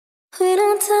We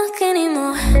don't talk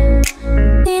anymore.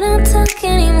 We don't talk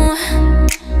anymore.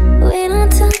 We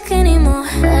don't talk anymore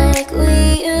like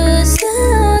we used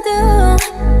to do.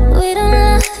 We don't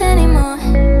laugh anymore.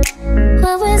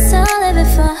 What was all of it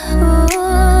for? Ooh,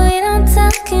 we don't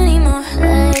talk anymore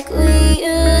like we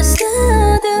used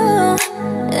to do.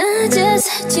 I just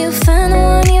had you find the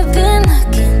one you've been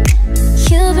looking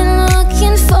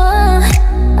for.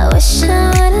 I wish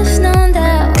I would've known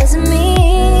that wasn't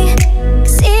me.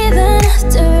 'Cause even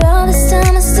after all this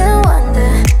time I still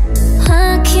wonder why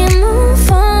I can't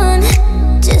move on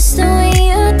just the way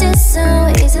you did so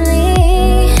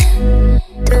easily.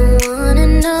 Don't wanna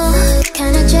know the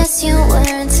kind of dress you're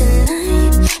wearing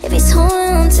tonight, if he's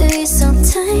holding on to you so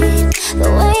tight the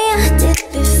way I did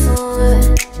before.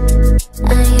 I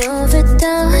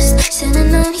overdosed, should've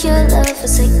known your love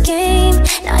was a game.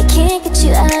 Now I can't get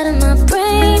you out of my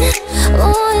brain.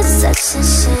 Oh, it's such a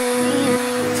shame.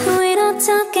 We don't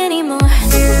talk anymore.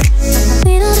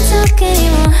 We don't talk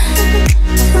anymore.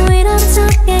 We don't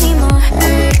talk anymore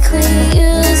like we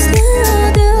used to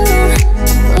do.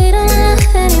 We don't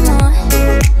laugh anymore.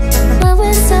 What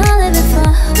was all of it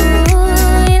for? Ooh,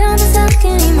 we don't talk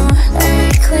anymore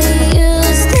like we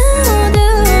used to do.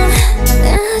 I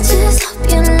just hope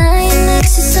you're lying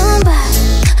next to somebody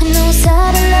who knows how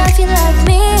to love you like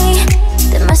me.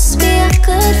 There must be a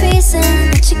good reason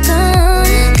that you're gone.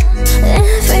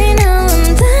 Every now and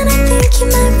then I think you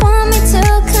might want me to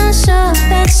come show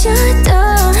up at your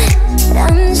door, but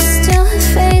I'm just too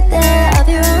afraid that I'll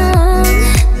be wrong.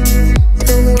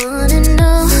 Don't wanna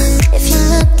know if you're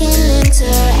looking into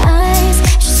her eyes.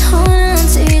 She's holding on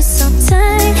to you so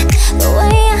tight the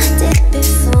way I did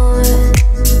before.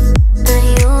 I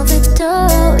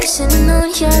overdosed, should've known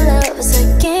your love was a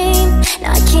game.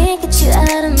 Now I can't get you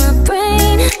out of my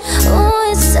brain.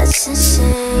 Oh, it's such a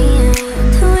shame.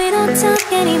 We don't talk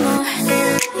anymore.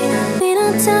 We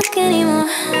don't talk anymore.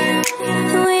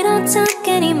 We don't talk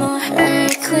anymore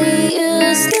like we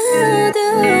used to do.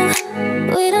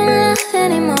 We don't laugh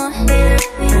anymore.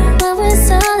 What was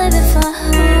all of it for?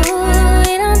 Ooh,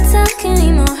 we don't talk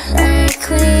anymore like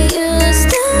we used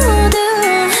to do.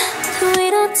 We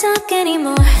don't talk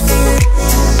anymore.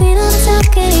 We don't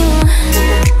talk anymore.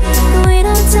 We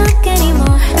don't talk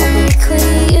anymore like we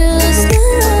used to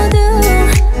do.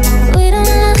 We don't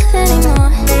laugh anymore.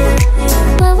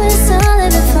 What was all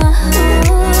of it for?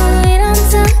 Ooh, we don't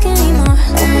talk anymore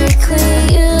like we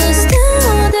used to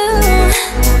do.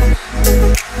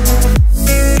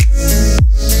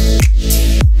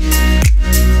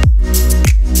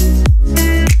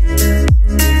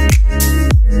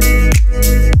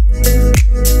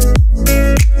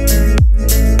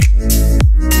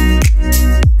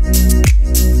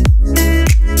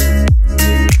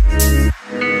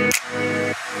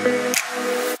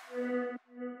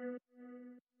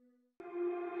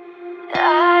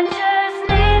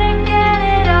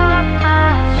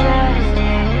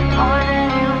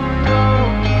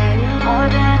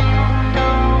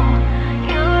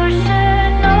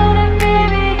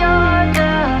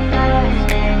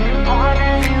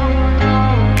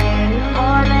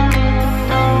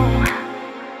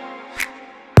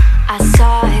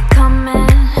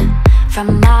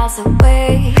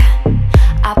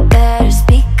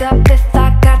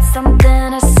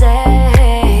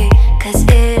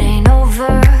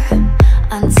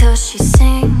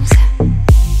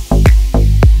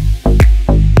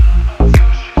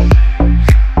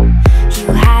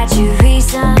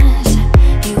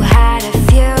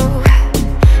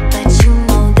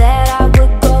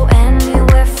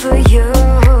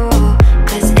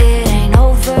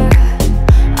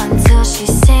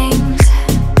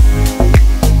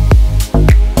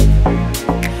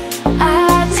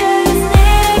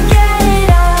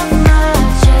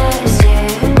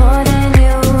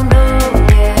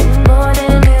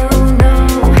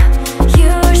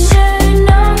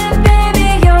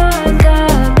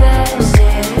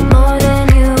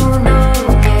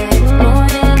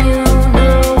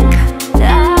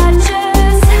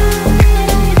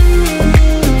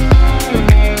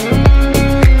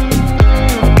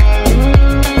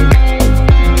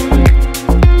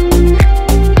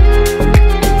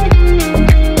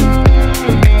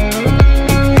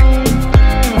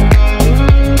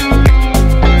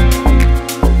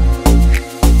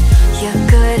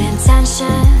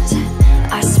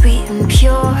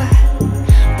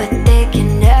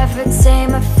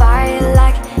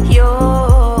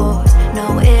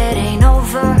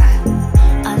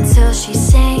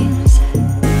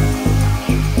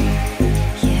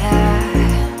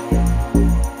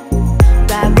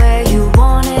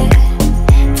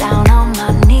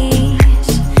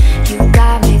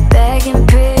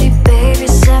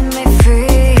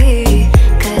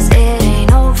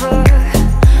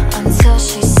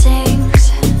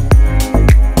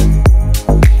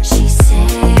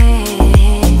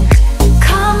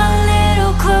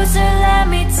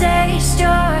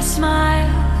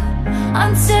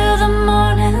 until the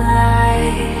morning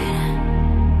light.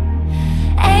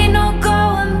 Ain't no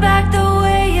going back the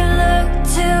way you look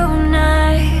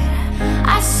tonight.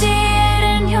 I see it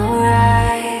in your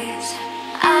eyes.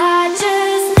 I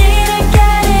just need to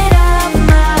get it off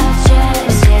my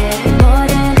chest, yeah. More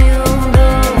than you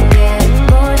know, yeah.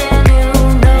 More than you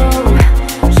know.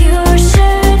 You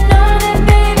should know that,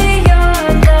 baby, you're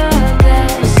the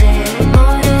best, yeah.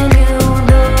 More than you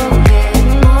know, yeah.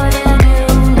 More than you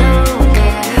know,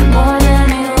 yeah. More than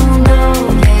you know,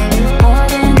 yeah. More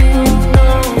than you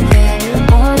know, yeah.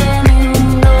 More than you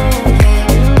know, yeah.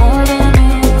 More than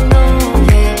you know,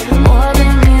 yeah. More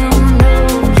than you know,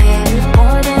 yeah.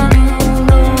 More than you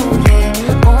know, yeah.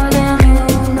 More than you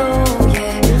know,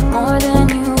 yeah. More than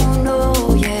you know,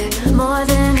 yeah. More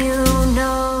than you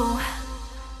know.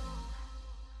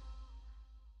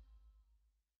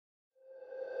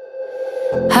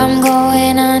 I'm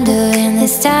going under, and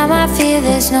this time I feel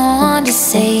there's no one to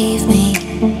save me.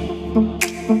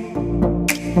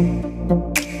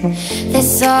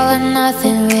 This all or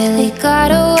nothing really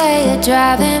got a way of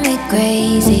driving me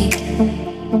crazy.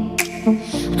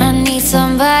 I need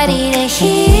somebody to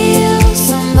heal,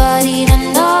 somebody to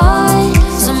know,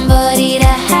 somebody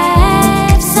to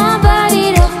have,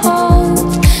 somebody to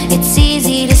hold. It's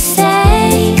easy to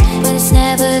say, but it's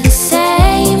never the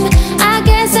same. I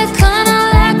guess I kinda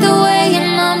like the way you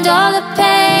numbed all the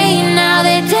pain. Now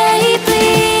the day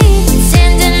bleeds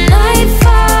into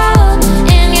nightfall,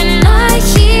 and you're not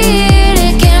here to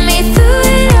get me through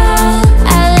it all.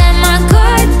 I let my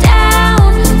guard down,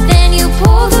 then you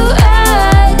pulled the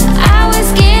rug. I was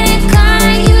getting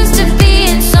kinda used to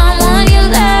being someone you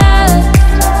loved.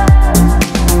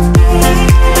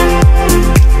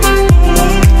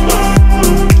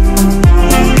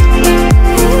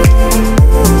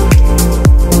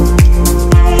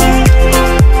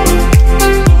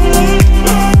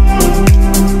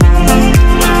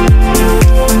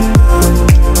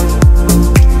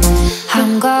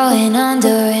 I'm going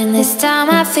under, and this time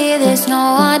I fear there's no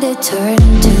one to turn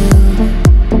to.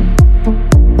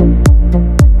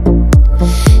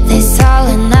 This all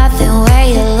or nothing way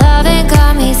of loving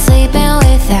got me sleeping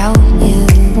without you.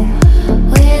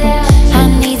 I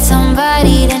need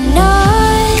somebody to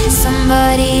know,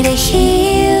 somebody to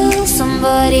heal,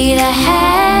 somebody to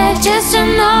have, just to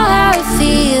know how it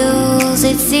feels.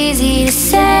 It's easy to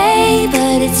say,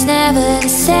 but it's never the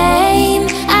same.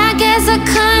 I guess I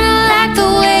kinda like the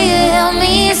way you help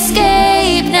me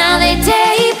escape. Now the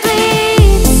day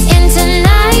bleeds into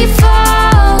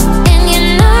nightfall, and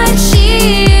you're not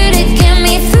here to get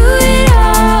me through it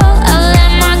all. I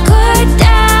let my guard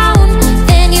down,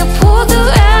 then you pulled the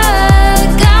rug.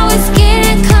 I was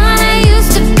getting kinda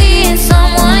used to being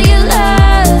someone you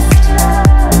loved.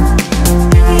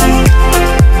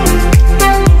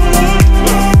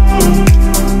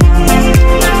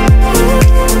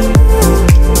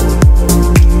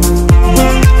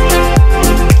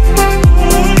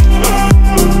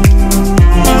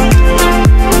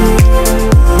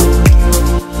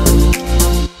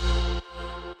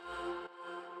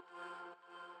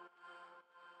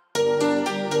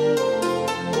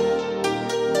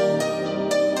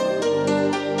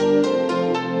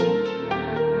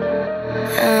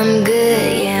 I'm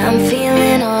good, yeah, I'm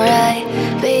feeling alright.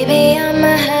 Baby,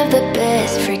 I'ma have the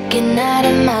best freaking night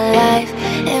of my life.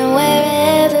 And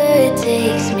wherever it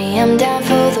takes me, I'm down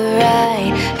for the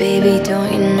ride. Baby,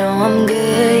 don't you know I'm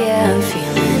good, yeah, I'm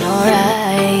feeling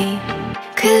alright.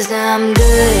 'Cause I'm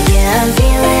good, yeah, I'm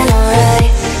feeling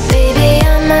alright. Baby,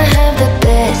 I'ma have the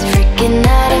best freaking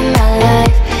night of my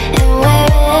life. And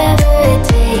wherever it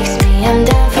takes me, I'm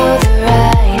down for the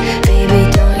ride. Baby,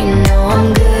 don't you know I'm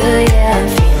good, yeah, I'm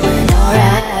feeling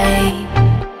alright.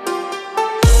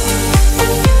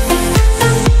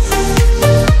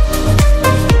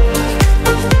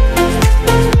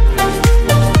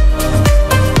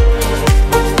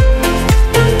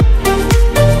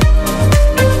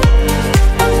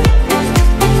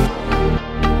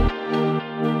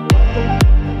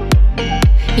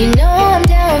 You know I'm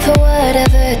down for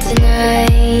whatever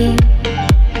tonight.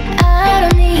 I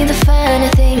don't need the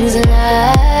finer things in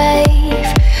life.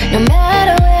 No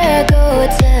matter where I go,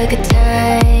 it's a good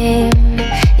time.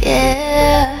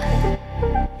 Yeah.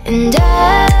 And I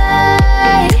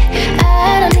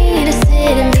don't need to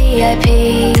sit in VIP.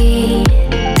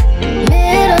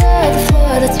 Middle of the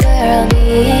floor, that's where I'll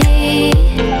be.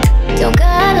 Don't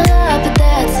got a lot, but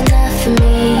that's enough for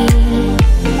me.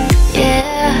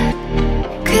 Yeah.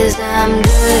 'Cause I'm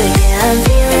good, yeah, I'm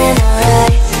feeling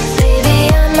alright. Baby,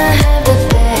 I'ma have the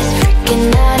best freaking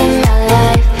night of my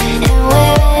life. And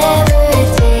wherever it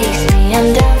takes me, I'm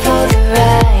down for the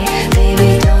ride. Baby,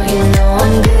 don't you know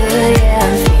I'm good, yeah,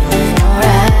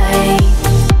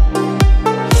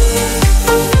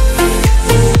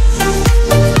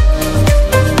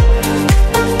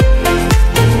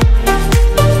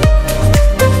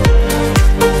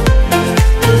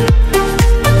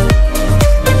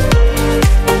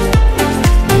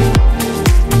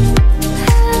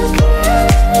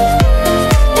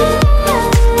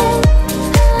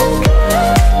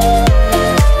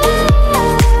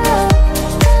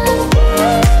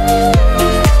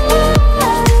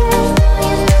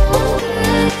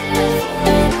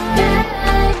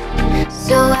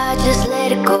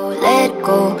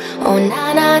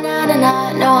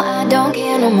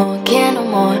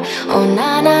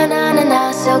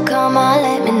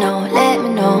 let me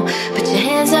know. Put your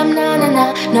hands up, nah, nah,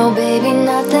 nah. No, baby,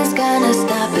 nothing's gonna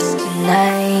stop us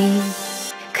tonight.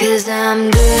 'Cause I'm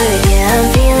good, yeah, I'm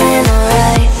feeling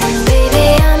alright. Baby,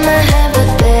 I'ma have the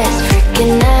best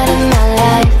freaking night of my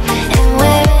life. And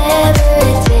wherever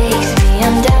it takes me,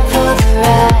 I'm down for the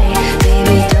ride.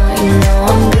 Baby, don't you know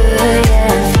I'm good,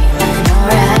 yeah, I'm feeling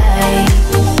alright.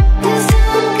 'Cause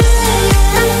I'm good,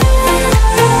 yeah, I'm feeling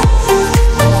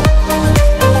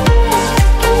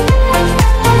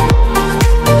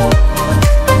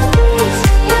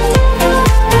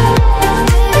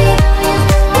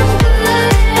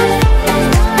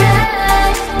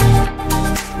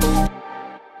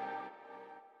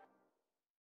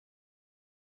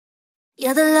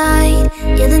You're the light,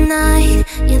 you're the night,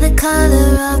 you're the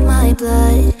color of my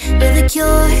blood. You're the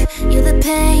cure, you're the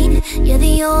pain, you're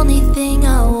the only thing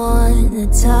I wanna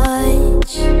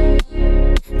touch.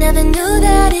 Never knew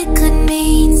that it could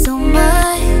mean so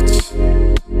much,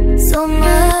 so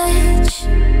much.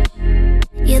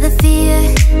 You're the fear,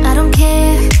 I don't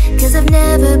care, 'cause I've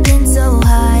never been so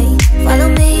high. Follow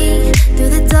me through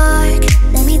the dark,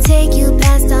 let me take you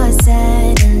past our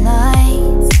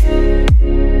satellites.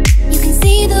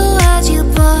 See the world you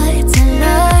brought to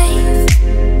life,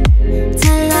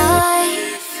 to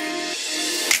life.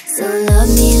 So love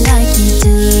me like you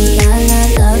do, la la,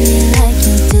 love me like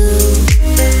you do.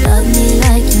 Love me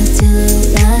like you do,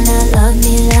 la la, love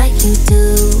me like you do.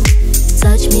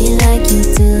 Touch me like you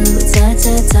do,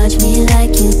 touch me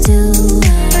like you do.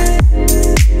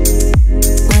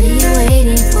 What are you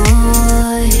waiting for?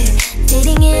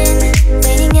 Fading in,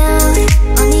 fading out,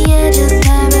 on the edge of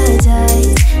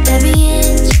paradise. Every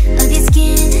inch of your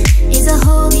skin is a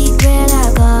holy grail I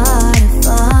gotta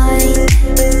find.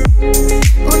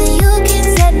 Only you can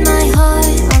set my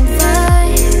heart on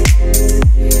fire,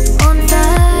 on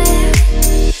fire.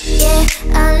 Yeah,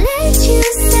 I'll let you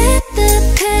set the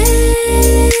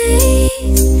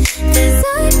pace, 'cause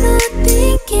I'm not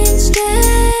thinking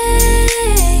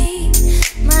straight.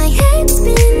 My head's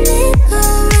spinning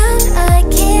around, I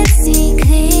can't see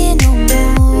clear no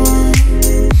more.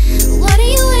 What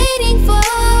are you waiting for?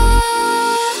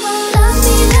 Love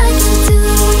me like you do,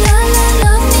 la la,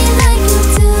 love me like you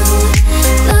do.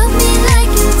 Love me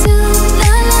like you do,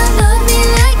 la la, love me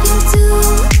like you do.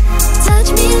 Touch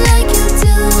me like you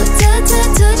do,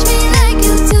 touch me like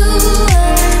you do.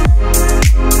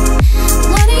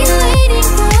 What are you waiting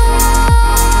for?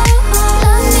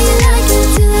 Love me like you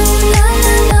do, la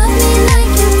la, love me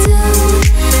like you do.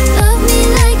 Love me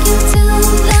like you do,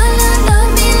 la la,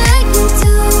 love me like you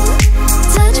do.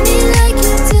 Touch me like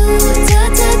you do,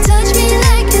 touch me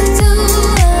like you do.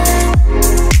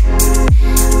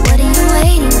 What are you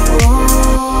waiting for?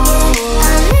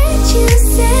 I'll let you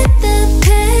set the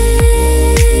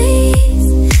pace,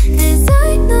 'cause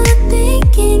I'm not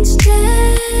thinking straight.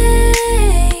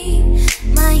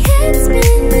 My head's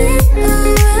spinning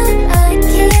around, I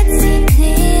can't see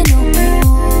clear no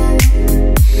more.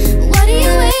 What are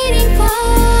you waiting for?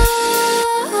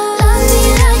 Love me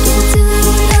like you do,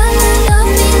 la la, love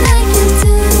me like you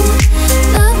do.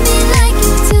 Love me like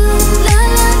you do, la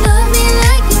la, love me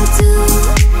like you do.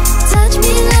 Touch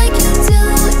me like you do,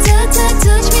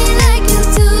 touch me like you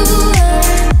do.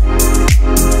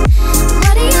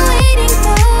 What are you waiting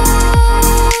for?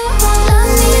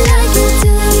 Love me like you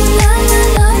do, la la,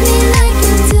 love me like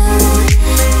you do.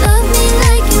 Love me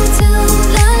like you do,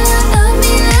 la la, love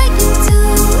me like you do.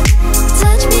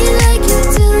 Touch me like you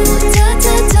do,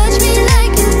 touch me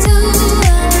like you do.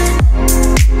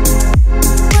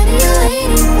 What are you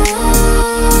waiting for?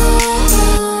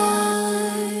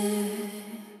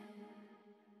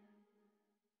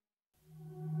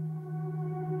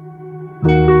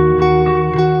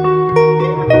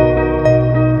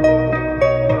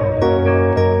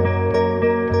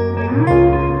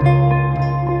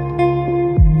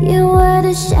 You were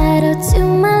the shadow to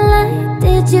my light.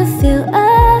 Did you feel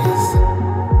us?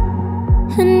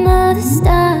 Another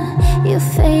star, you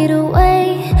fade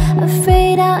away.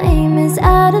 Afraid our aim is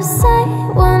out of sight.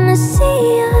 Wanna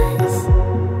see us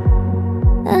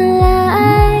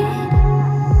alive.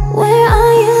 Where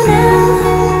are you now?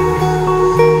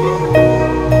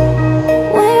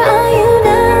 Where are you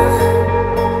now?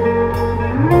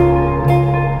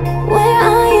 Where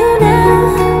are you now?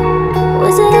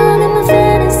 Was it all in my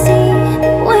fantasy?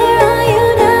 Where are you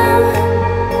now?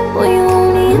 Were you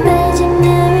only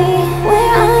imaginary?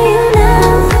 Where are you now?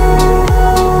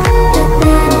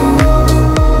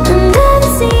 Under the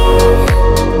sea.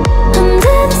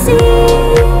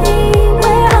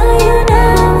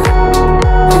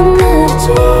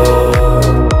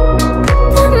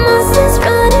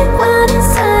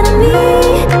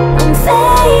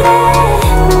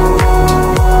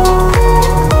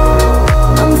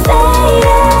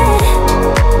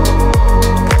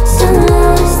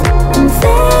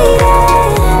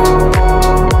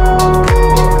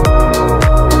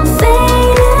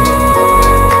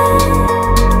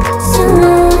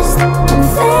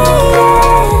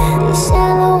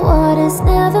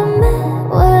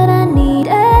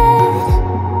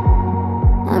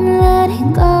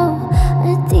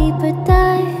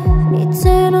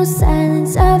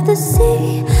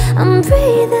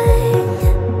 breathing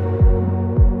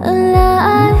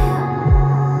alive.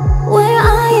 Where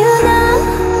are you now?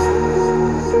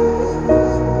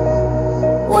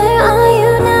 Where are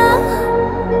you now?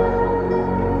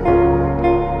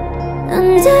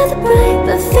 Under the bright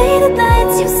but faded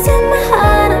lights, you set my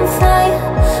heart on fire.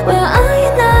 Where are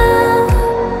you now?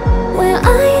 Where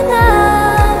are you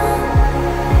now?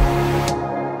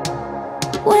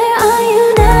 Where are you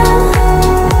now?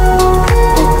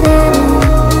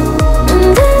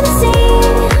 Under the sea,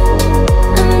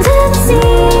 under the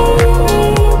sea.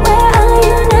 Where are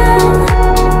you now?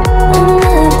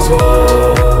 Under the tree.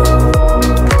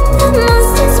 The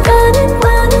monster's running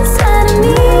wild inside of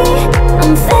me.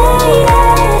 I'm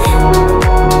faded.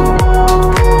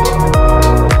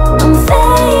 I'm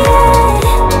faded.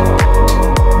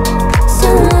 So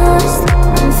lost.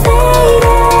 I'm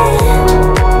faded.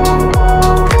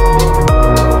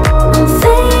 I'm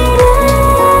faded.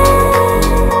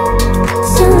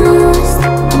 So lost.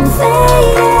 I'm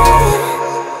faded.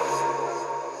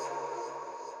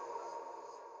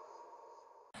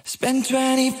 Spend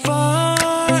 24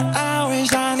 hours,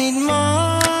 I need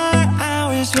more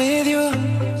hours with you.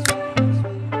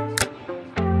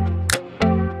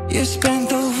 You spent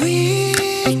the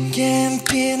weekend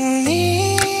getting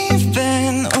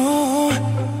even, oh.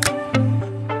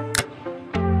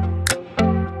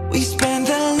 We spent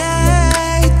the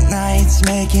late nights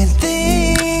making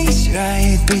things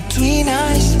right between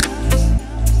us.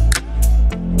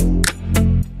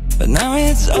 But now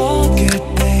it's all good,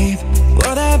 babe.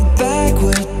 Roll that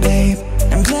backward, babe,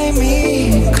 and play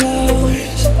me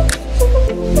close.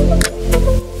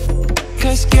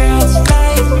 'Cause girls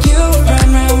like you run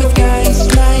around with guys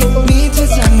like me till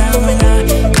sundown. When I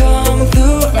come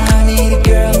through, I need a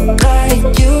girl like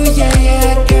you, yeah, yeah.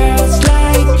 Girls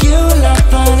like you love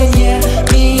fun and yeah,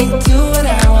 me do what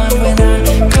I want. When I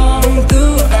come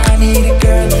through, I need a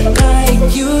girl like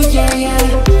you, yeah, yeah.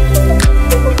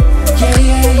 Yeah,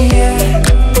 yeah, yeah.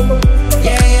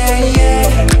 Yeah, yeah, yeah.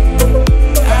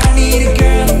 I need a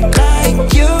girl like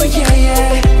you, yeah,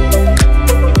 yeah.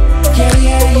 Yeah,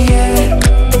 yeah, yeah.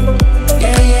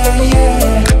 Yeah, yeah, yeah.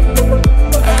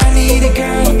 I need a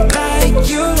girl like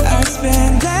you. I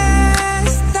spent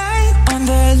last night on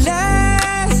the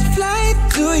last flight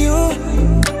to you.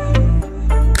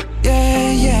 Yeah,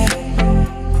 yeah.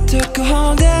 Took a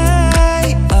whole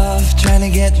day of trying to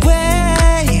get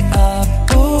way up,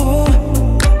 ooh.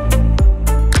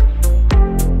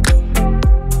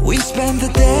 We spent the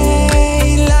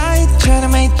daylight trying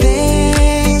to make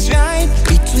things right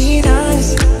between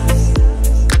us.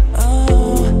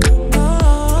 Oh,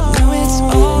 now it's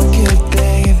all good,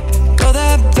 babe. Roll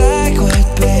that backward,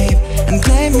 babe, and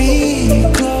play me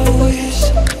close.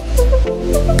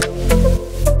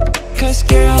 'Cause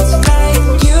girls like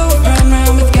you run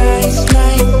around with guys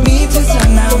like me till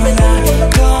sundown. When I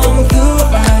come through,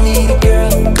 I need a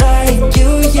girl like you,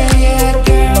 yeah, yeah.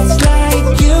 Girls like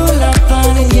you love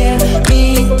fun and yeah, me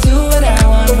do what I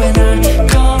want. When I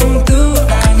come through,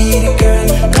 I need a girl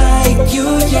like you,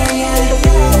 yeah, yeah.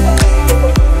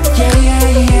 Yeah, yeah,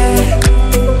 yeah.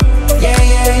 Yeah,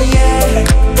 yeah, yeah.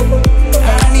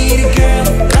 I need a girl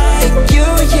like you,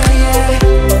 yeah, yeah.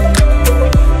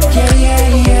 Yeah, yeah,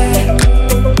 yeah.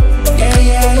 Yeah,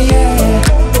 yeah, yeah.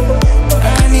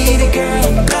 I need a girl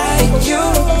like you.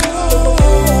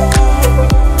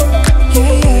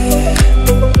 Yeah, yeah.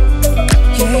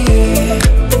 Yeah, yeah.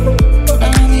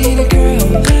 I need a girl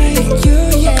like you,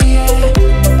 yeah, yeah.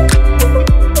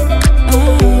 Oh,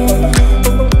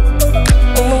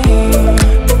 oh.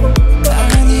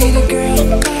 I need a girl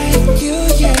like you,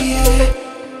 yeah, yeah.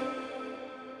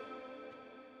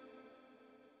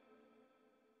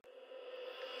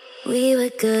 We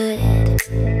were good,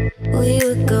 we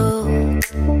were gold.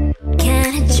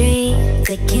 Kind of dream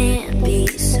that can't be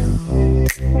sold.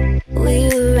 We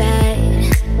were right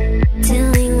till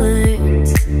we weren't.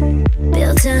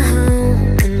 Built a home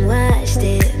and watched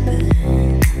it burn.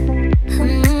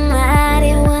 I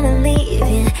didn't wanna leave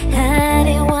you, I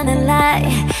didn't wanna lie.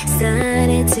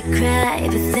 Started to cry,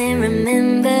 but then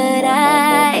remembered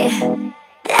I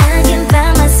can buy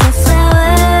myself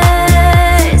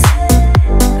flowers.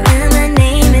 Write my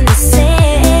name in the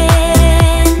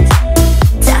sand.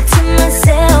 Talk to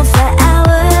myself for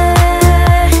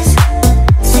hours.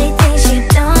 Say things you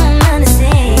don't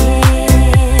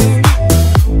understand.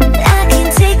 I can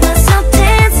take myself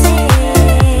dancing,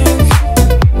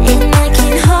 and I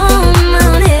can hold my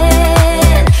own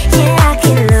head. Yeah, I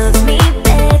can love me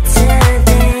better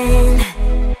than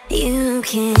you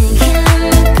can.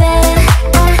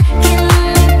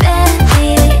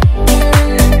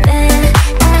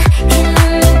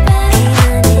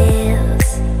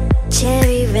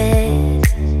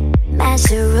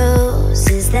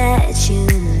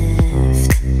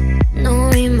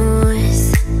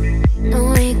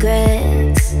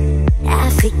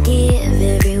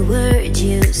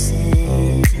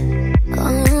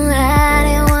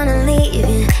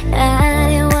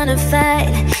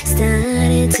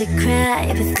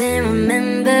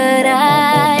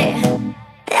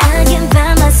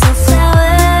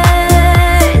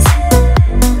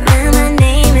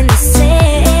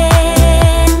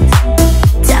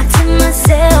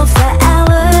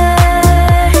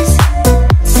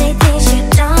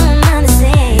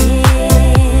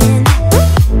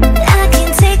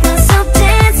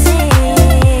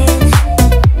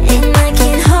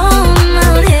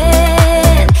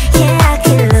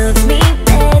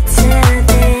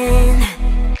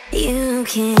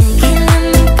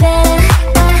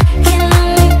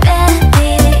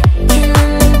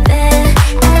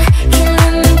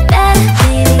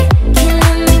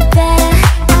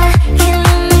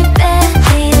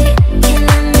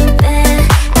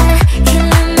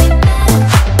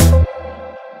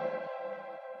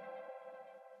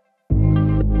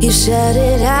 shut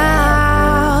it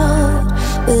out,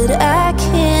 but I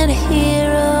can't hear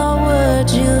a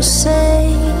word you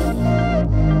say.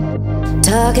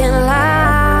 Talking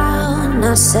loud,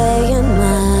 not saying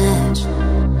much.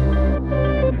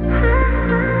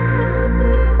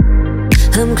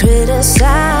 I'm criticized,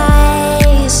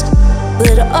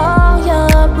 but all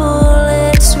your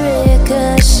bullets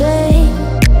ricochet.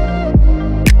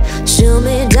 Shoot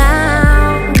me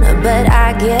down, but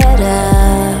I get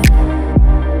up.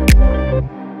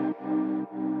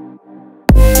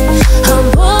 I'm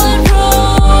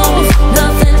bulletproof,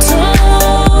 nothing to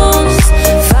lose.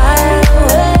 Fire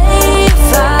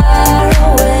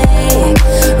away,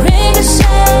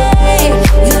 ricochet.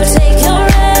 You take your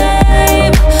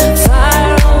aim.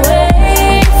 Fire away.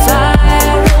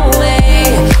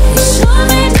 You shoot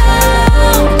me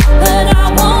down, but I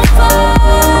won't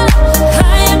fall.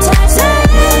 I am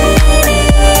titanium.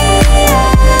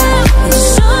 You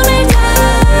shoot me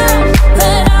down,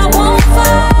 but I won't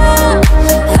fall.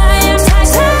 I am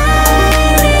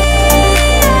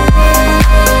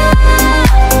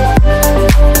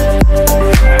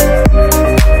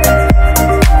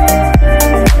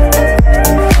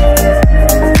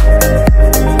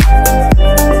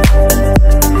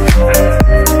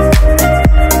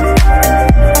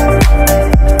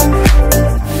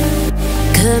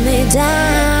cut me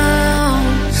down,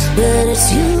 but it's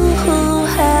you who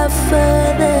have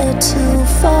further to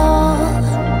fall.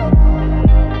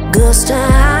 Ghost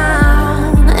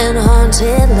town and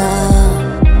haunted love.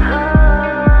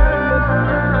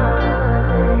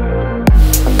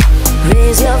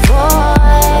 Raise your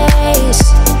voice.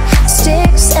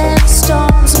 Sticks and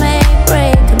stones may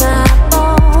break my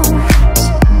bones.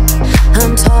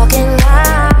 I'm talking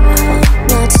loud,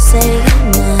 not saying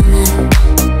much.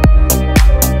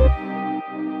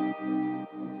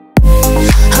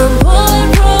 I'm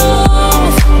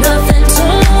bulletproof, nothing to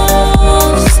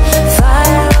lose.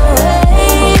 Fire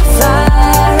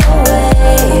away,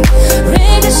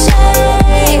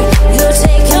 ricochet. You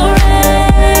take your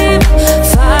aim.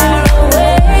 Fire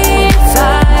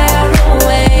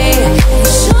away. You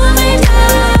shoot me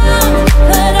down,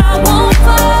 but I won't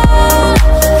fall.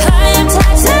 I am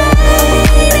titanium.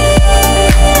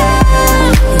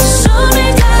 You shoot me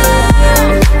down,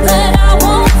 but I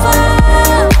won't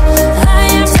fall. I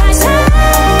am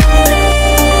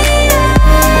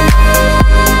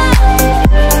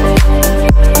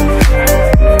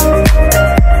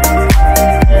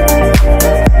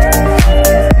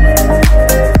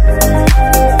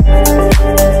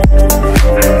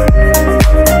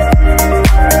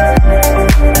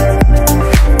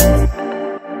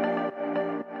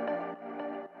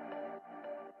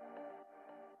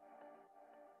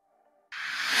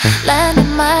Land in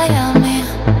Miami,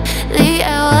 the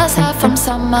air was hot from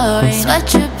summer rain. Sweat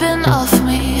dripping off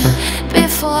me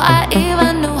before I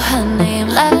even knew her name.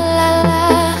 La la la,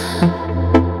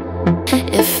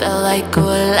 it felt like oh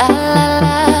la la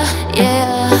la,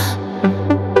 yeah.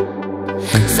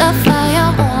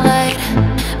 Sapphire moonlight,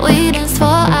 we danced for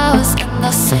hours in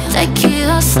the same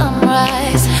tequila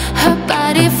sunrise. Her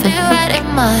body fit right in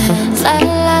my hands. La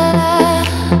la la,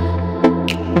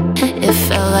 it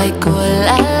felt like oh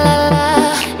la la la,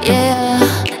 yeah.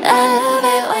 I love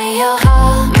it when you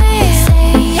call me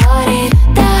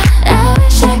Señorita. I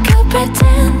wish I could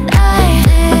pretend I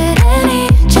didn't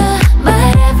need ya,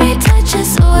 but every touch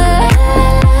is ooh la la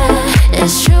la.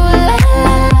 It's true la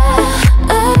la la.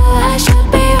 Ooh, I should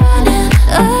be running.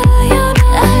 Ooh, you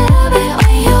know I love it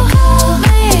when you call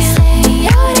me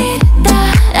Señorita.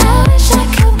 I wish I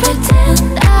could pretend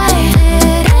I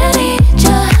didn't need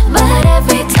ya, but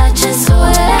every touch is ooh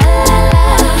la la la.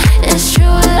 It's true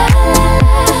la la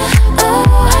la.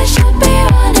 Ooh, I should be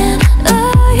running.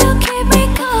 Ooh, you keep me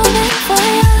coming for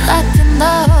you. Locked in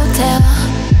the hotel,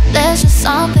 there's just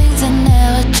some things that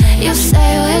never change. You say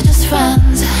we're just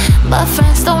friends, but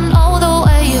friends don't know the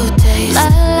way you taste. La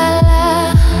la la.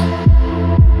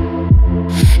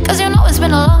 Cause you know it's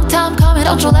been a long time coming,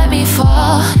 don't you let me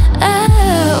fall.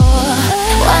 Oh,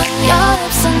 when your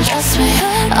lips undress me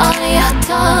on your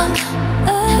tongue,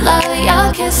 love your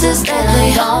kisses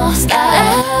deadly, don't stop. I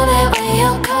love it when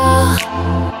you call.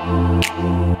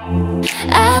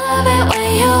 I love it when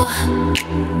you.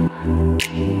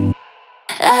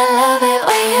 I love it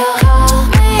when you call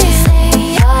me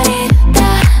Señorita.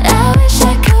 I wish I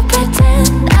could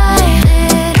pretend I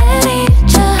didn't need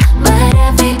ya, but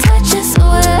every touch is ooh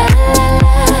la la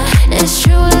la. It's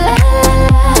true la la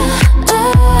la.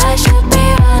 Ooh, I should be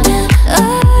running.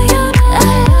 Ooh, you know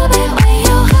I love it when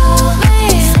you call me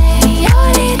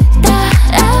Señorita.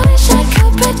 I wish I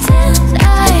could pretend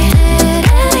I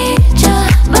didn't need ya,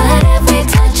 but every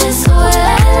touch is ooh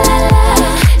la la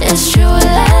la. It's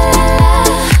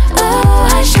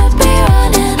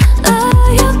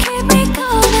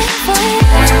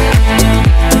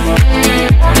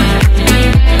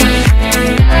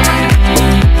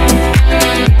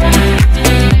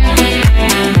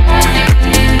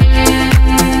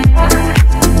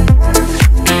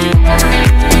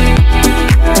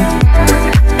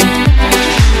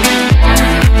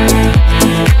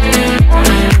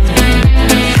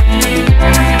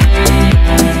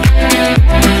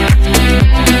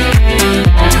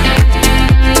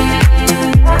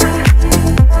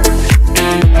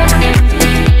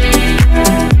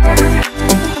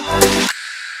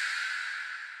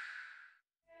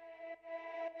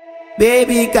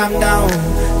Baby, calm down,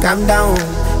 calm down.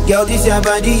 Girl, this your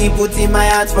body, put in my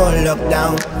heart for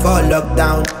lockdown,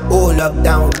 oh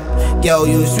lockdown. Girl,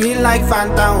 you sweet like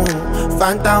phantom,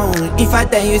 phantom. If I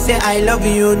tell you say I love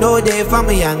you, no day for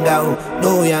me younger,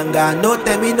 no younger, no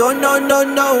tell me no, no, no,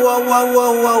 no, oh, oh,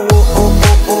 oh, oh, oh,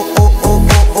 oh, oh, oh,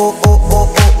 oh, oh, oh,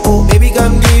 oh, oh. Baby,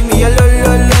 come give me a lo,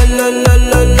 lo, lo, lo, lo,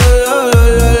 lo, lo, lo,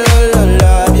 lo, lo,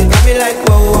 lo. You got me like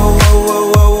whoa, whoa, whoa, whoa,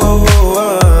 whoa, whoa,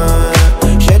 whoa.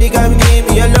 Shawty, come give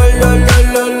me a lo, lo, lo,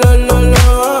 lo, lo, lo, lo.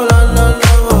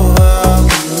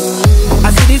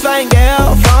 Fine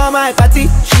girl for my party,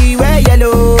 she wear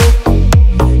yellow.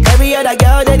 Every other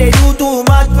girl that they do too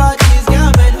much for this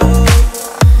girl mellow.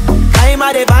 I'm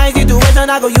at a fine situation,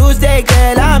 I go use the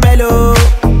girl I'm mellow.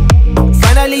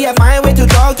 Finally I find way to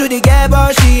talk to the girl,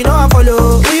 but she know I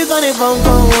follow. Who you gonna phone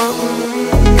for one?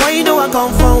 Why you know I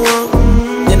come for one?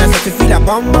 Then I start to feel a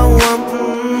bum bum one.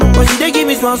 But she dey give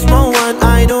me small small one.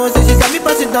 I know, say she got me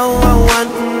pass it down one one.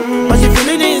 But she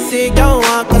feeling insecure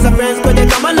one. Cause her friends go they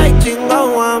come and like chingo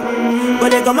one. But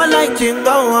they come and like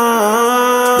chingo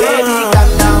one. Baby, calm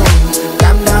down,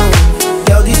 calm down.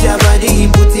 Girl, this your body,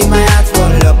 put in my heart for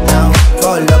lockdown,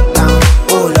 oh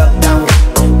lockdown.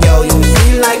 Girl, you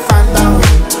feel like phantom,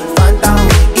 phantom.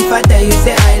 If I tell you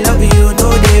say I love you,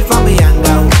 no day for me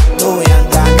younger, no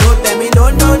younger. No tell me no,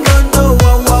 no, no, no.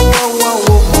 Whoa, whoa, whoa, whoa,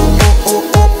 whoa.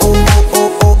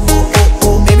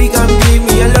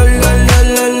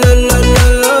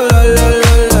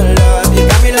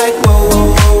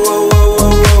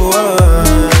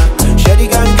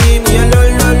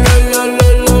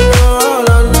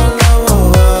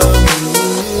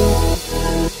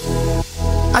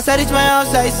 As I reach my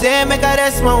house, I say, make a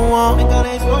rest, my one.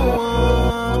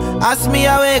 Ask me,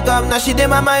 I wake up, now she did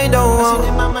my mind, oh.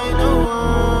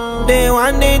 Day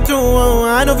one, day two,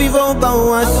 I know people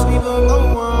go us.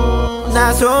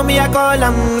 Now so me, I call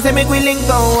them, say make we link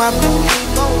go up.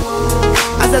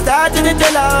 As I start to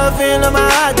tell her, feel on my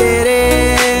heart it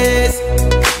is.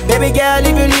 Baby girl,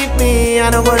 if you leave me,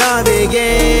 I don't go love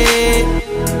again.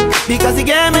 Because you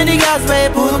gave me the gas, may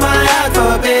pull my heart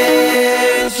for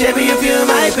pain. Baby, you feel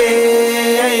my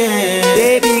pain.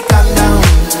 Baby, calm down,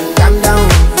 calm down.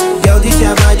 Girl, this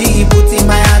your body, put in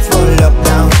my heart for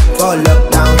lockdown,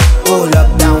 oh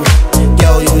lockdown.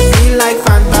 Girl, you feel like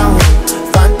phantom,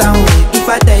 phantom. If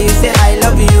I tell you say I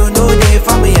love you, no day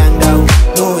for me younger,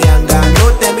 no younger. No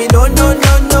tell me no, no,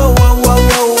 no, no. Whoa, whoa,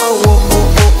 whoa, whoa, whoa, oh,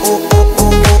 oh, oh, oh,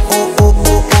 oh, oh, oh, oh,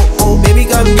 oh, oh. Baby,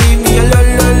 come give me a lo,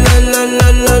 lo, lo, lo, lo, lo,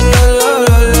 lo, lo,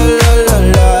 lo, lo,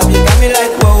 lo. You got me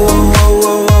like whoa, whoa, whoa,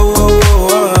 whoa, whoa,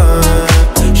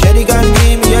 whoa. Shawty, come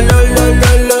give me a lo, lo,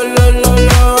 lo, lo, lo, lo,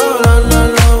 lo, lo,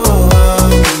 lo.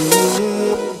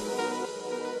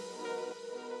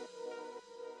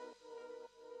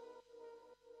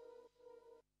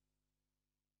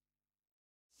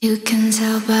 You can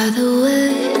tell by the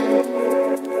way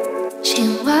she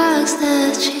walks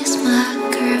that she's my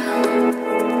girl.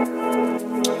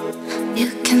 You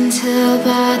can tell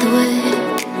by the way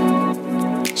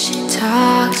she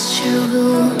talks, she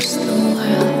rules the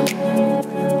world.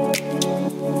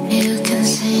 You can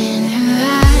see in her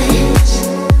eyes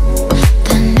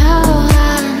that no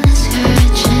one is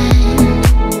hurting.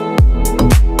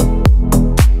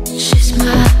 She's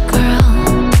my girl,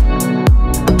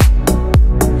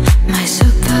 my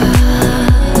Supergirl.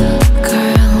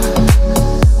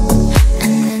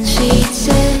 And then she'd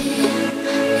say,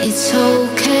 it's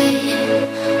okay,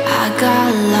 I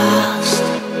got lost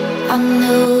on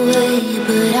the way,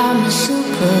 but I'm a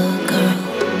Supergirl.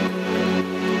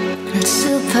 And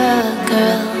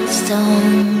Supergirls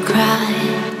don't cry.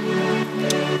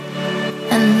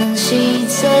 And then she'd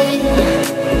say,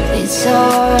 it's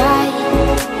alright,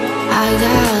 I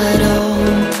got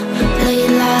home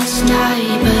late last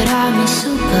night, but I'm a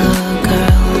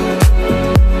Supergirl.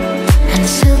 And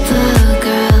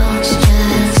Supergirls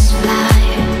just fly.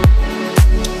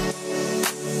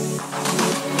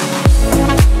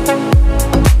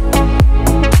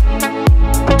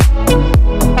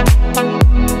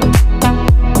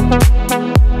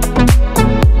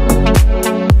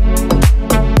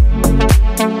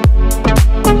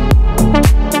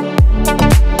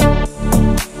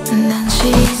 And then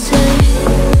she said,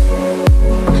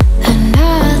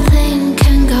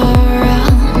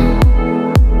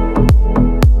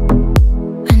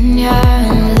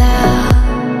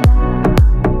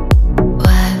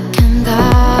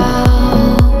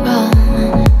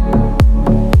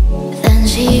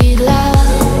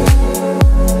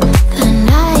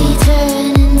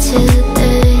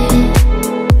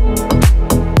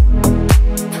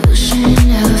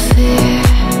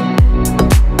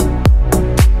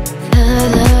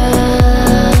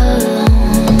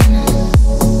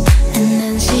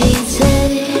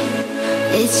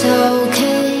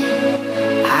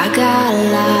 got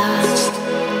lost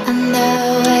on the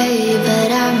way, but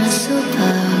I'm a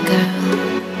supergirl,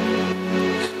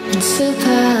 and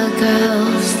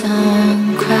supergirls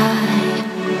don't cry.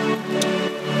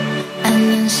 And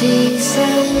then she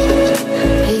said,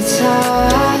 it's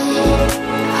alright,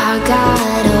 I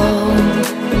got home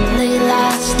late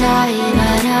last night,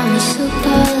 but I'm a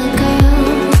supergirl,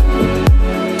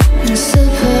 and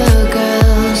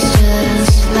supergirls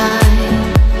just lie.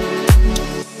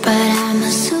 But I'm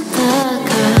a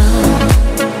supergirl,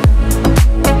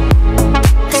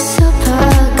 a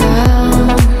supergirl.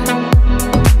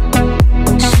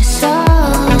 She's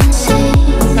selling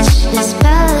seeds, she's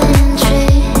spelling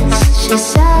trees. She's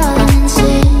selling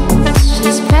seeds,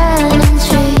 she's spelling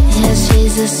trees. Yeah,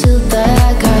 she's a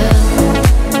supergirl.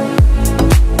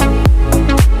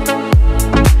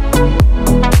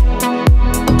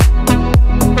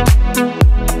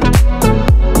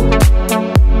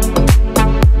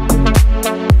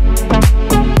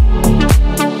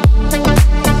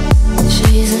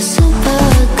 She's a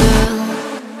supergirl.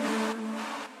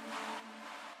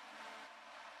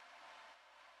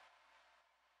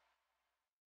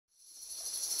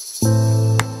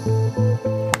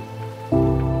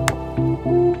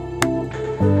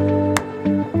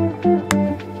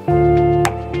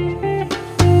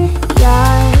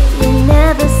 Yeah, you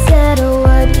never said a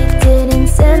word, you didn't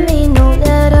send me no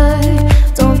letter.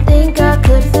 Don't think I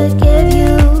could forgive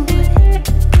you.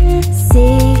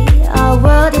 See, our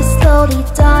world is slowly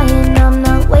dying, I'm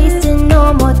not wasting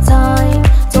no more time.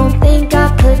 Don't think I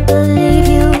could believe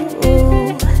you.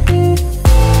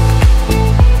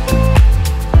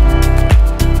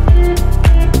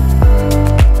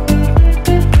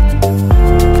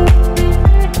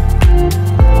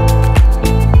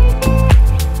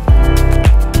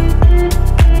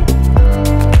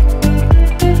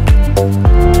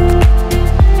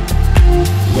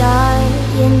 Yeah,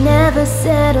 you never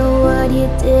said a word, you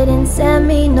didn't send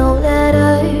me no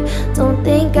letter. Don't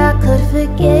think I could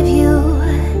forgive you.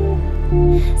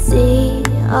 See,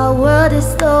 our world is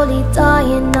slowly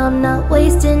dying, I'm not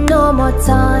wasting no more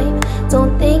time.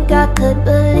 Don't think I could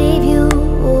believe you.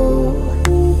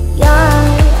 Yeah,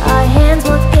 our hands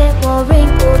will get more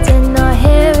wrinkled and our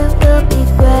hair it will be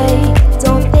gray.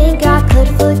 Don't think I could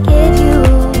forgive you.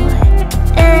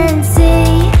 And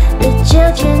see, the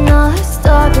children are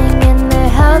starving and their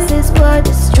houses were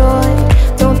destroyed.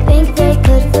 Don't think they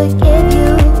could forgive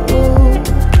you.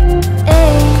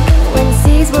 Hey, when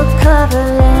seas will cover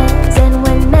lands and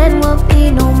when men will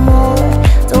be no more.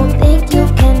 Don't think you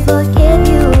can forgive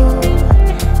you.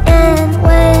 And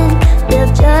when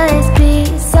there'll just be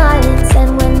silence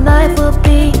and when life will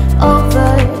be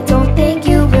over. Don't think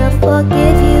you will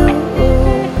forgive you.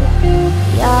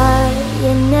 Yeah,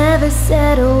 you never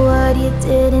said a word, you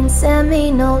didn't send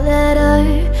me no letter.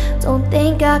 Don't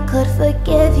think I could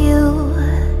forgive you.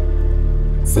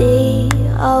 See,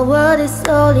 our world is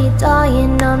slowly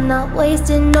dying, I'm not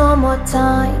wasting no more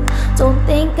time. Don't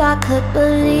think I could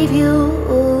believe you.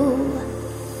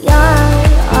 Yeah,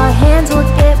 our hands will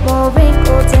get more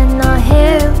wrinkled and our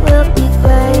hair will be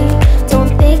gray.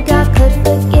 Don't think I could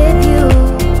forgive you.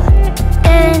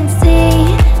 And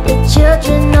see, the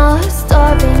children are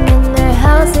starving and their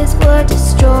houses were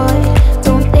destroyed.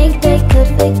 Don't think they could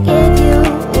forgive you.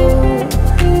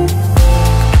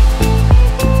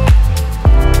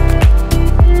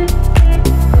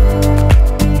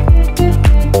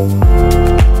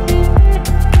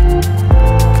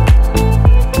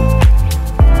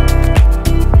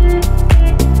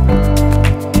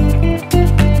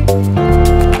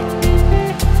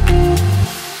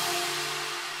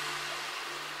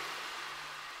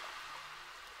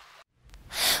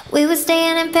 We were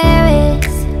staying in Paris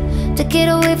to get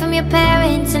away from your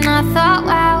parents, and I thought,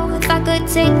 wow, if I could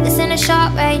take this in a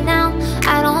shot right now,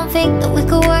 I don't think that we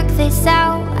could work this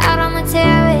out on the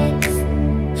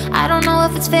terrace. I don't know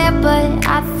if it's fair, but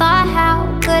I thought, how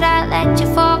could I let you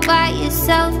fall by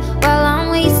yourself while I'm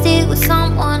wasted with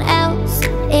someone else?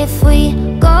 If we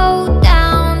go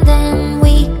down, then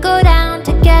we go down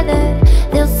together.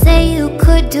 They'll say you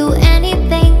could do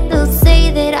anything, they'll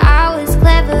say that I was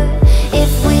clever.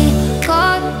 If we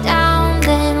go down,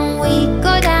 then we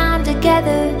go down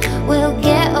together. We'll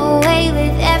get away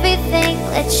with everything,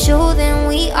 let's show them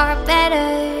we are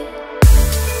better.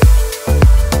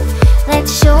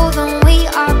 Let's show them we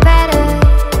are better.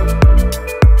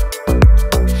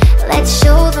 Let's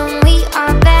show them we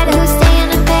are better. You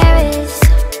staying in Paris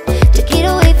to get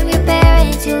away from your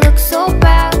parents. You look so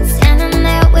proud, standing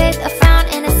there with a frown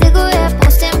and a cigarette,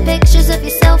 posting pictures of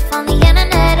yourself on the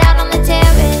internet, out on the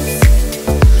terrace.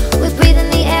 We breathe in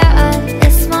the air of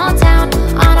this small town,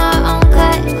 on our own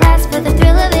cut class for the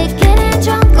thrill of it, getting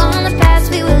drunk on the past.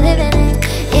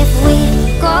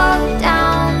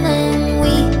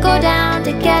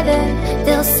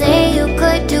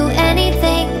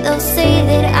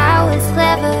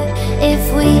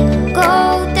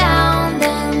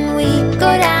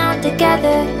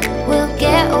 we'll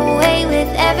get away with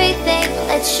everything.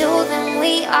 Let's show them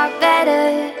we are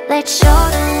better. Let's show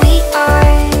them we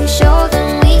are, show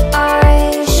them we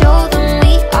are, show them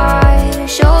we are,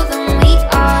 show them we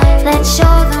are. Let's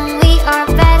show them we are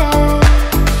better.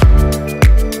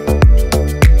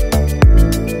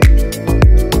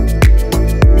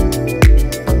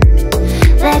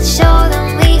 Let's show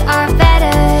them we are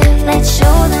better. Let's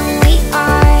show them we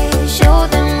are, show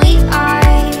them we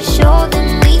are, show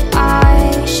them we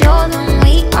are, show them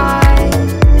we are.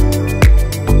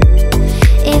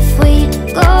 If we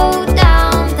go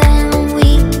down, then we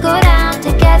go down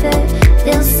together.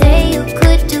 They'll say you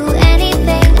could do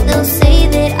anything, they'll say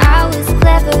that I was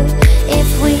clever. If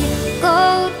we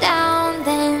go down,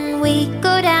 then we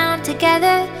go down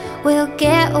together. We'll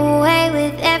get away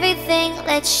with everything.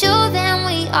 Let's show them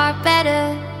we are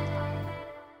better.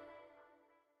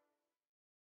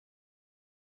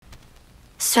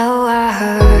 So I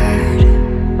heard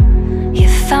you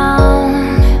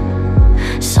found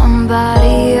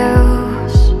somebody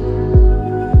else,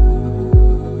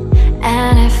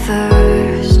 and at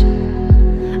first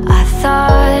I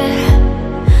thought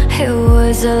it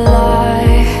was a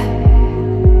lie.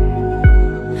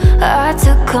 I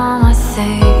took all my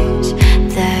things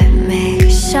that make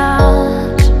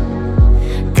sounds,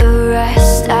 the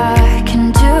rest I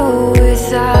can do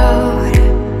without.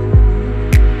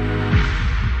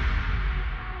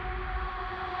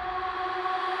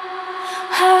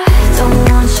 I don't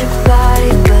want your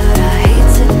body, but I hate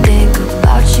to think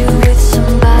about you with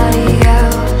somebody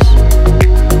else.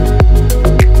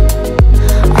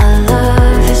 Our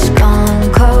love is gone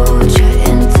cold, you're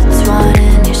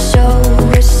intertwining your soul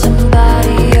with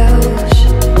somebody else.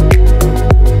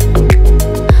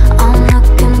 I'm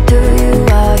looking through you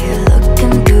while you're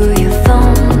looking through your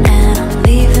phone, and I'm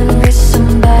leaving with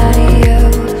somebody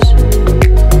else.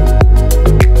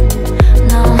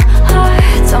 No, I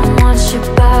don't want your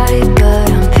body, but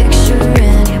I'm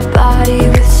picturing your body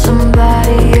with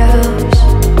somebody else.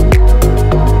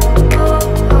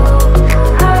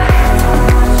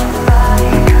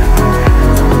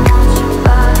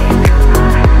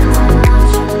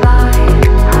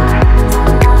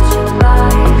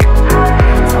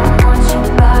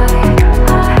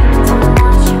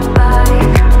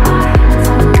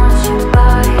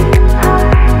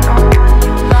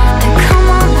 Come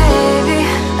on, baby,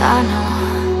 I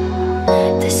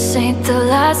know this ain't the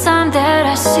last time that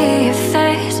I see your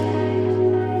face.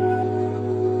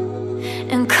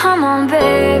 And come on,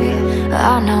 baby,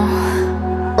 I know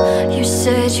you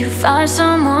said you find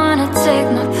someone to take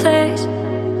my place.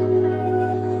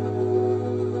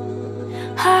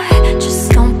 I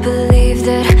just don't believe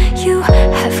that you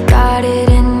have got it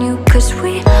in you, 'cause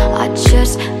we are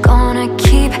just gonna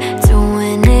keep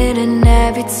doing it. And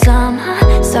every time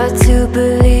I start to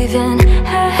believe in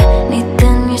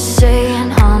anything you're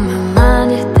saying, I'm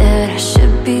reminded that I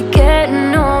should be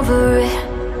getting over it.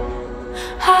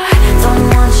 I don't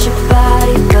want your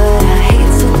body, but I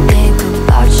hate to think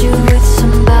about you with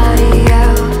somebody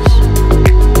else.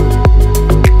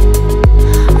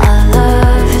 Our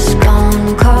love is gone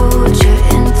cold, you're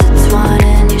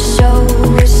intertwining your soul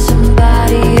with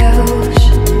somebody else.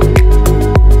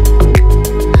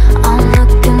 I'm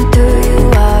looking through you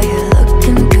while you're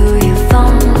looking through your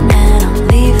phone, and I'm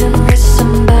leaving with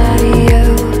somebody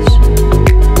else.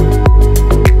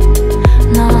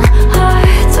 No, I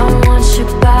don't want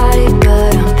your body,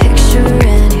 but I'm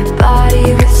picturing your body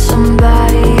with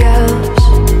somebody else.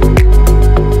 I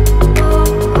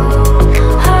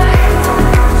don't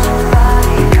want your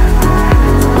body, I don't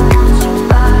want your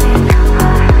body, I don't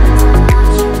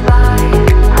want your body,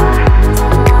 I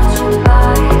don't want your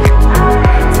body, I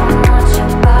don't want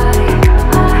your body,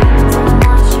 I don't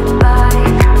want your body,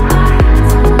 I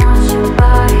don't want your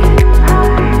body, I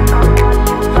don't want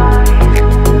your body.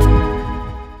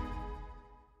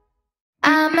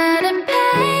 I'm at a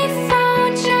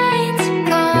payphone trying to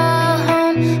call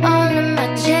home. All of my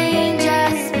change I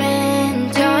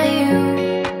spent on you.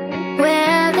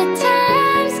 Where the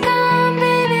time's gone,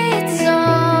 baby, it's so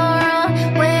wrong.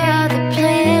 Where are the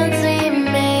plans we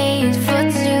made for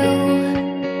two?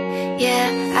 Yeah,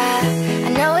 I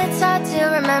know it's hard to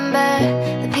remember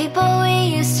the people we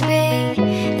used to be.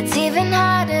 It's even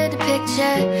harder to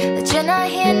picture that you're not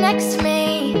here next to me.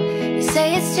 You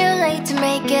say it's too late to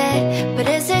make it, but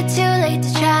is it too late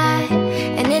to try?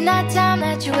 And in that time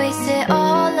that you wasted,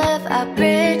 all of our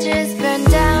bridges burned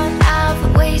down.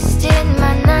 I've wasted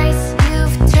my nights,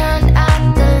 you've turned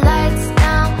out the lights.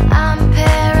 Now I'm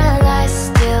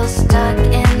paralyzed, still stuck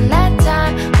in that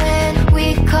time when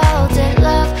we called it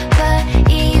love. But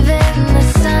even the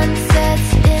sun sets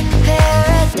in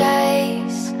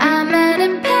paradise. I'm at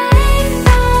a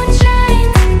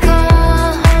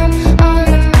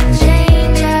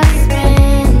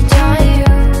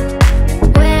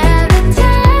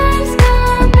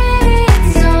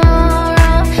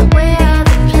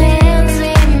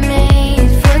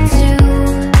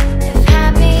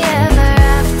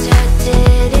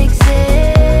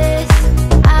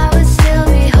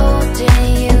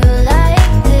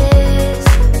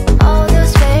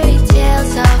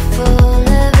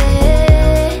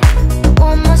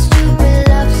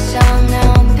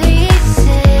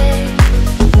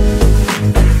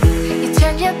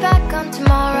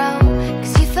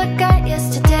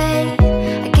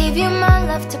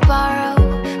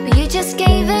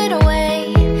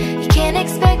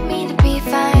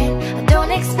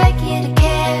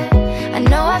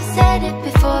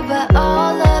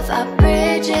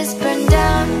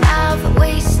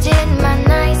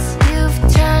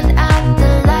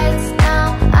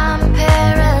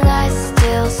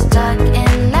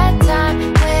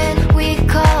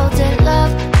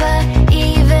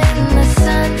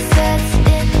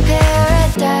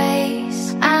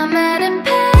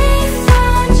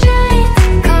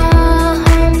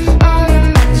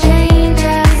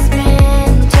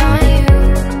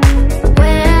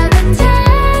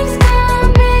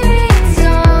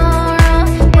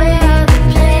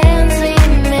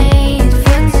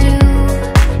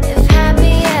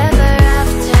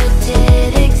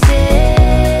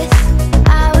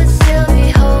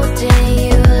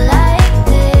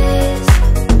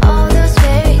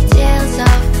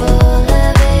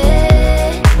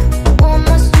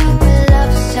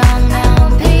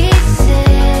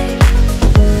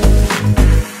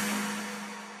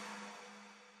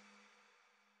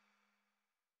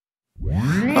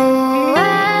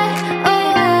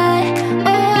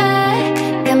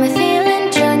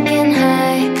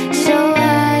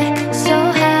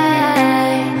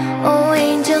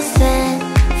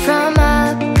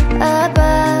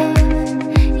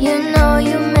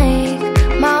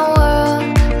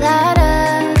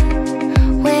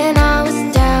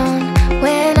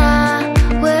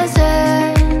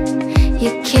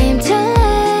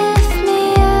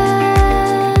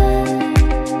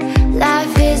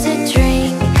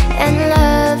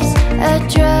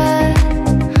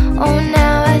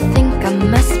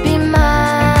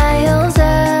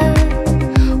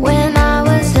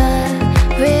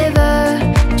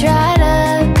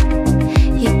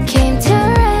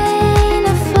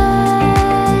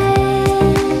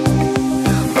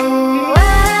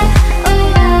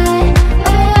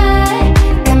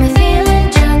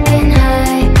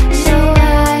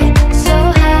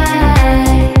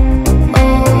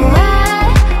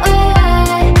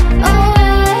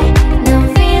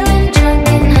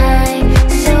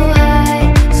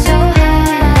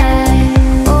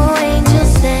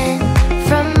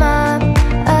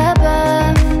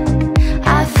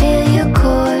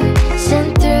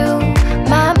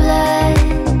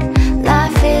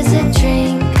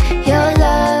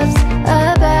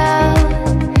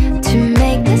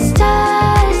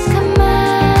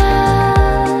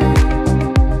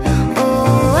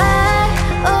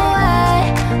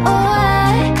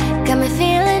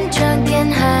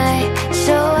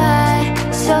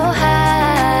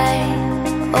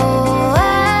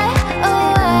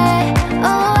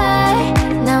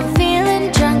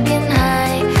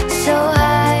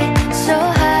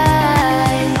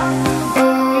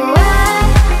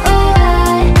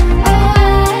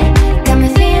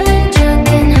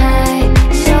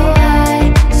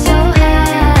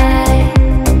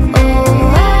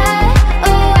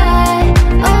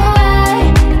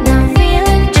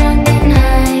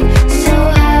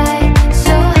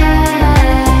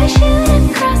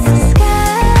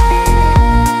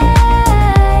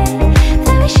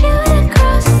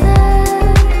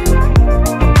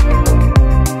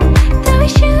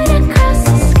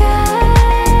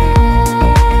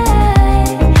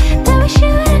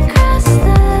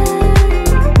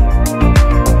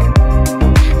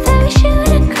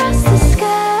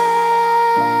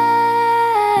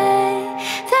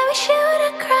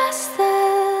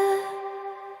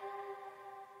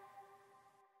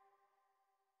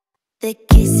The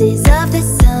kisses of the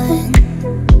sun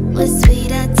was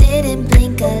sweet, I didn't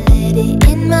blink, I let it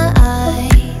in my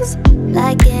eyes.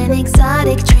 Like an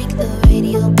exotic drink, the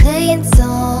radio playing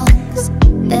songs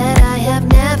that I have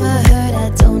never heard, I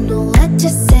don't know what to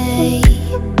say.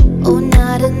 Oh,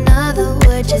 not another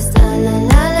word, just la la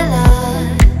la la la.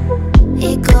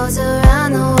 It goes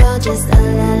around the world, just la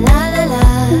la la la la.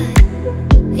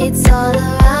 It's all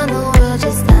around the world,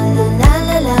 just la la la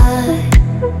la la.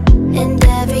 And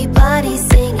everybody's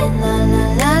singing la la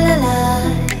la la la.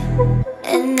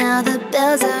 And now the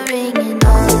bells are ringing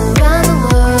all around the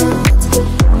world.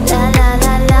 La la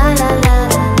la la la la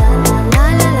la la la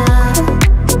la la.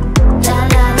 La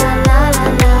la la la la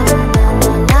la la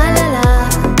la la la la.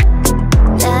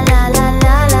 La la la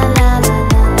la la la la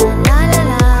la la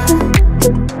la.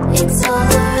 It's all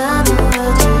around the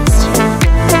world, just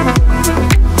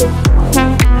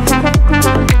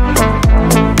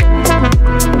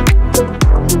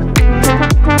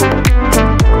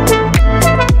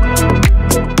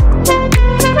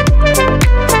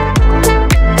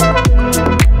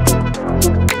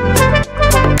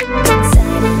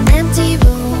inside an empty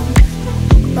room.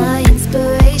 My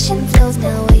inspiration flows,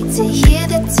 now wait to hear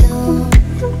the tune.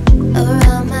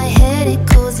 Around my head it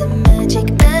goes a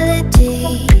magic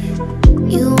melody.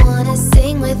 You wanna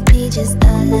sing with me, just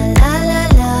la la la la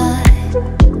la.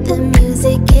 The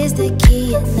music is the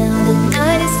key and now the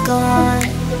night is gone.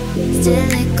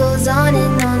 Still it goes on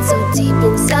and on, so deep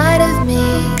inside of me.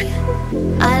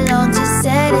 I long to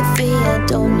set it free, I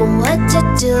don't know what to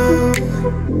do.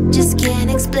 Just can't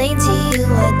explain to you,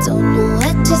 I don't know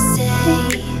what to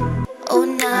say. Oh,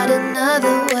 not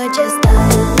another word, just la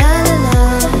la la la la.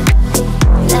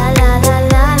 La la la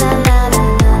la la la la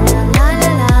la la la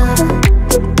la.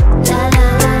 La la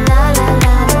la la la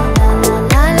la la la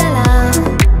la la la.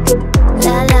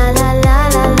 La la la la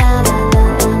la la la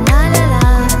la la la.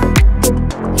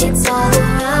 It's all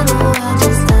around the world,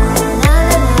 just la la la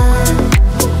la la.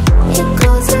 It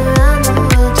goes around the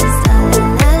world, just la la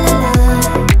la la la.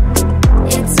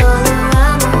 It's all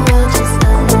around the world, just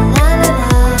la la la la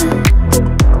la.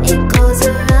 It goes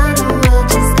around the world,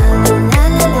 just la la la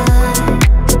la la.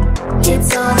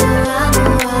 It's all around the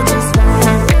world, just la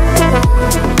la la la.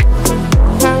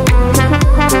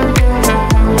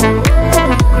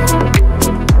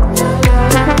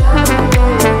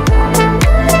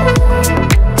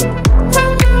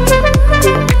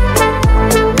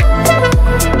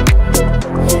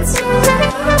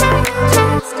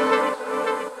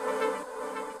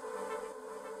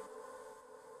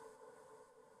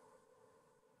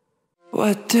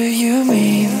 What do you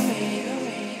mean?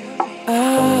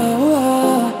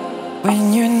 Oh,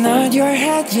 when you nod your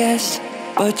head yes,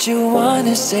 but you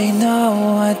wanna say no.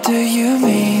 What do you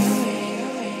mean?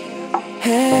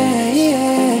 Hey,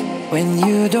 yeah. When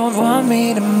you don't want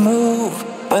me to move,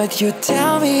 but you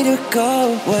tell me to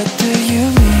go. What do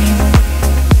you mean?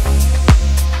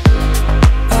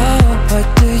 Oh, what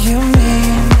do you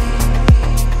mean?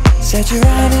 Said you're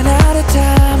running out of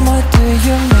time. What do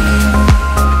you mean?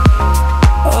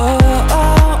 Oh,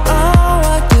 oh, oh,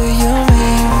 what do you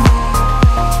mean?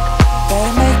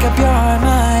 Better make up your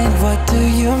mind, what do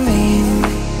you mean?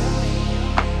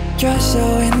 You're so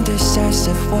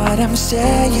indecisive, what I'm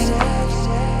saying.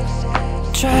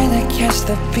 Trying to catch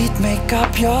the beat, make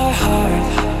up your heart.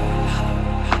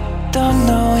 Don't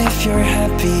know if you're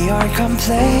happy or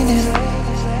complaining.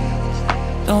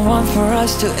 Don't want for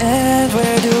us to end,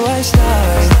 where do I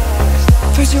start?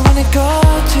 First you wanna go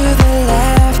to the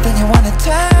left, then you wanna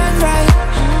turn right.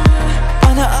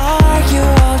 Wanna argue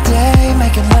all day,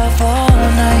 making love all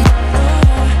night.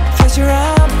 First you're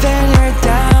up, then you're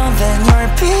down, then you're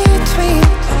between.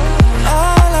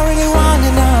 All I really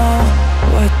wanna know,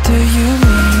 what do you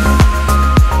mean?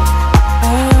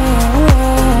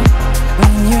 Oh,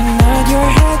 when you nod your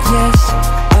head yes,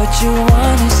 but you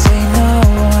wanna say no.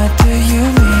 What do you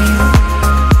mean?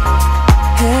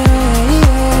 Hey,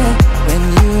 yeah. When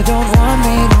you don't want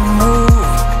me to move,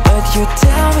 but you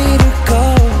tell me to go.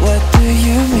 What do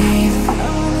you mean?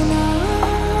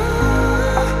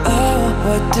 Oh,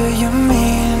 what do you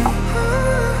mean?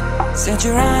 Said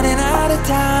you're running out of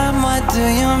time. What do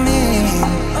you mean?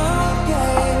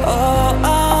 Oh,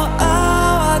 oh,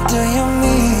 oh, what do you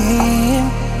mean?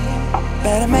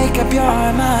 Better make up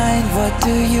your mind. What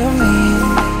do you mean?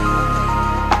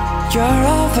 You're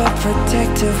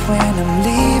overprotective when I'm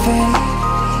leaving.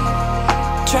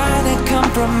 Trying to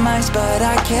compromise, but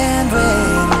I can't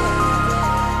win.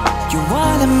 You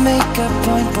wanna make a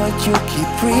point, but you keep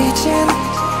preaching.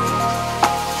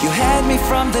 You had me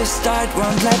from the start,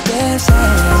 won't let this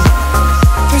end.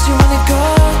 First you wanna go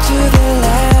to the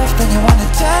left, then you wanna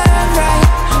turn right.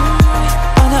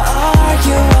 wanna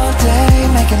argue all day,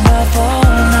 making love all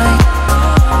night.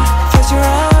 First you're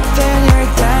up, then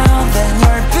you're down, then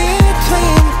you're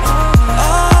between.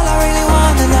 All I really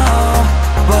wanna know,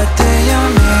 what do you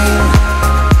mean?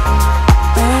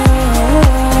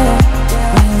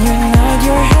 When you nod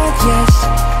your head yes,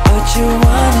 but you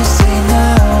wanna say no,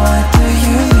 what do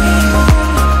you mean?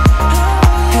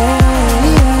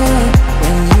 Hey,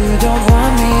 when you don't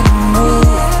want me to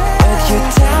move, but you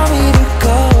tell me to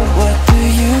go, what do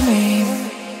you mean?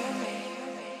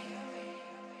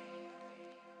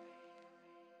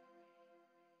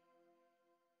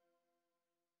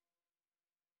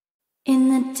 In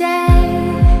the day,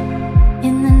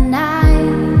 in the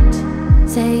night,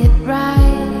 say it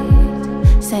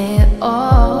right, say it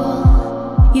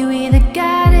all. You either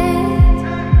got it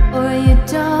or you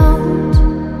don't.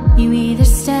 You either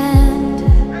stand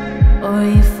or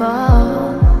you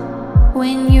fall.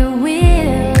 When your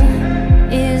will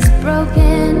is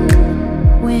broken,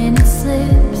 when it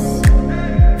slips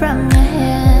from your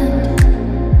hand,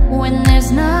 when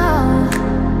there's no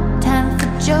time for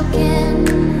joking,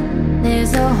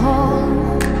 there's a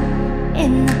hole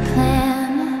in the plan.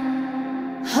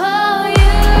 Oh,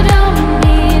 you don't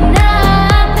mean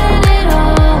nothing at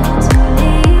all to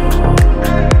me.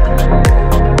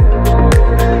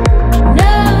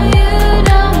 No, you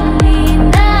don't mean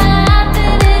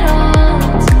nothing at all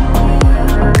to me.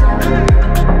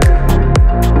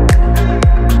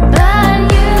 But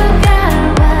you got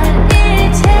what it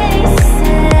takes to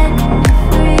set me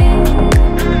free.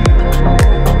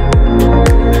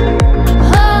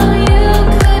 Oh, you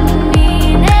could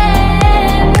mean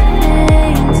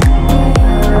everything to me.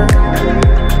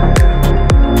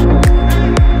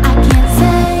 I can't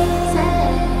say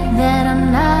that I'm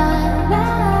not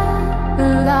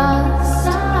lost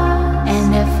and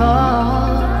at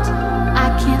fault. I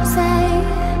can't say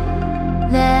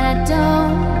that I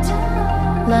don't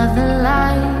love the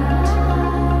light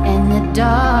and the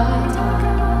dark.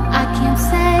 I can't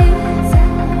say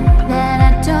that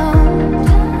I don't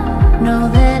know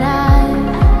that I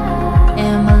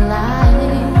am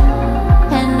alive,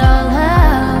 and all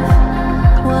of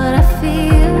what I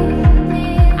feel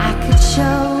I could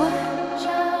show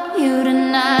you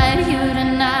tonight, you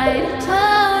tonight.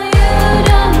 Oh, you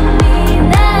don't mean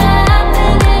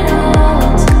nothing at all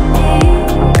to me.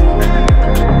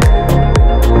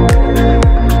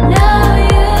 No,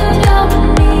 you don't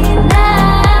mean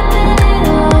nothing at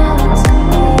all to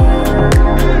me.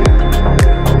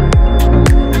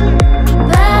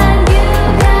 But you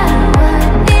got what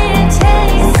it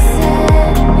takes to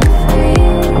set me free.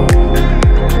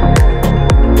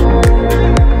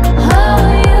 Oh,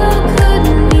 you could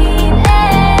mean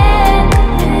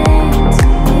anything to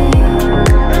me.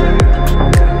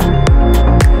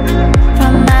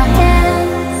 From my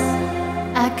hands,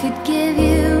 I could give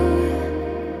you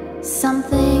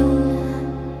something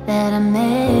that I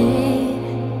made.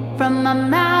 From my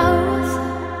mouth,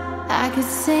 I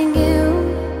could sing you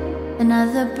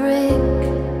another brick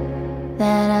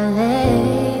that I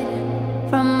laid.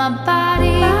 From my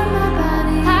body,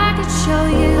 I could show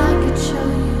you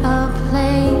a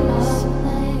place.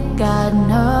 God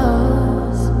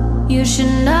knows you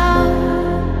should know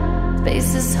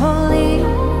space is holy.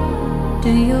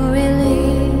 Do you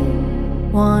really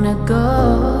wanna go?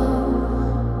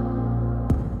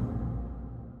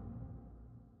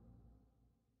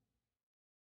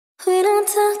 We don't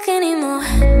talk anymore.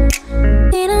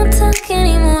 We don't talk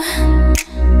anymore.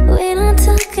 We don't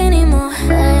talk anymore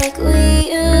like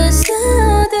we used to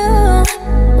do.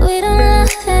 We don't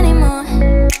laugh anymore.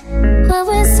 What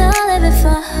was all living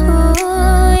for? Ooh,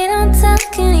 we don't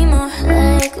talk anymore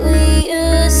like we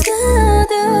used to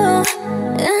do.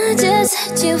 I just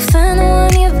heard you found the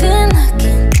one you've been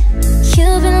looking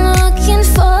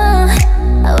for.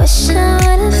 I wish I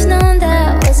would've known that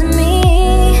wasn't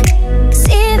me. 'Cause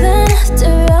even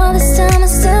after all this time I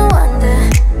still wonder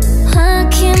why I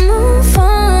can't move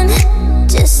on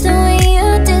just the way you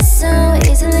did so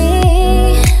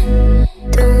easily.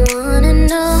 Don't wanna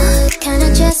know what kind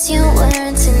of dress you're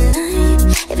wearing tonight,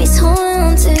 if he's holding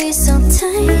on to you so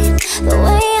tight the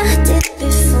way I did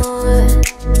before.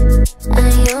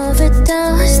 I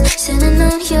overdosed, should've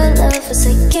known your love was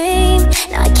a game.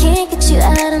 Now I can't get you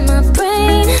out of my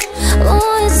brain.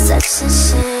 Oh, it's such a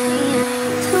shame.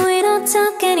 We don't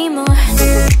talk anymore.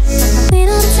 We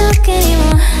don't talk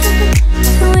anymore.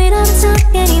 We don't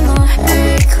talk anymore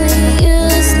like we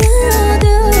used to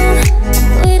do.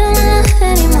 We don't laugh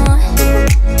anymore.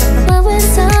 What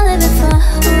was all living for?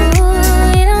 Ooh,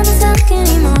 we don't talk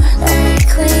anymore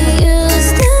like we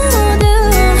used to do.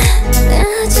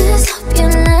 I just hope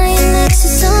you're lying next to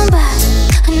somebody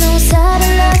who knows how to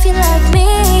love you like me.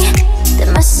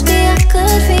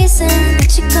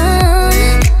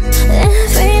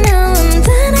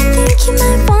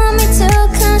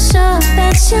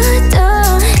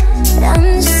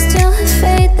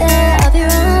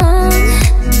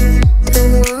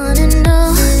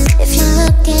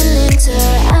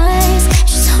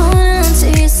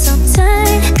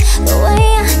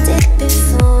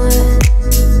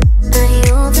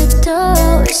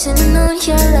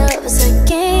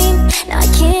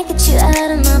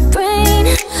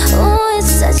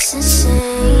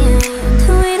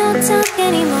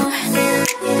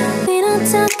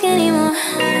 talk anymore.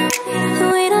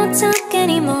 We don't talk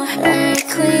anymore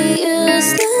like we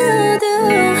used to do.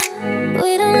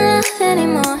 We don't laugh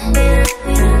anymore.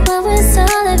 What was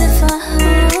all of it for?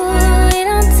 We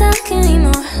don't talk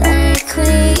anymore like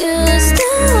we used to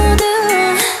do.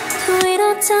 We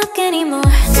don't talk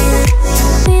anymore.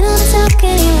 We don't talk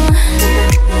anymore.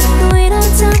 We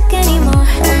don't talk anymore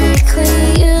like we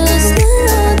used to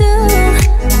do.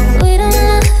 We don't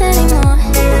laugh anymore.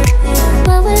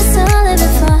 What was all of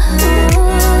it for?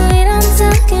 We don't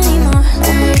talk anymore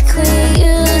like we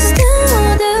used to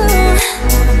do.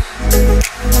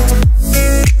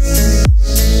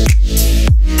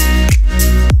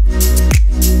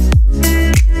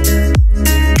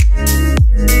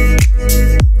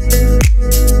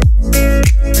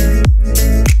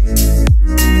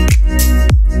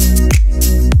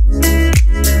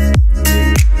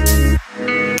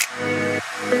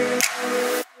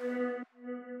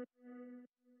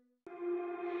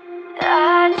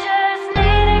 I just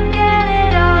need to get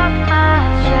it off my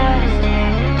chest,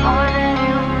 yeah. More than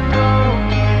you know,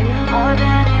 yeah. More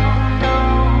than you know.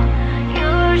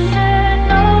 You should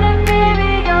know that,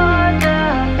 baby, you're the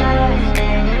best,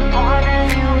 yeah. More than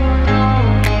you know,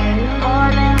 yeah.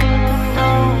 More than you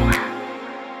know.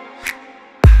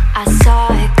 I saw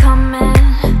it coming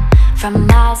from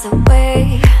miles away.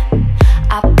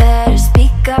 I better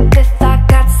speak up if I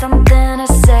got something to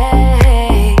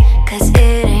say, 'cause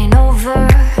it ain't over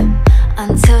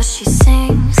until she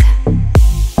sings.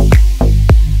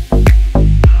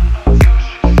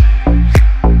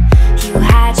 You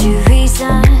had your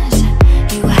reasons,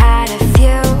 you had a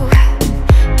few,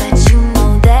 but you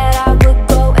know that I would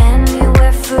go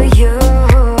anywhere for you,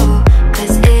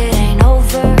 'cause it ain't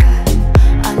over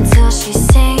until she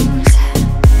sings.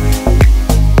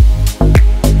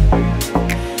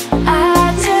 I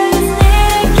just need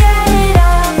to get it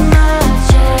off my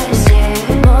chest, yeah.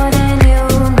 More than you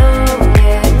know,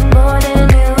 yeah. More than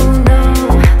you know.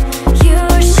 You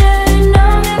should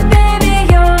know that, baby,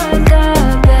 you're the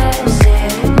best, yeah.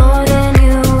 More than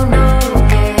you know,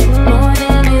 yeah. More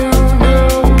than you know.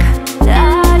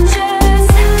 I just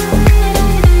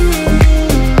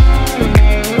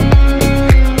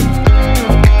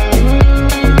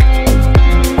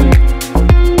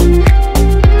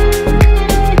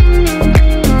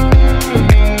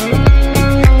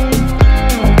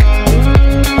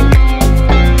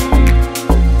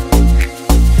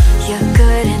your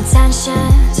good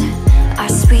intentions are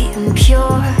sweet and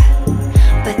pure,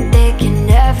 but they can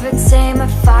never tame a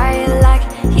fire like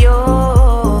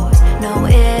yours. No,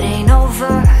 it ain't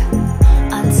over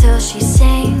until she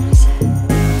sings.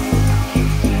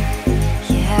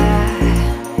 Yeah,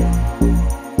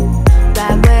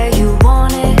 right where you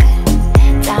want it,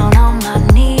 down on my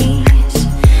knees.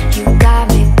 You got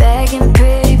me begging,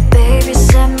 pretty baby,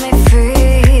 set me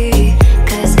free,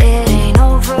 'cause it ain't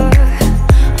over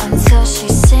until she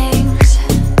sings.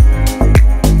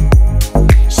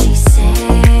 She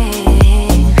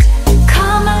sings.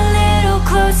 Come a little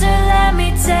closer, let me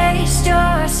taste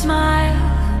your smile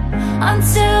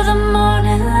until the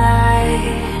morning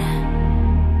light.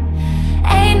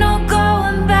 Ain't no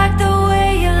going back the way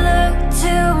you look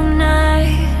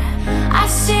tonight. I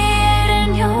see it in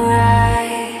your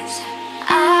eyes.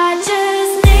 I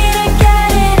just need to get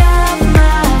it off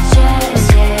my chest,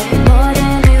 yeah. More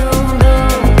than you know,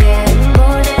 yeah.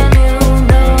 More than you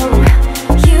know.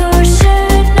 You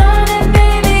should know that,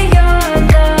 baby, you're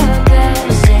the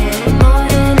best, yeah. More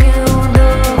than you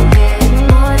know, yeah.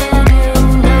 More than you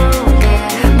know, yeah.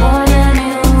 More than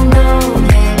you know,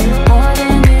 yeah. More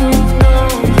than you know,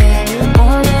 yeah.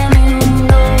 More than you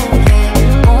know, yeah.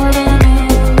 More than you know,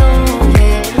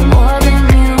 yeah. More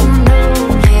than you know,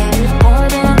 yeah. More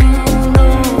than you know,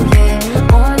 yeah.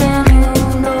 More than you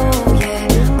know, yeah.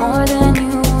 More than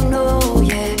you know,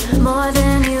 yeah. More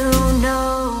than you know.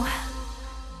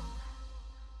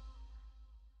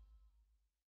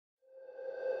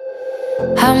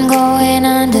 I'm going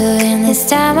under, and this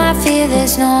time I feel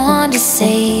there's no one to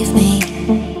save me.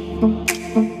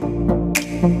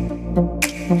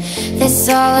 This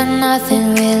all or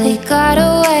nothing really got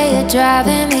a way of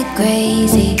driving me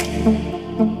crazy.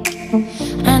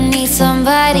 I need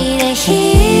somebody to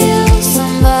heal,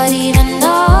 somebody to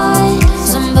know,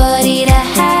 somebody to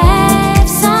have,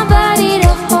 somebody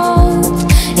to hold.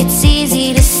 It's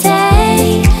easy to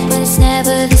say, but it's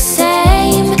never the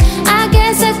same. I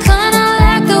guess I kinda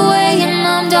like the way you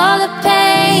numbed all the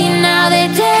pain. Now they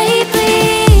day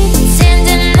bleed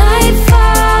into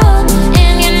nightfall,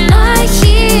 and you're not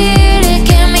here to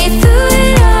get me through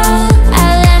it all. I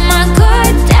let my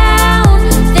guard down,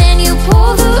 then you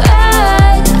pulled the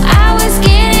rug. I was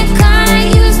getting kinda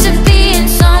used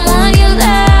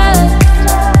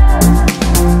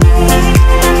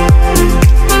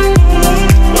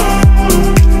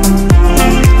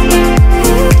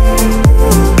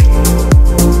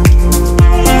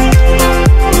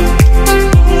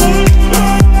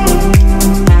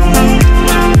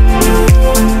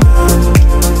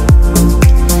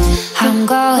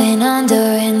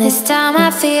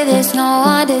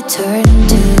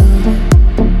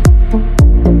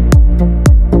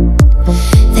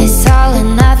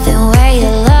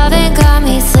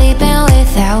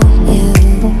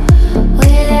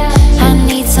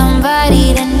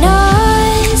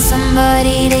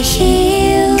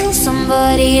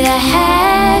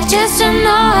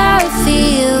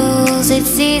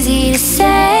easy to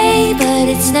say, but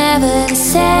it's never the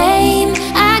same.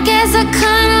 I guess I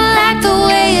kinda like the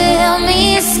way you help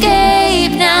me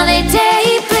escape. Now they day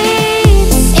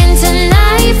bleeds into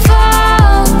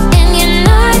nightfall, and you're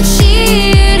not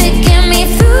here to get me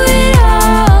through it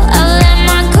all. I let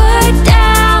my guard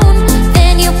down,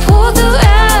 then you pulled the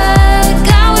rug.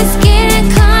 I was getting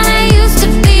kinda used to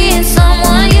being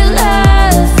someone you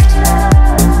loved.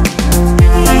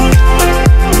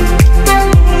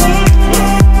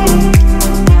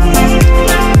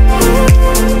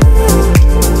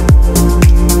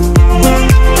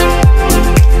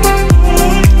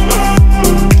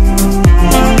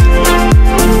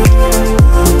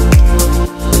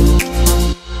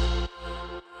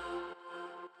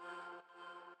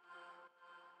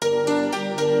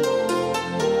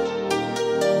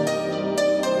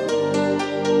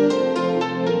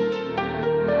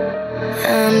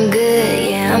 I'm good,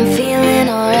 yeah, I'm feeling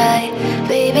alright.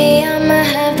 Baby, I'ma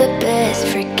have the best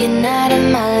freaking night of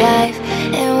my life.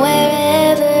 And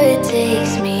wherever it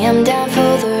takes me, I'm down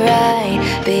for the ride.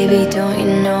 Baby, don't you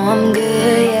know I'm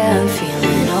good, yeah, I'm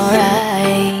feeling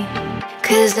alright.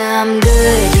 'Cause I'm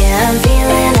good, yeah, I'm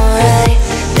feeling alright.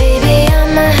 Baby,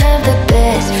 I'ma have the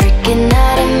best freaking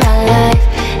night of my life.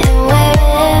 And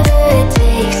wherever it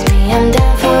takes me, I'm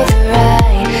down for the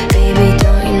ride. Baby,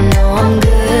 don't you know I'm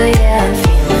good, yeah, I'm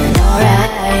feeling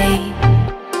alright.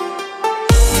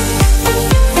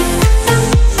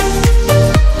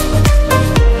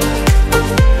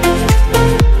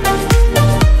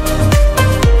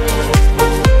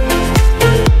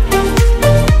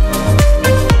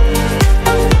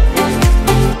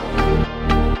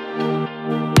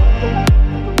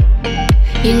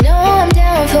 You know I'm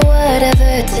down for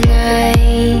whatever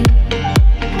tonight.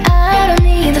 I don't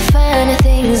need the finer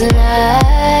things in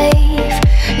life.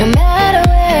 No matter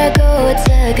where I go, it's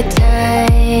a good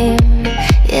time.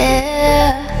 Yeah.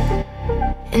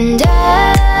 And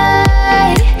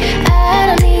I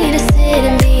don't need to sit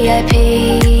in VIP.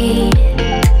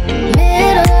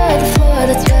 Middle of the floor,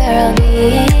 that's where I'll be.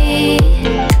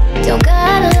 Don't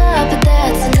got a lot, but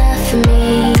that's enough for me.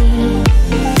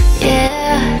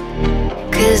 Yeah.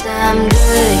 'Cause I'm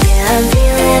good, yeah, I'm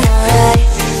feeling alright.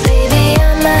 Baby,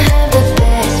 I'ma have the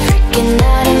best freaking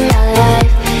night of my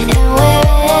life. And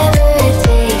wherever it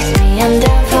takes me, I'm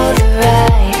down for the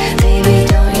ride. Baby,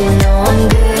 don't you know I'm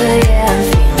good, yeah, I'm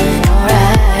feeling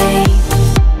alright.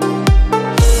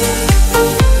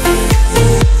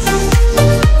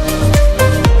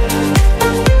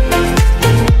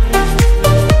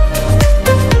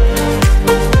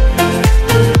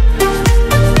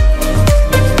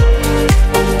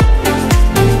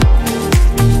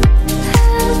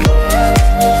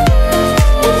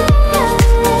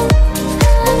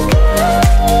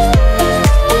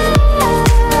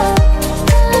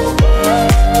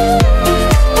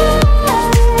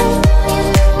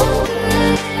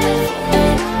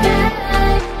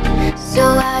 So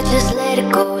I just let it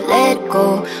go, let it go.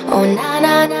 Oh na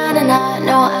na na na na,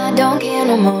 no I don't care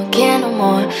no more, care no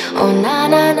more. Oh na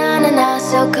na na na na,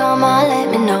 so come on, let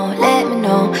me know, let me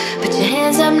know. Put your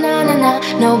hands up, na na na.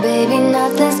 No baby,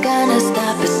 nothing's gonna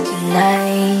stop us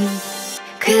tonight.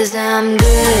 'Cause I'm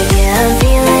good, yeah, I'm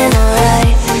feeling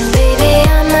alright. Baby,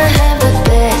 I'ma have the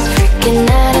best freaking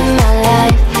night of my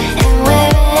life. And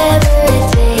wherever it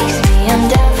takes me, I'm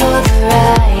down for the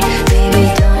ride. Baby,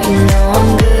 don't you know I'm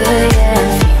good, yeah, I'm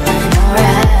feeling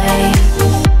alright.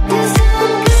 'Cause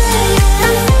I'm good, yeah,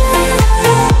 I'm feeling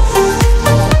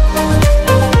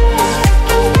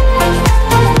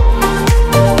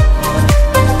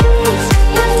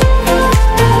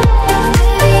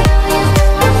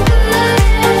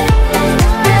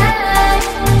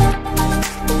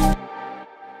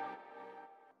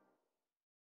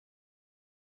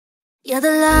You're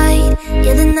the light,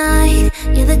 you're the night,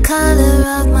 you're the color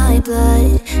of my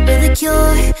blood. You're the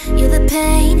cure, you're the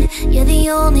pain, you're the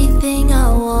only thing I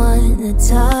wanna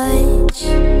touch.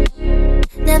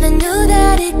 Never knew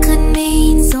that it could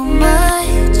mean so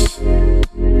much,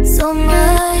 so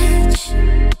much.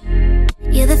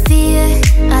 You're the fear,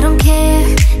 I don't care,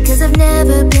 'cause I've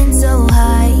never been so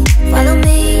high. Follow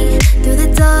me through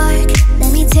the dark,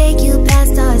 let me take you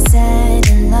past our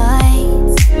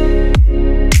satellites.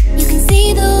 You can see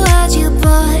the world you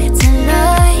brought to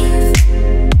life,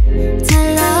 to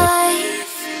life.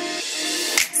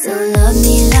 So love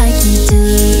me like you do,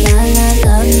 la la,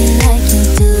 love me like you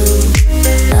do.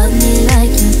 Love me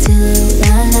like you do,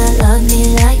 la la, love me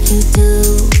like you do.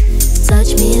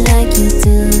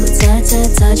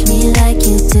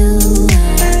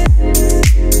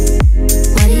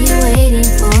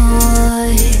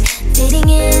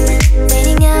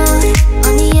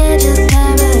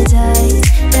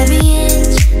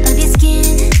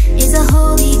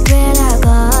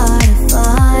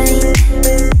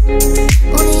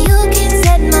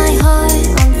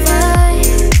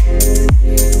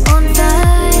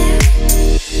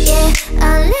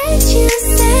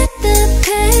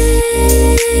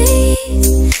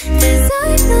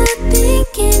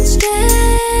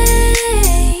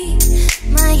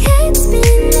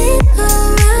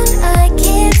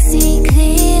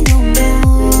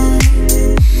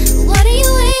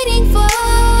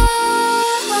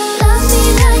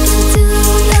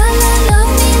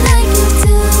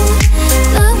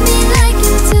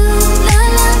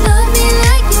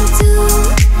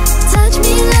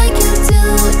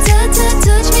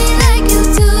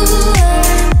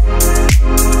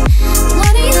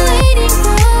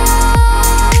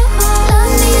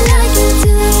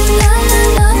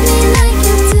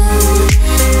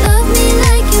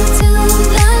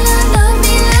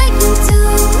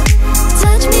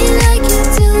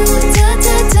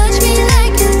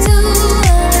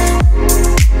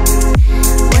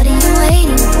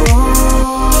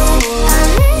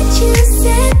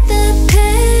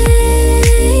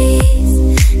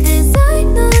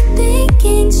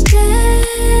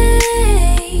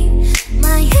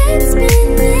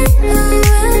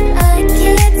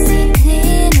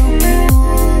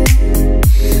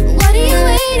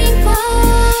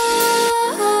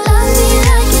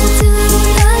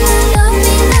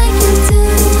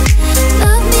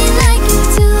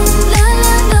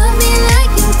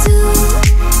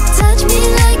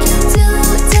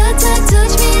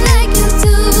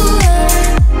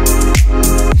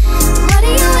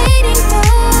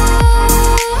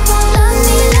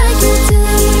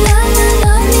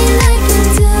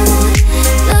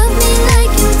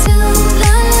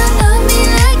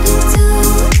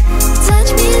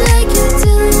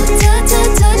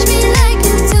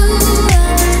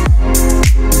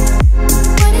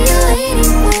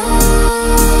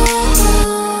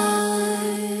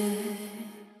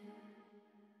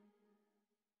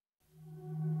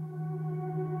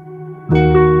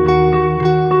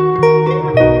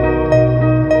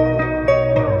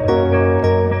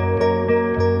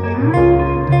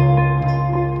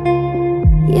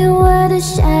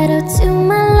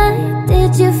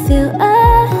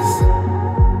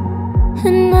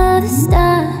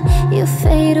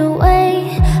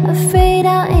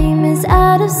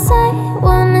 sight,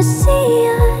 wanna see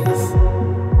us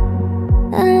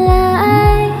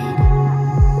alive.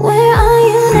 Where are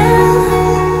you now?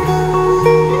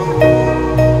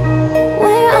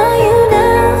 Where are you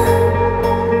now?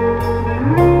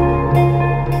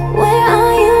 Where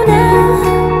are you now?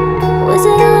 Was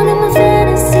it all in my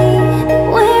fantasy?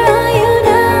 Where are you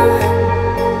now?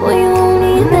 Were you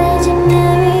only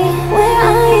imaginary? Where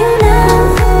are you now?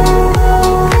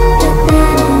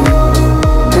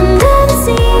 Under the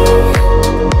sea,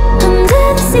 under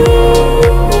the sea.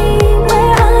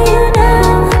 Where are you now?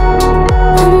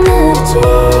 Under the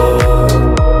tree.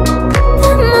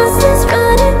 The monster's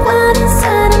running wild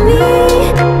inside of me.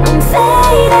 I'm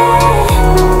faded.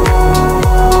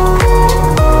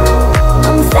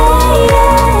 I'm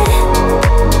faded.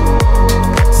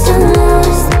 So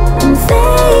lost. I'm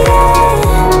faded.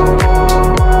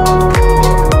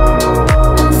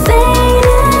 I'm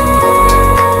faded.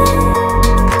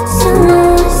 So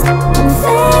lost. I'm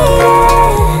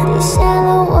faded. These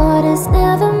shallow waters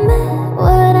never meant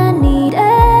what I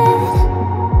needed.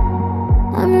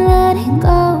 I'm letting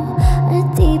go, a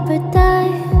deeper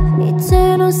dive,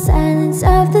 eternal silence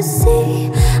of the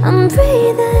sea. I'm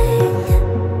breathing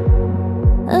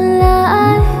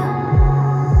alive.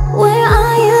 Where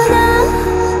are you now?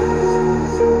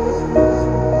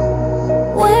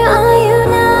 Where are you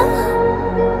now?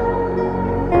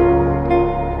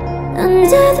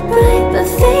 Under the bright but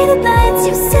faded lights,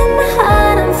 you set my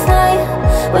heart on fire.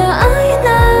 Where are you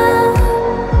now?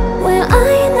 Where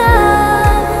are you now?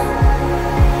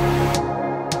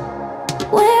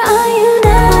 Where are you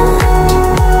now?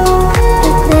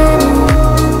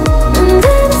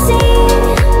 Under the sea,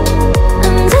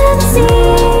 under the sea.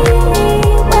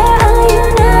 Where are you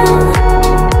now?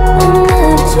 Under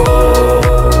the tree.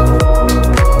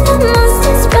 The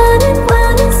monster's running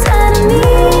wild inside of me.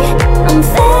 I'm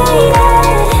faded.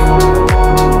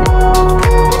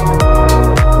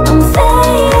 I'm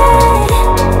faded.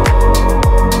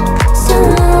 So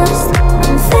lost.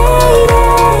 I'm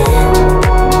faded.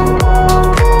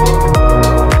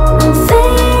 I'm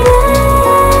faded.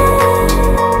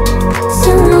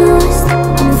 So lost.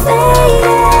 I'm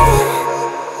faded.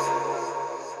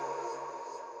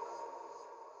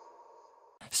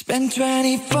 Spend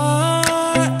 24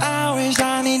 hours,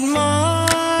 I need more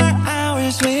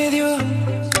hours with you.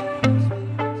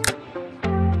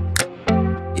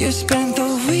 You spent the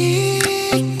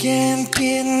weekend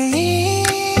getting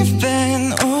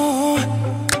even, oh.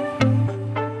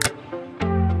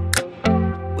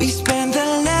 We spent the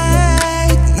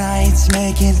late nights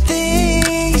making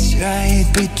things right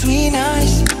between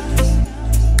us.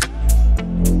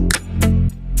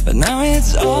 But now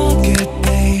it's all good,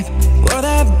 babe. Roll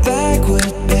that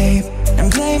backward, babe,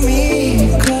 and play me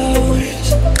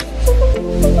close.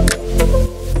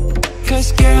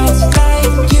 'Cause girls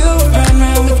like you run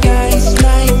around with guys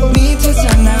like me till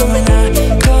sundown. When I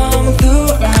come through,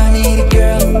 I need a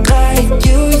girl like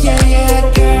you, yeah, yeah.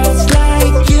 Girls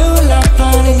like you love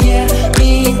fun and yeah,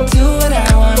 me do what I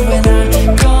want. When I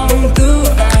come through,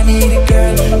 I need a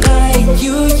girl like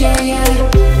you, yeah, yeah.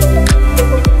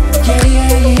 Yeah,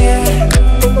 yeah, yeah.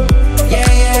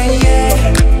 Yeah, yeah, yeah.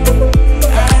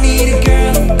 I need a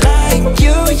girl like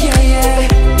you, yeah, yeah.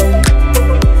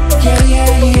 Yeah,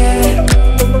 yeah, yeah.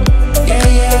 Yeah,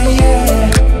 yeah, yeah.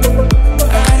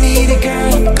 I need a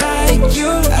girl like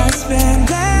you. I spent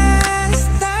last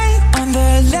night on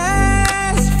the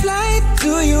last flight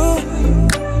to you.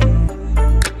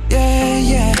 Yeah,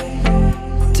 yeah.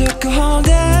 Took a whole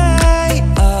day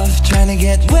of trying to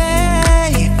get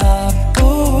way up,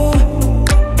 ooh.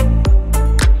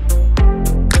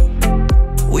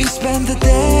 We spent the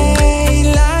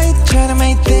daylight trying to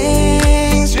make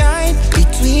things right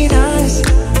between us.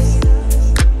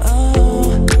 Oh,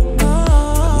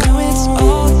 now it's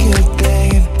all good,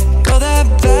 babe. Roll that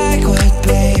backward,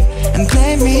 babe, and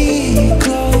play me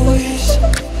close.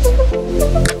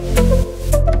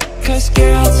 'Cause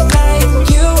girls like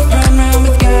you run around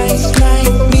with guys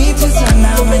like me till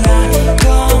sundown. When I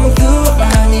come through,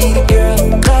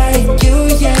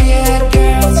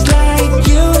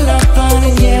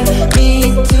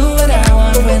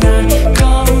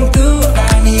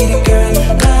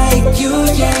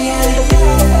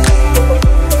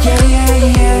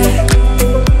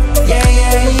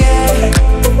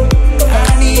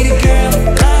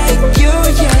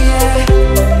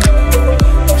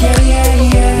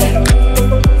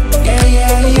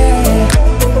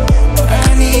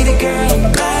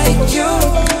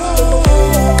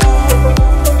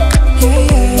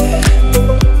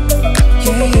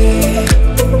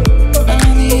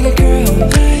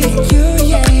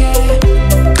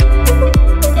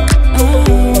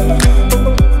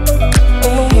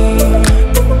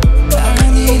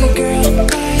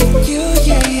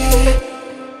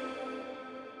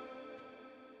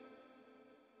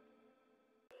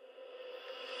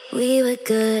 We were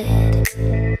good,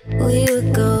 we were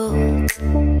gold.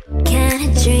 Kind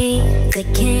of dream that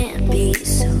can't be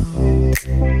sold.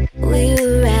 We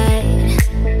were right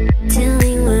till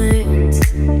we weren't.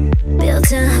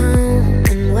 Built a home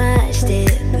and watched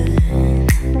it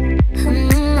burn.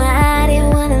 I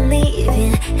didn't wanna leave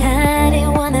you, I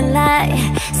didn't wanna lie.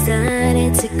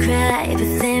 Started to cry,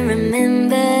 but then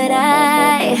remembered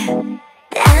I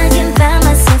can buy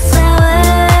myself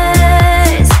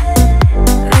flowers,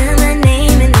 write my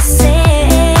name in the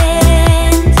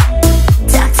sand,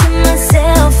 talk to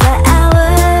myself for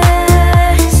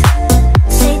hours,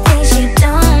 say things you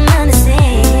don't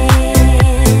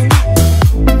understand.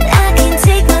 I can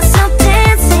take myself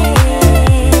dancing,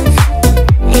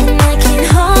 and I can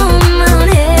hold my own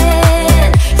head.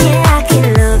 Yeah, I can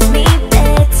love me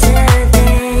better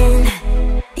than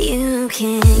you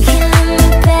can. Can love me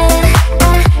better, I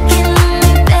can love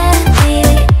me better,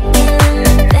 baby. Can love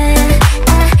me better, I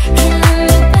can love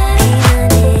me better. Paint my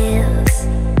nails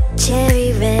cherry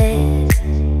red,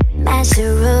 match the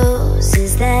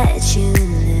roses that you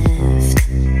left.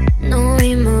 No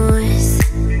remorse,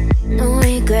 no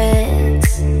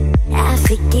regrets. I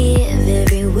forgive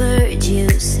every word you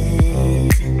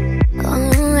said.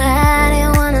 Oh, I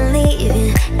didn't wanna leave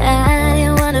you, I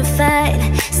didn't wanna fight.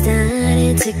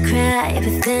 Started to cry,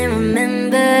 but then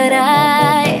remembered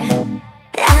I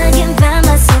can buy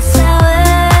myself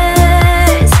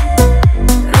flowers,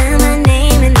 write my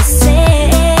name in the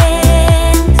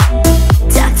sand,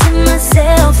 talk to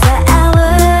myself for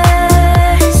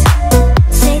hours,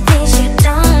 say things you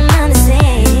don't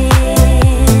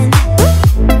understand.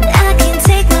 I can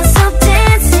take myself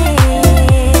dancing,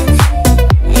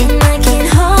 and I can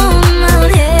hold my own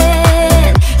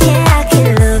head. Yeah, I can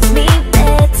love me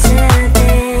better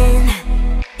than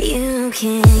you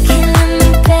can. Can love me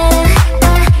better, I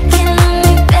can love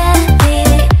me better,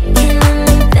 baby. Can love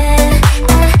me better,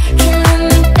 I can love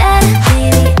me better,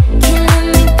 baby. Can love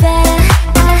me better,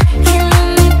 I can love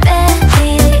me better,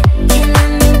 baby. Can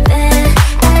love me better,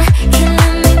 I can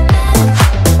love me better.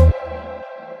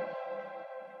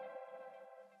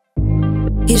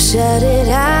 You shut it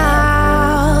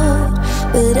out,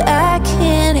 but I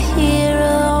can't hear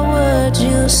a word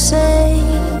you say.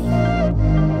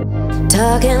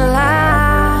 Talking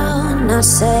loud, not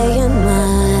saying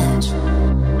much.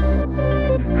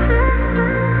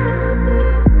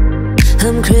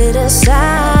 I'm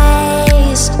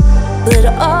criticized, but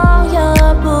all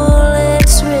your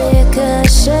bullets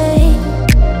ricochet.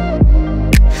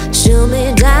 Shoot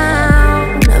me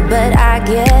down, but I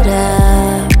get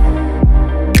up.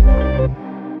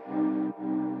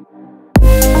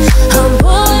 I'm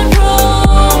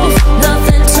bulletproof,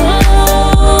 nothing to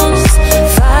lose.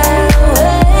 Fire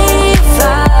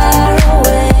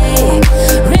away,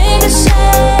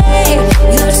 ricochet.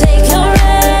 You take your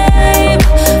aim.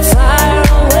 Fire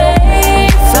away,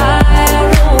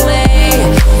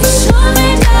 shoot me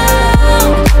down,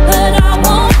 but I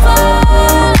won't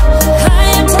fall. I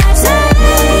am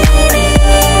titanium.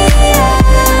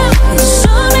 You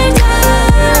shoot me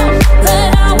down, but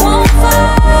I won't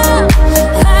fall.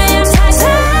 I am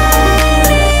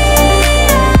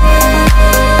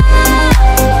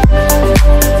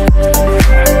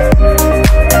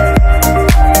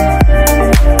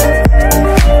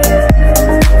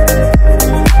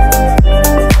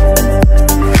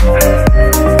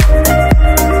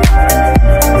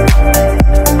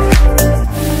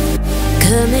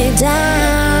cut me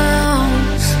down,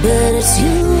 but it's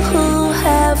you who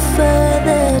have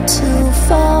further to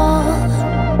fall.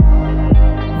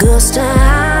 Ghost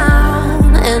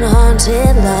town and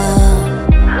haunted love.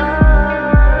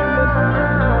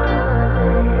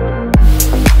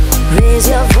 Raise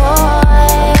your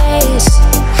voice.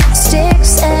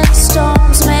 Sticks and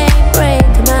stones may break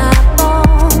my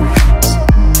bones.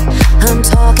 I'm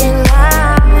talking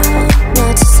loud,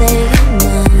 not saying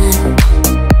much.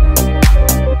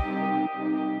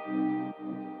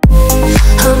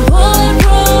 I'm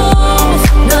bulletproof,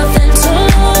 nothing to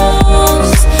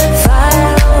lose.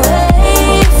 Fire away,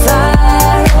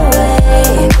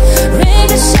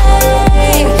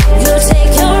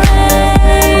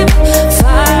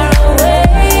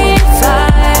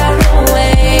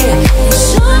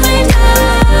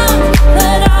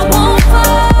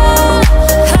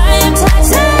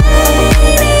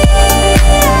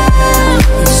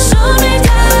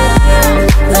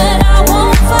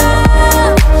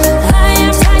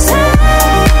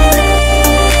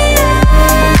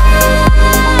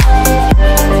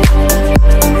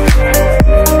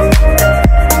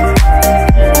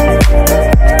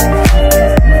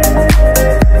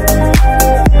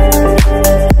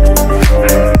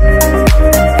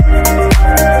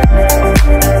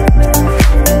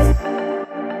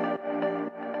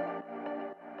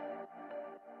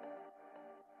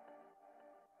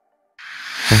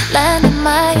 Land in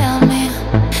Miami,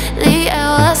 the air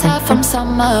was hot from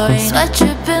summer rain. Sweat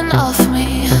dripping off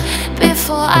me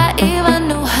before I even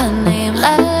knew her name.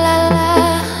 La la la,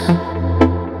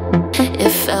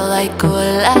 it felt like ooh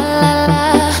la la la,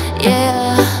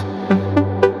 yeah.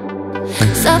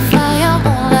 Sapphire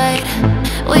moonlight,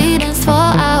 we danced for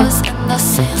hours in the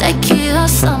sand. Tequila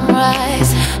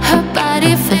sunrise, her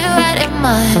body fit right in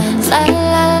my hands. La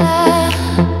la la,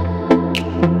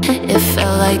 it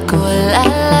felt like ooh la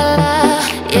la la,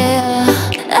 yeah.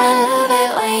 I love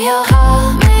it when you call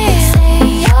me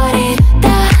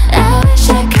Señorita. I wish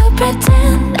I could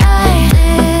pretend I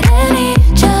didn't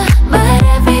need you, but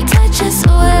every touch is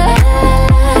ooh la la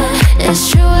la. It's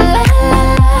true la la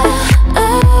la.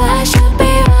 Oh, I should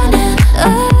be running. Oh,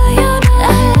 you know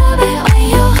I love it when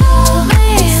you call me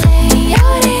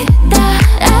Señorita.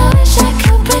 I wish I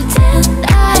could pretend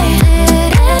I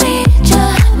didn't need you,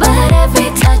 but every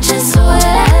touch is ooh la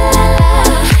la la.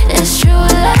 It's true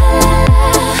la la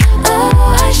la.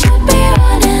 Oh, I should be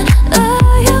running.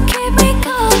 Oh, you keep me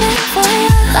coming for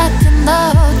you. Locked in the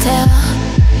hotel,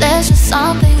 there's just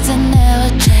some things that never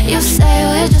change. You say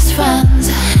we're just friends,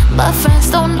 but friends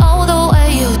don't know the way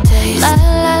you taste. La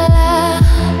la la.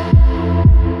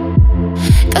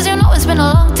 Cause you know it's been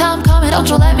a long time coming, don't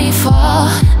you let me fall.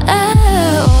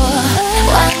 Oh,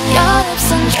 when your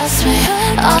lips undress me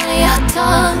on your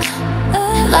tongue,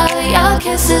 love your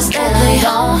kisses deadly,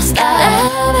 don't stop. I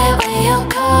love it when you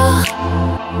call,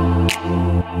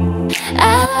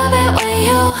 I love it when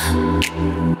you,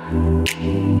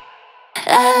 I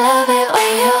love it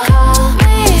when you call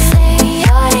me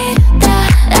Señorita.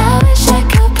 I wish I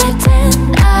could pretend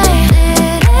I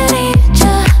didn't need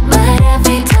you, but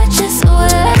every touch is ooh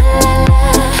la la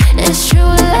la. It's true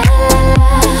la la la.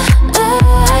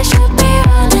 Oh, I should be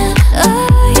running. Oh,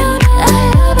 you know I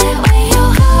love it when you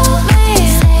call me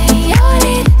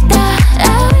Señorita.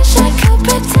 I wish I could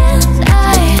pretend I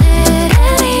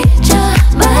didn't need you,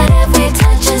 but every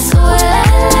touch is ooh la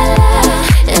la la.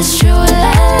 It's true la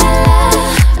la la.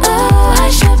 Oh, I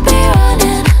should be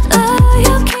running. Oh,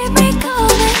 you keep me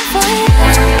coming for you.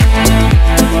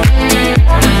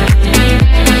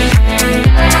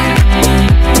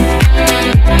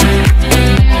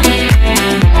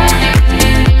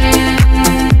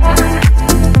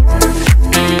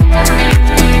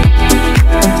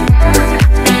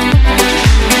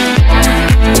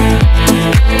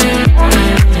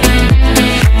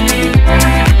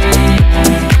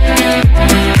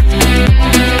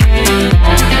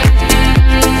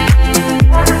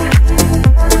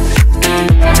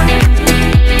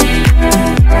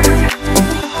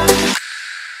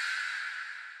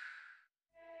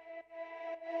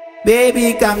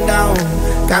 Baby, calm down,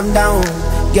 calm down.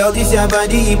 Girl, this your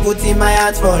body, put in my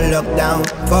heart for lockdown,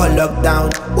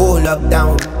 oh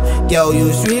lockdown. Girl,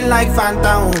 you sweet like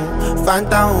phantom,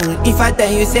 phantom. If I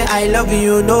tell you say I love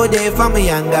you, no day for me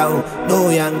younger, no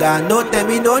younger. No tell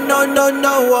me no, no, no, no.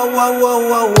 Oh, oh,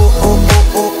 oh, oh, oh,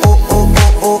 oh, oh, oh, oh,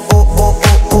 oh, oh, oh,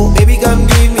 oh, oh. Baby, come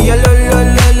give me a lo, lo,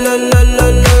 lo, lo, lo, lo,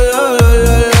 lo, lo,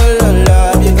 lo, lo, lo.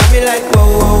 You got me like whoa,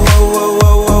 whoa, whoa,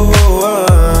 whoa, whoa, whoa,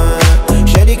 whoa.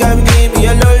 Shawty, come give me a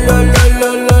lo, lo, lo, lo,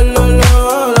 lo, lo, lo,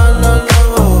 lo, lo.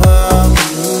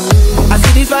 I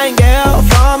see this fine girl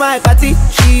for my party,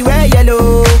 she wear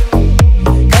yellow.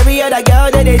 Every other girl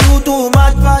that they do too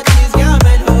much for this girl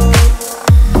mellow.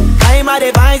 I'm at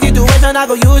a fine situation, I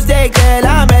go use the girl,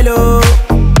 I'm mellow.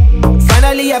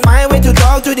 Finally I find way to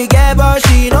talk to the girl, but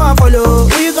she know I follow.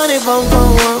 Who you gonna phone for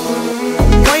one?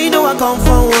 Why you know I come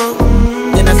for one?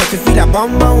 Then I start to feel a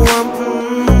bum bum one.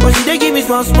 But she dey give me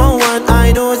small small one.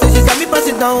 I know, say she saw me pass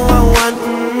it down one one.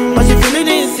 But she feeling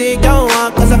insecure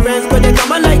one. Cause her friends, but they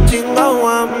come and like chingo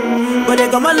one. But they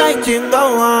come and like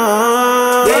chingo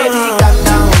one. Baby, calm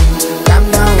down, calm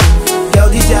down. Girl,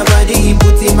 this your body,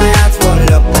 put in my heart for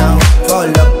lockdown, oh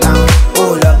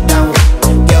lockdown.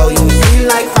 Girl, you feel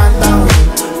like phantom,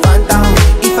 phantom.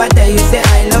 If I tell you say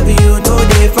I love you, no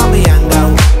day for me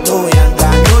younger, no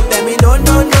younger. No tell me no,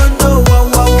 no, no, no. Whoa,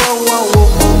 whoa, whoa, whoa,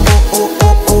 whoa, oh, oh,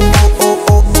 oh, oh, oh, oh, oh,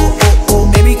 oh, oh, oh.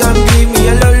 Baby, come give me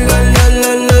a lo, lo, lo,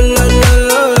 lo, lo, lo,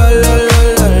 lo, lo, lo,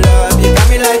 lo, lo. You got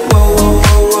me like whoa, whoa,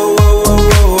 whoa, whoa, whoa,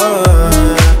 whoa,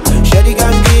 whoa. Shawty,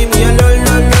 come give me a lo,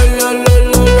 lo, lo, lo, lo,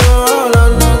 lo,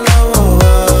 lo, lo, lo.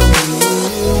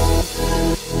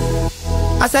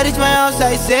 As I reach my house,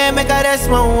 I say, make a rest,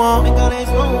 my one.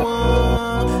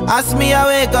 Ask me, I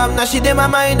wake up, now she did my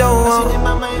mind, oh.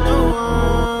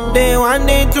 Day one,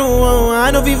 day two,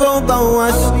 I know people go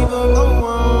us.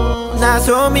 Now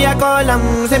so me, I call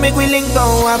them, say make we link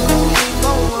go up.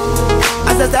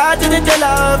 As I start to tell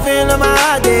her, feel my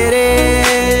heart it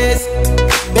is.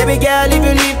 Baby girl, if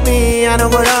you leave me, I I don't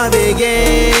go love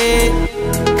again.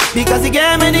 Because you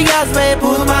gave me the gas, may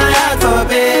pull my heart for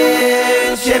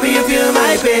pain. Baby, you feel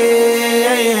my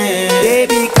pain.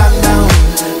 Baby, calm down,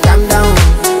 calm down.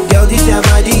 Girl, this your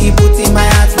body, put in my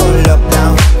heart for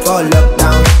lockdown, oh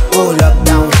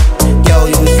lockdown. Girl,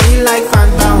 you feel like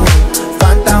phantom,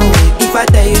 phantom. If I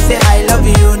tell you say I love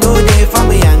you, no day for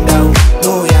me younger,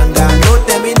 no younger. No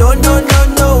tell me no, no, no,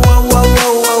 no. Whoa, whoa,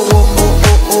 whoa, whoa, whoa,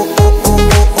 oh, oh, oh, oh,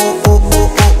 oh, oh, oh, oh,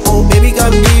 oh, oh. Baby,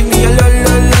 come give me a la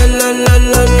la la la la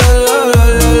la la la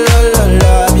la la la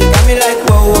la. You got me like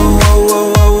whoa, whoa, whoa, whoa,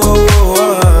 whoa, whoa,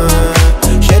 whoa.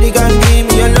 Shawty, come give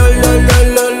me a la la la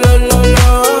la la la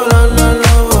la la la.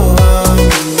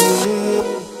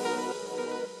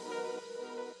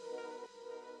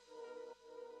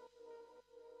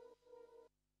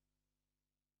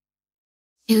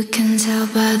 You can tell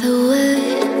by the way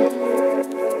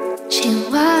she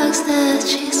walks that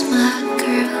she's my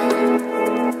girl.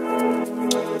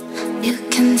 You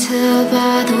can tell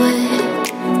by the way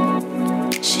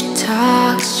she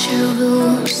talks, she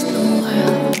rules the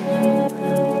world.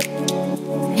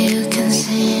 You can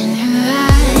see in her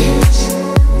eyes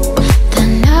that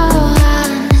no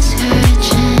one is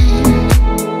hurting.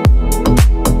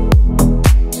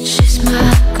 She's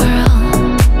my girl,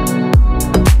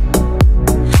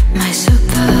 my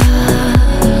Supergirl.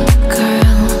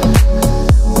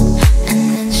 And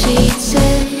then she'd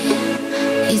say,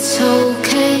 it's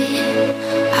okay,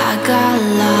 I got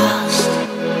lost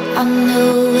on the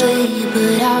way,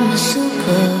 but I'm a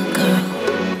Supergirl.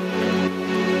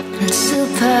 And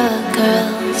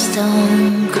Supergirls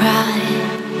don't cry.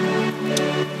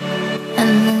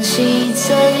 And then she'd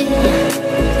say,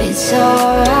 it's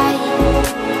alright,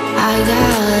 I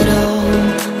got home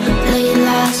late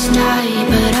last night,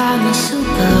 but I'm a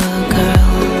Supergirl.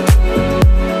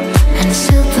 And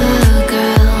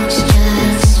Supergirls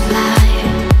just fly.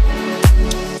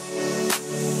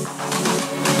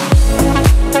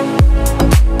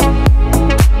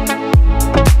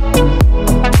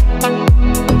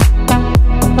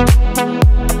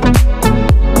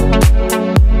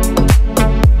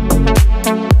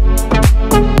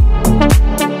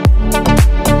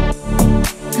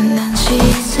 And then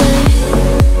she'd say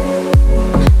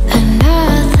that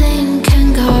nothing can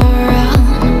go wrong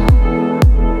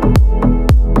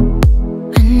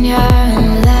when you're in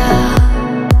love.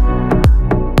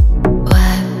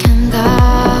 What can go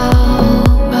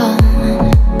wrong?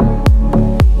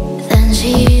 Then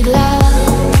she'd love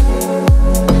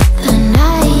the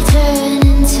night turn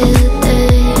into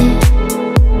day,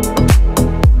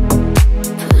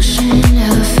 pushing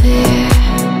her fear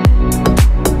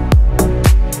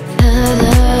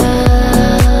further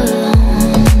alone.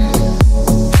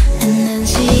 And then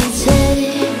she'd say,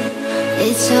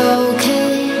 it's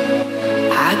okay,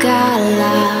 I got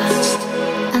lost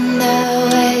on the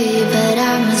way, but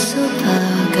I'm a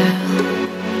Supergirl.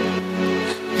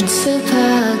 And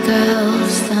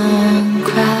Supergirls don't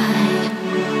cry.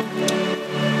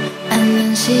 And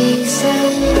then she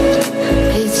said,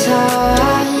 it's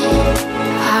alright,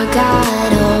 I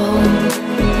got home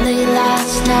late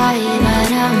last night,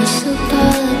 but I'm a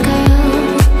Supergirl.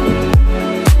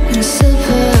 And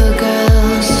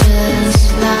Supergirls just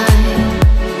fly.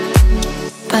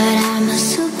 But I'm a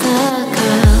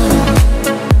Supergirl,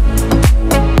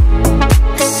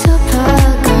 a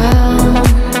Supergirl.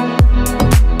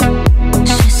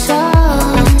 She's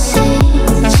sowing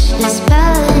seeds, she's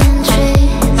spelling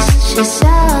trees. She's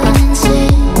sowing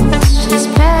seeds, she's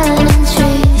spelling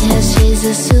trees. Yeah, she's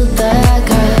a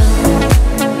Supergirl.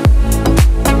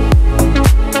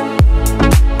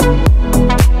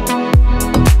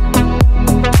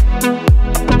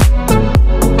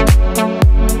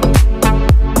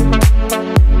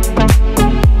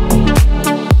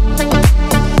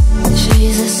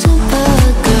 She's a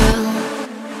Supergirl.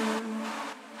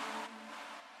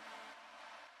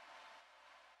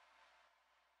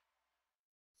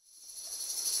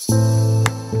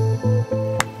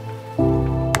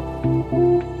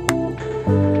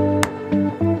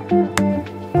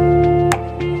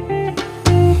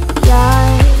 Yeah,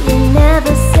 you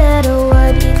never said a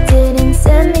word, you didn't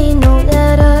send me no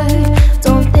letter.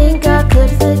 Don't think I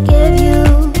could forgive you.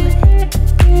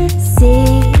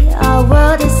 See, our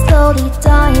world is slowly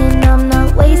dying, I'm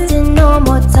not wasting no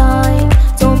more time.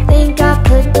 Don't think I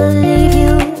could believe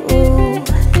you.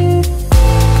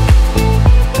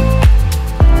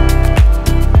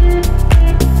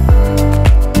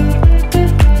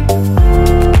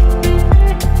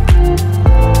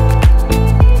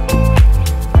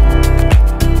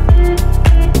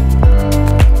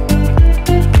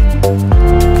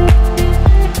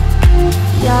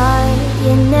 Yeah,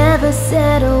 you never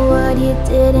said a word, what you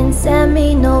did and send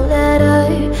me no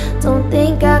letter. Don't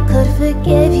think I could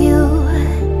forgive you.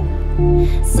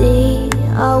 See,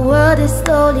 our world is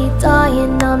slowly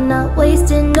dying. I'm not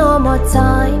wasting no more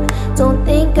time. Don't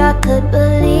think I could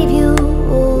believe you.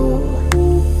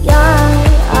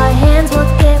 Yeah, our hands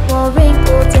will get more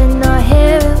wrinkled and our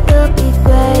hair it will be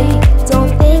gray.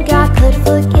 Don't think I could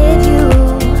forgive you.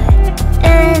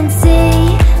 And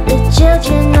see, the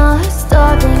children are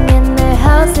starving and their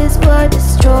houses were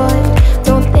destroyed.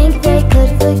 Don't think they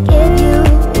could forgive you.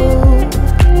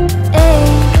 Hey,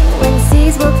 when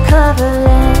seas will cover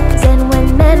lands and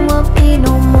when men will be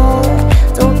no more.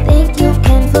 Don't think you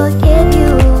can forgive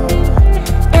you.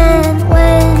 And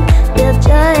when there'll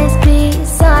just be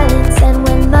silence and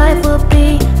when life will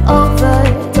be over.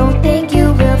 Don't think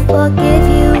you will forgive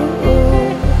you.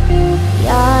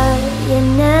 Yeah, you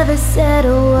never said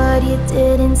a word, you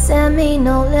didn't send me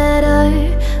no letter.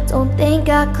 Don't think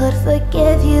I could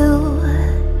forgive you.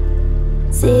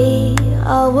 See,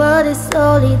 our world is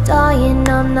slowly dying.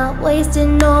 I'm not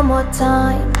wasting no more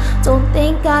time. Don't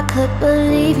think I could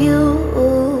believe you.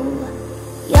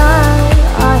 Yeah,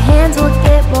 our hands will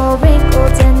get more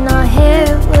wrinkled and our hair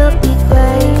will be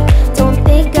gray. Don't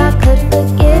think I could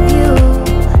forgive you.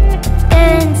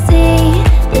 And see,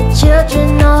 the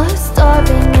children are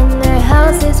starving and their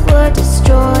houses were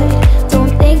destroyed.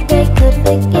 Don't think they could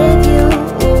forgive you.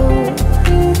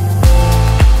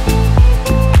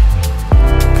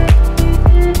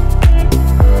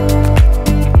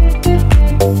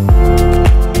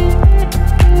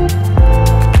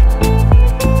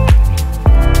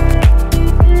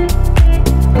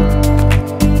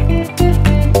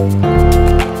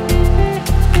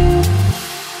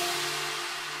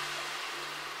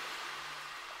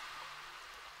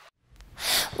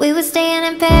 We were staying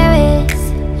in Paris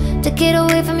to get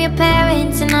away from your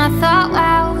parents, and I thought,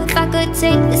 wow, if I could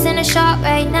take this in a shot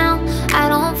right now, I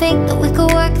don't think that we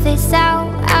could work this out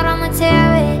on the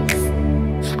terrace.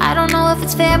 I don't know if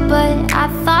it's fair, but I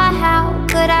thought, how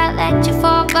could I let you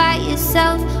fall by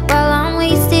yourself while I'm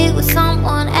wasted with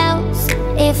someone else?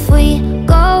 If we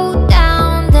go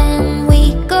down, then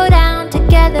we go down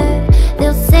together.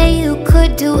 They'll say you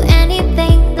could do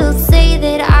anything, they'll say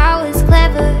that I was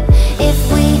clever. If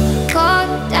we go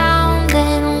down,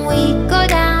 then we go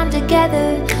down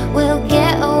together. We'll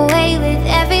get away with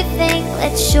everything.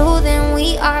 Let's show them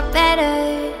we are better.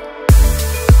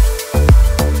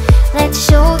 Let's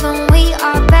show them we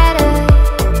are better.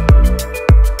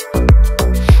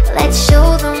 Let's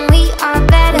show them we are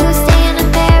better. We were staying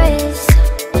in Paris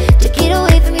to get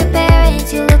away from your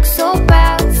parents. You look so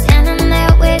proud, standing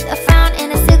there with a frown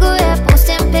and a cigarette,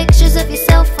 posting pictures of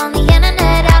yourself on the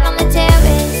internet, out on the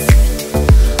terrace.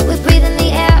 We breathe in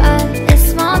the air of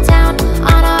this small town,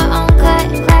 on our own cut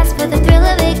class for the thrill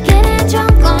of it, getting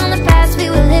drunk on the past we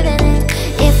were living in.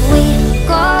 If we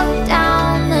go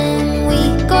down, then we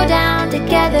go down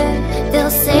together. They'll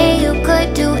say you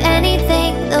could do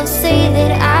anything, they'll say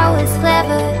that I was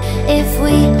clever. If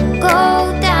we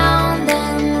go down,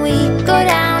 then we go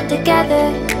down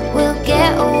together. We'll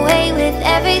get away with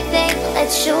everything.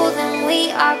 Let's show them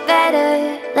we are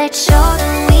better. Let's show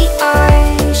them we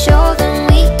are. Show them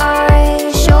we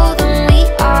are. Show them we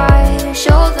are.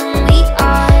 Show them we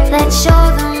are. Let's show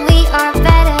them we are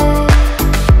better.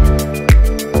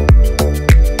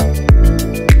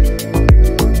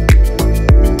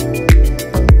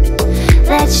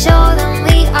 Let's show them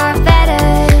we are better.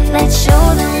 Let's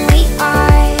show them we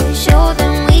are. Show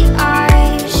them we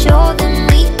are. Show them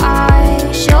we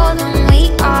are. Show them we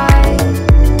are.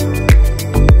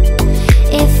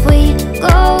 If we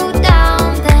go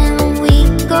down, then we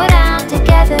go down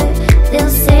together. They'll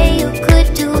say you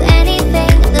could do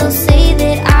anything, they'll say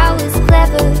that I was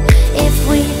clever. If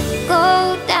we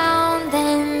go down,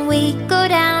 then we go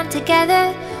down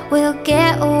together. We'll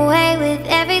get away with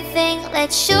everything.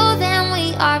 Let's show them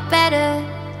we are better.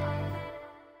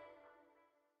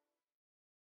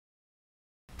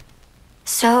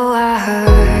 So I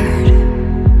heard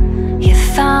you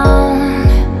found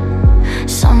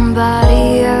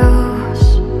somebody else,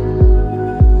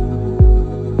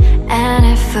 and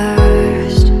at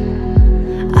first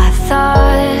I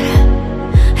thought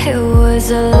it was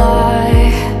a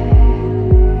lie.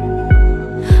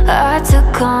 I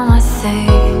took all my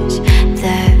things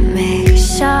that make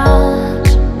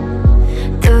sounds,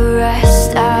 the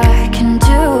rest I can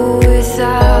do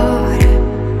without.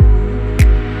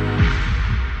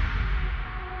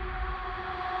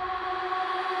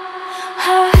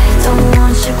 I don't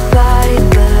want your body,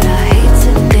 but I hate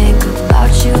to think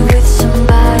about you with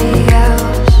somebody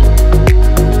else.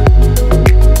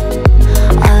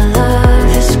 Our love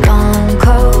has gone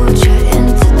cold, you're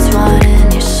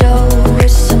intertwining your soul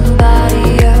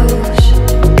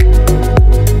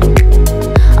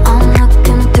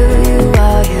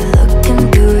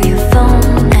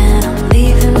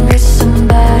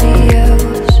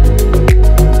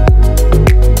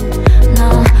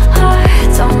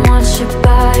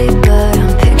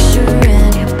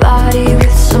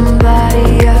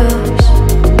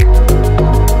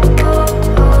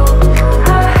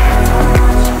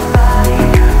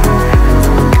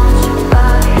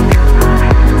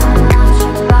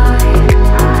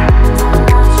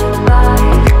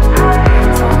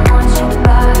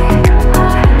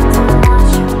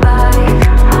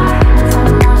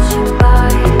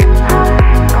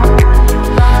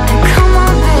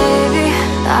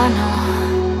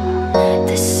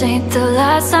this ain't the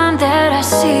last time that I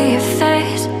see your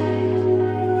face.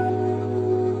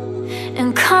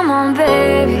 And come on,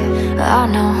 baby, I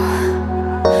know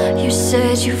you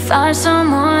said you'd find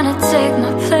someone to take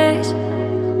my place.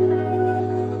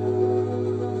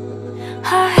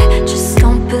 I just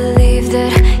don't believe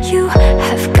that you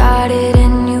have got it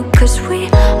in you, 'cause we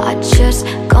are just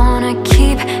gonna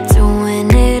keep doing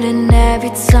it. And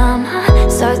every time I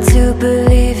start to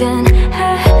believe in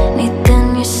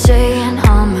anything you're saying,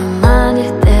 I'm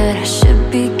reminded that I should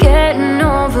be getting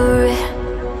over it.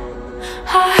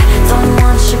 I don't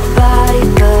want your body,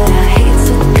 but I hate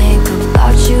to think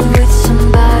about you with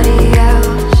somebody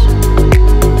else.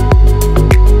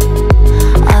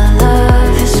 Our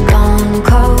love has gone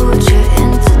cold, you're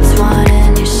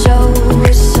intertwining your soul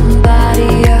with somebody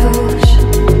else.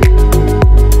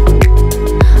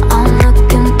 I'm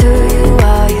looking through you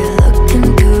while you're looking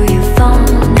through your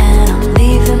phone, and I'm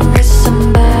leaving with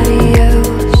somebody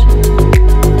else.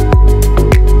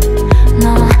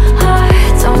 No, I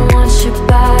don't want your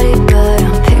body, but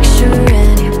I'm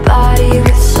picturing your body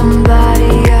with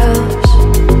somebody else.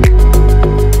 I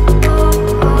don't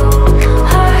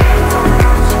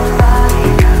want your body,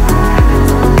 I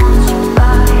don't want your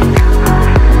body, I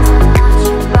don't want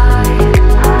your body,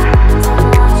 I don't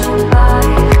want your body,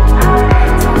 I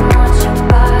don't want your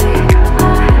body, I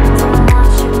don't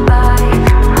want your body,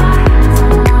 I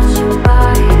don't want your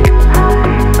body, I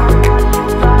don't want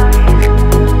your body.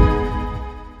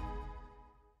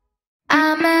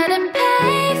 I'm at a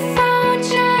payphone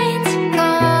trying to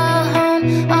call home.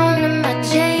 All of my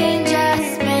change I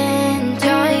spent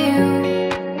on you.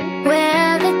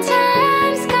 Where the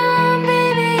time's gone,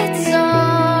 baby, it's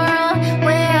all wrong.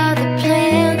 Where are the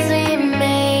plans we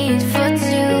made for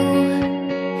two?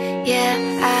 Yeah,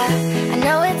 I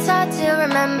know it's hard to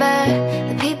remember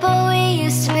the people we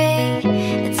used to be.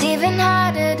 It's even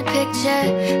harder to picture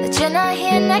that you're not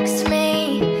here next to me.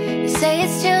 You say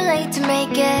it's too late to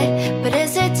make it, but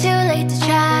is it too late to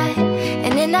try?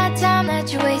 And in that time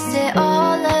that you wasted,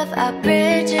 all of our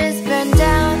bridges burned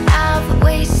down. I've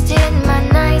wasted my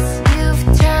nights, you've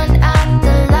turned out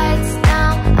the lights.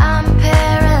 Now I'm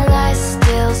paralyzed,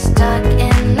 still stuck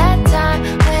in that time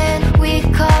when we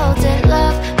called it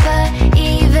love. But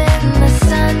even the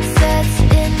sun sets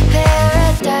in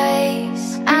paradise.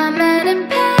 I'm at a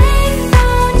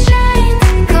payphone trying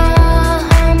to call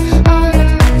home. All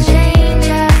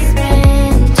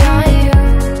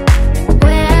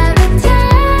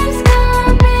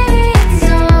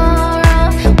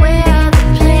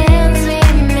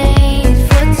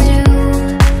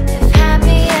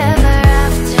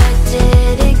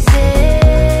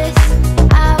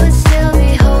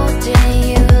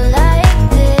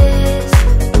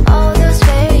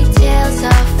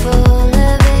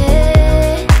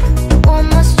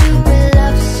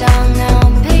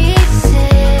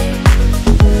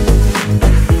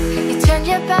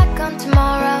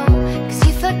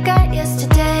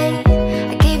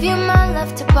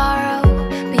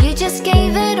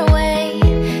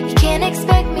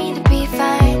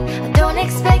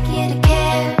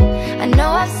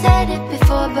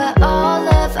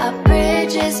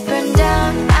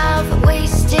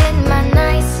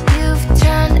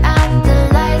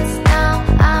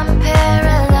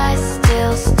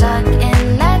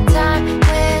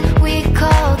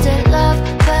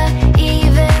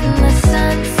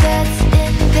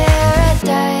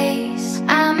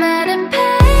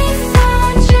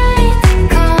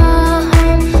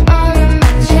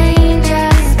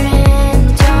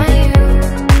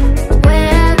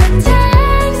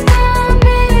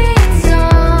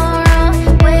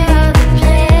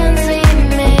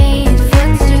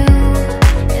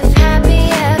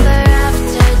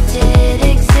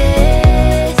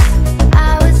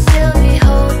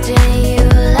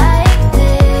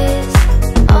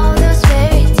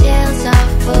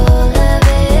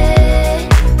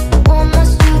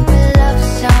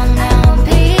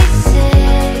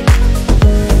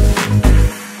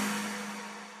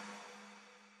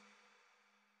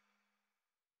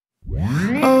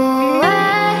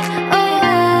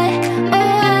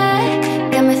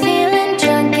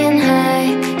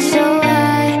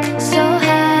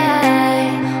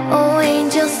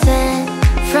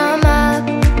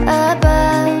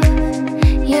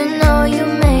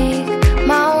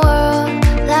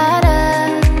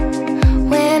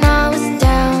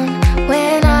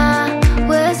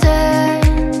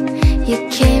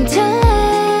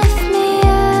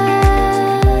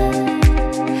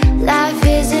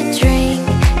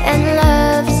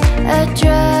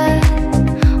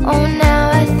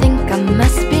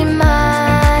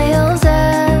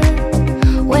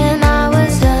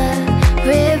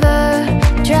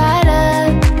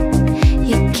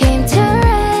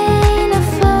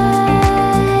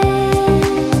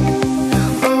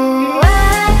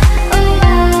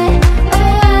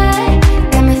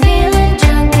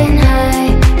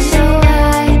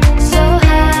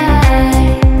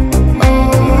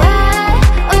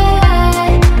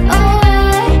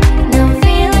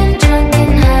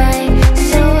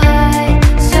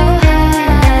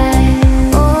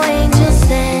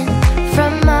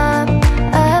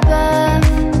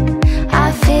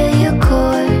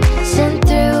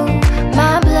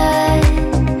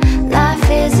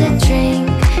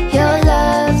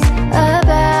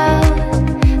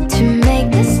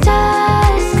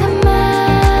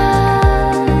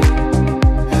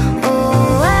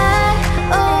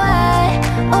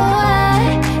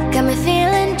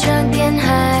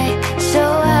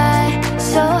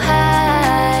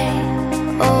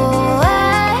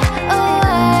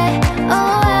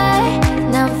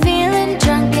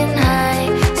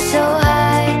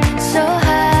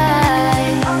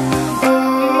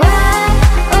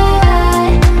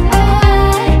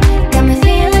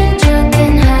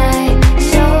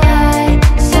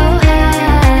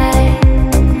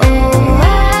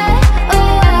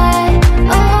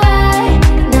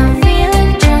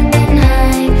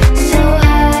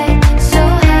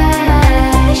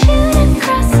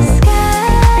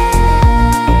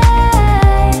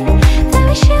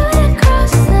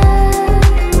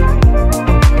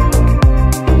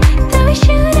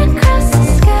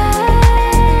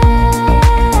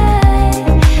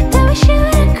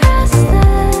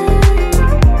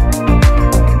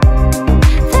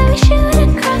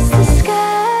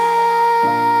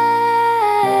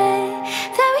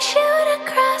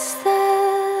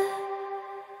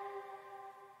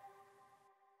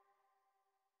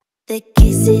The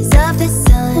kisses of the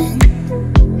sun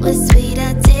was sweet,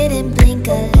 I didn't blink,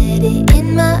 I let it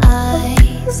in my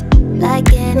eyes.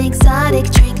 Like an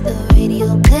exotic drink, the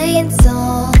radio playing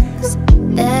songs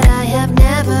that I have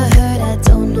never heard, I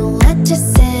don't know what to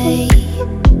say.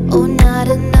 Oh, not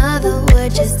another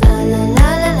word, just la la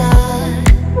la la la.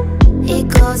 It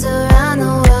goes around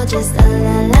the world, just la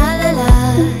la la la la.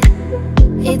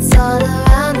 It's all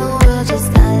around the world,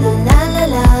 just la la la la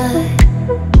la.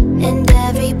 And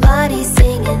everybody's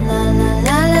singing la la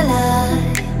la la la.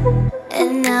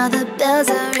 And now the bells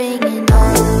are ringing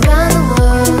all around the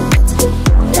world.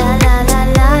 La la la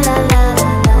la la la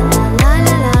la la la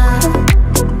la la.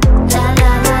 La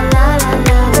la la la la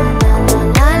la la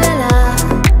la la la.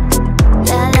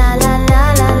 La la la la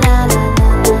la la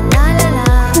la la la.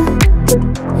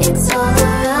 It's all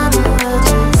around the world,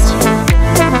 just inside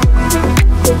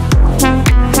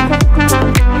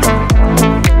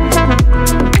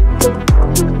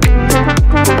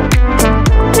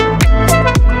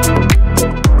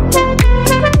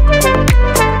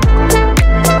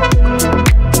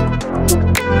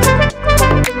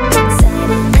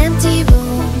an empty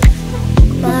room.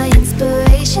 My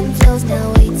inspiration flows,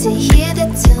 now wait to hear the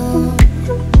tune.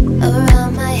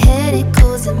 Around my head it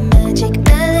goes a magic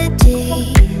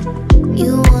melody.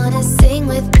 You wanna sing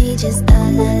with me, just la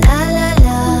la la la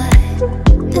la.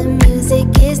 The music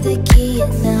is the key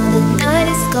and now the night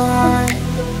is gone.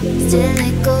 Still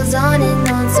it goes on and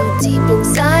on, so deep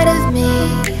inside of me.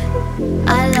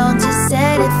 I long to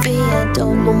set it free, I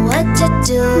don't know what to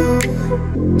do.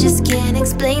 Just can't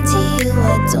explain to you,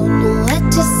 I don't know what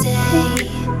to say.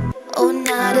 Oh,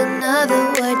 not another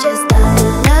word, just la la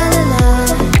la la la.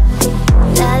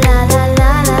 La la la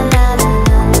la la la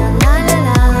la la la la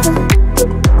la.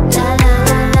 La la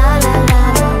la la la la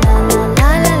la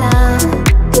la la la.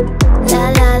 La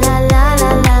la la la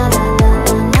la la la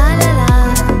la la la.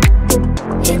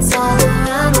 It's all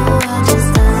around the world, just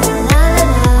la la la la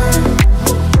la.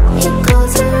 It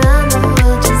goes around the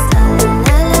world, just la la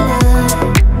la la la.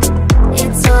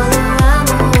 It's all around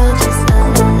the world, just la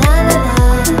la la la la.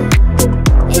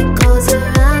 It goes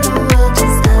around the world,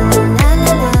 just la la la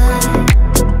la la.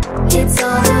 It's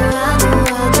all around the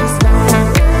world, just la la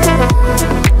la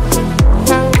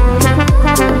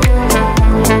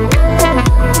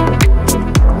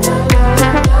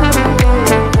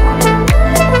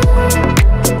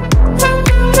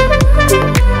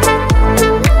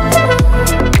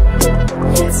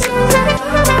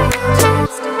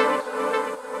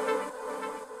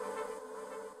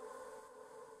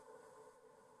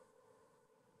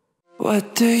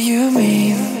What do you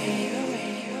mean?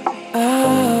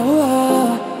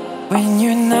 Oh, when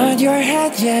you nod your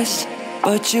head yes,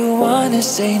 but you wanna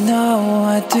say no.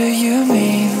 What do you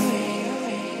mean?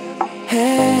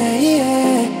 Hey,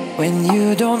 yeah. When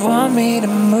you don't want me to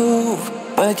move,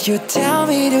 but you tell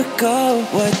me to go.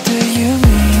 What do you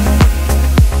mean?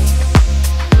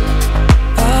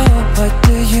 Oh, what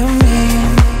do you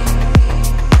mean?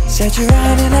 Said you're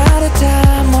running out of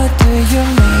time. What do you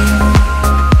mean?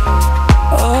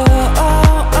 Oh,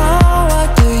 oh, oh, what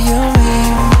do you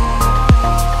mean?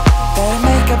 Better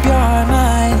make up your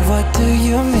mind, what do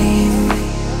you mean?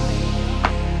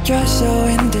 You're so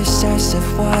indecisive,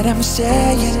 what I'm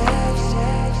saying.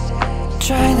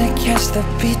 Trying to catch the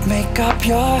beat, make up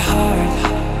your heart.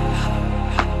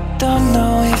 Don't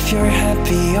know if you're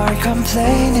happy or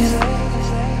complaining.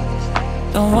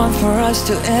 Don't want for us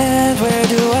to end, where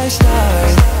do I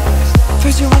start?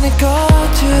 First you wanna go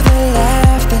to the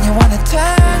left, then you wanna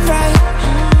turn right.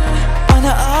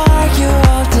 Wanna argue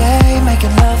all day,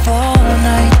 making love all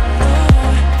night.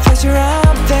 First you're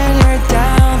up, then you're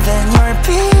down, then you're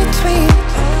between.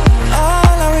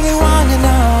 All I really wanna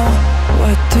know,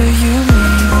 what do you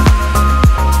mean?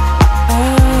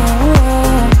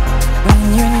 Oh, when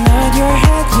you nod your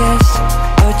head yes,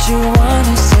 but you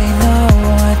wanna say no.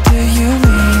 What do you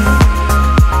mean?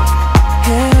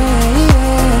 Hey,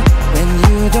 yeah. When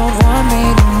you don't want me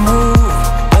to move,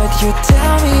 but you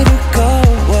tell me to go.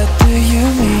 What do you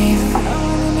mean?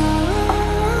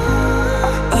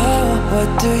 Oh, what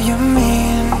do you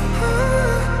mean?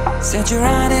 Said you're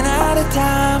running out of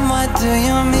time. What do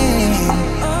you mean?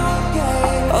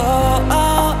 Oh,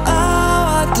 oh, oh,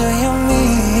 what do you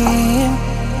mean?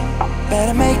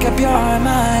 Better make up your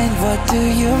mind. What do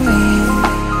you mean?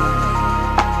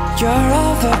 You're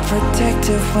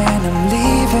overprotective when I'm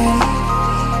leaving.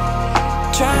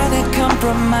 Trying to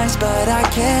compromise, but I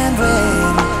can't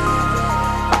win.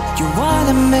 You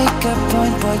wanna make a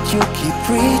point, but you keep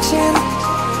preaching.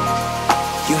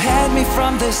 You had me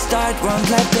from the start, won't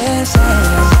let this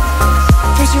end.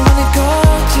 First you wanna go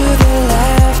to the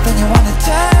left, then you wanna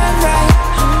turn right.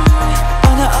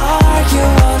 wanna argue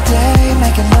all day,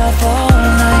 making love all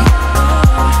night.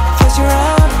 First you're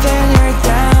up, then you're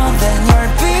down, then you're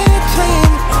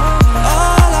between.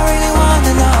 All I really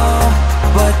wanna know,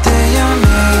 what do you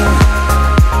mean?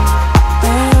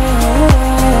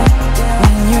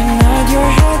 When you nod your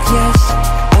head yes,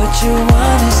 but you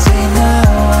wanna say no,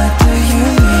 what do you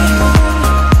mean?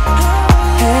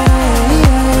 Hey,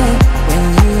 when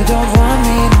you don't want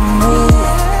me to move,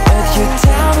 but you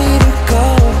tell me to go,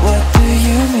 what do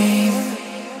you mean?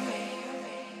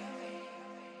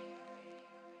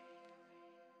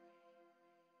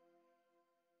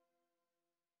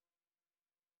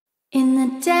 In the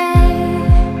day,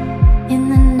 in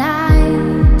the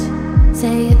night,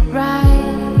 say it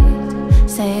right,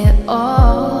 say it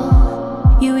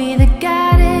all. You either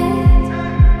got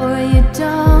it or you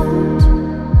don't.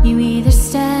 You either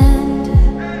stand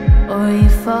or you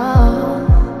fall.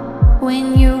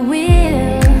 When your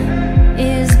will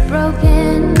is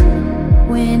broken,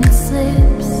 when it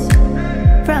slips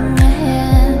from your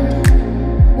hand,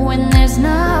 when there's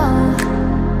no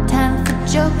time for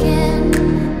joking,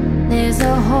 there's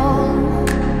a hole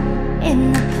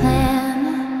in the plan.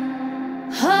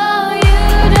 Oh, you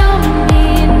don't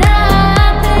mean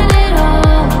nothing at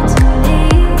all to me.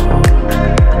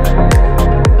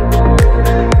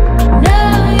 No,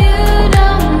 you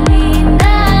don't mean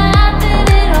nothing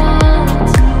at all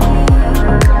to me.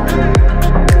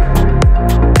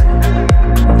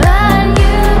 But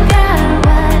you got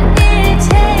what it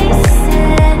takes to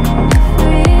set me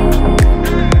free.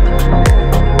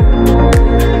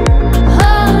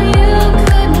 Oh, you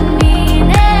could mean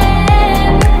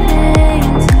everything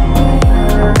to me.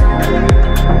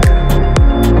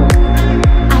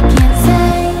 I can't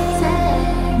say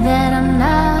that I'm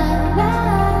not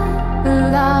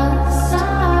lost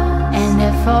and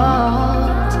at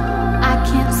fault. I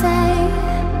can't say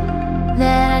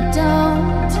that I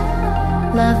don't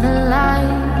love the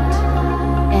light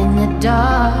and the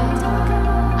dark.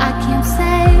 I can't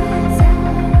say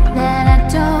that I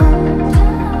don't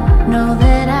know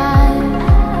that I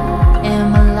am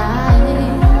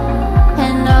alive,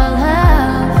 and all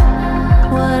of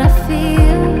what I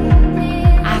feel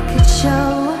I could show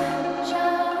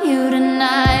you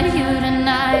tonight, you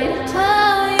tonight.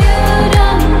 Oh, you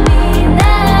don't mean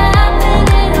nothing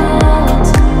at all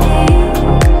to me.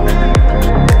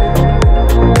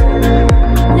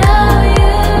 No,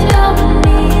 you don't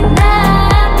mean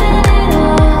nothing at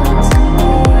all to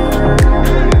me.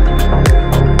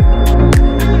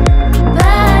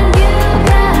 But you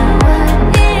got what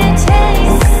it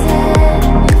takes to set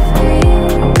me free.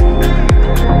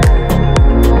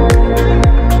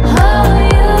 Oh,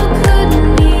 you could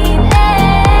mean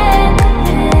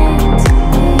anything to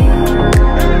me.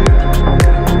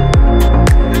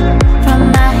 From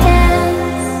my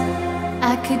hands,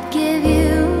 I could give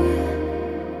you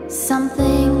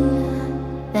something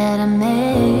that I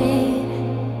made.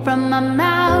 From my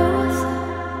mouth,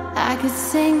 I could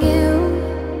sing you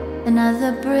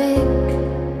another brick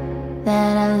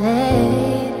that I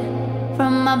laid.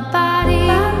 From my body,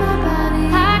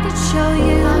 I could show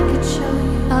you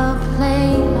a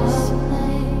place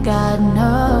God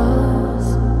knows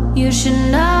you should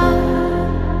know.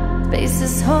 Space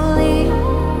is holy.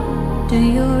 Do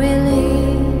you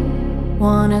really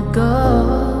wanna go?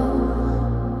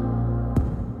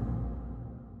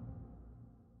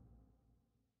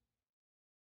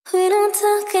 We don't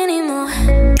talk anymore.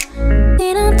 We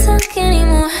don't talk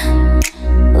anymore.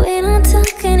 We don't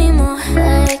talk anymore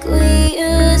like we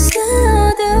used to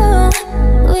do.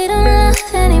 We don't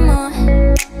laugh anymore.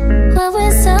 What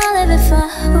was all of it for?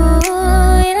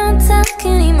 Ooh, we don't talk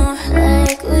anymore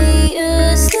like we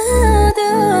used to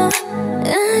do.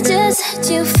 I just had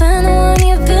you find the one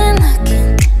you've been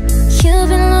looking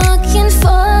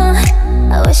for.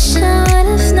 I wish I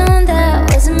would've known that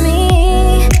wasn't me.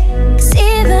 'Cause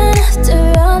even after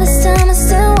all this time I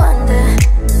still wonder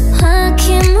why I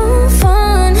can't move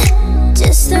on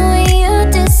just the way you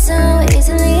did so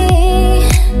easily.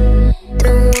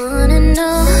 Don't wanna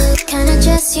know the kind of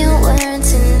dress you're wearing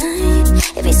tonight,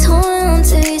 if he's holding on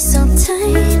to you so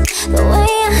tight the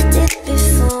way I did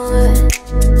before.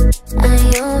 I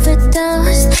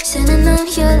overdosed, should've known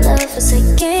your love was a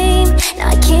game. Now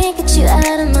I can't get you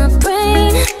out of my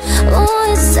brain.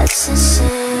 Oh, it's such a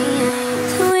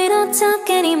shame. We don't talk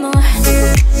anymore.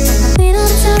 We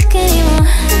don't talk anymore.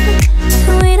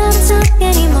 We don't talk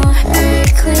anymore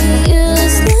like we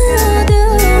used to do.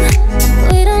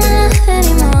 We don't laugh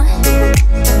anymore.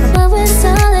 What was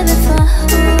all of it for?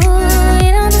 Ooh, we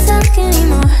don't talk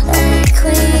anymore like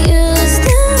we used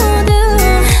to do.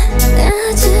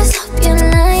 I just hope you're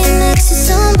lying next to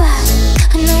somebody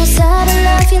who knows how to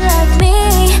love you like me.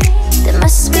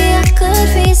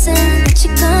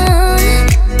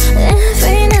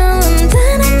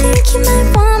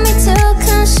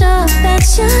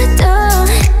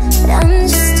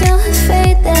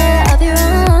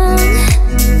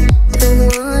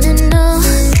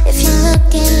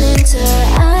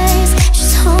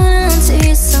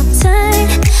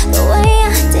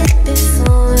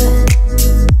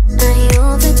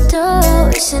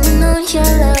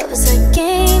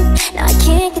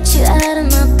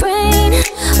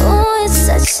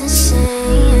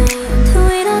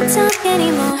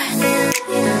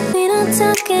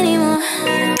 anymore.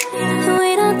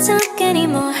 We don't talk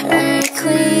anymore like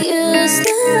we used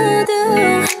to do.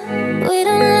 We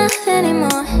don't laugh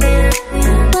anymore.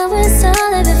 What was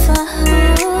all of it for?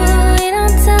 We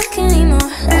don't talk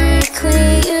anymore like we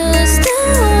used to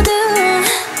do.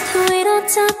 We don't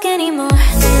talk anymore.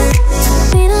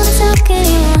 We don't talk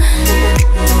anymore.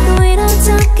 We don't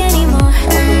talk anymore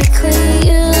like we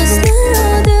used to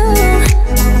do.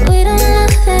 We don't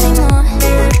laugh anymore.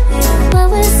 What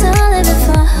was all of it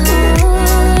for?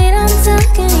 We don't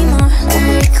talk anymore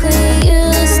like we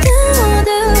used to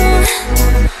do.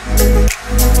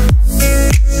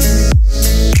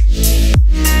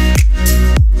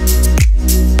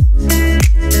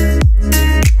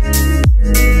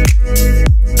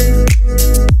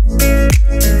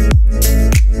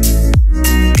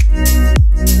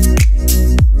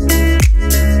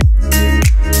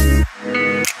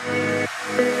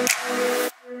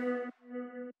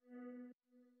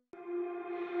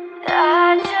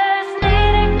 I just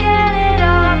need to get it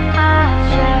off my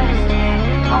chest,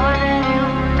 yeah. More than you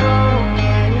know,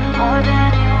 yeah. More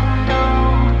than you know.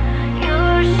 You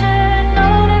should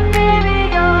know that, baby,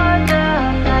 you're the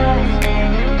best,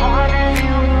 yeah. More than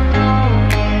you know,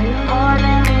 yeah. More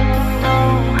than you know.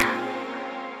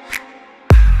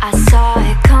 I saw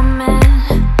it coming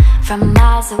from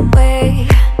miles away.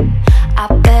 I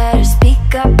better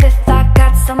speak up if I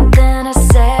got something to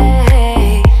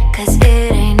say, 'cause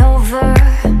it ain't over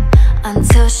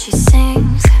until she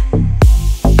sings.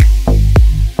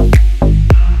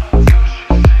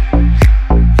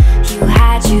 You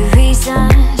had your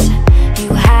reasons, you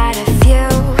had a few,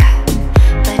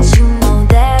 but you know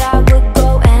that I would go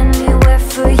anywhere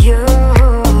for you,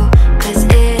 'cause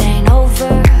it ain't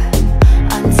over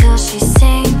until she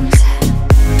sings.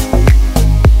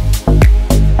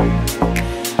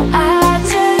 I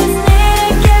just need to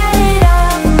get it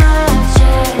off my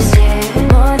chest, yeah.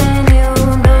 More than you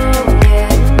know, yeah.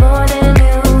 More than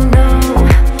you know.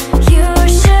 You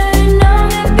should know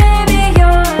that, baby,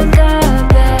 you're the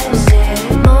best, yeah.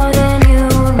 More than you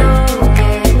know,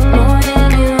 yeah. More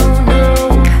than you know.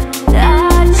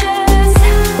 I just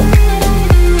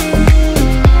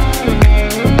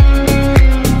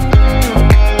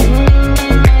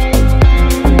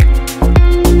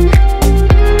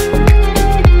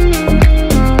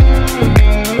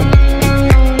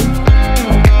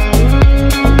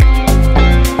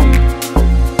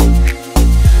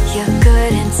Your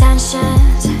good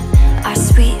intentions are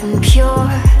sweet and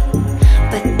pure,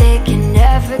 but they can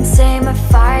never tame a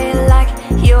fire like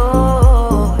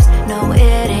yours. No,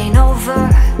 it ain't over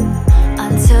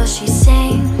until she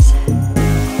sings.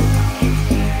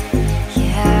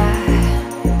 Yeah,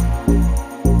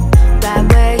 right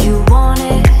where you want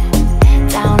it,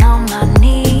 down on my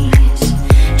knees.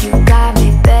 You got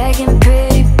me begging,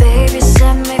 pretty baby,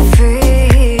 set me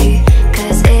free,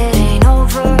 'cause it ain't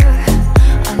over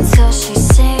until she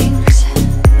sings.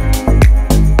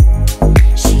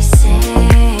 She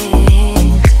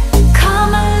sings.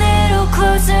 Come a little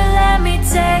closer, let me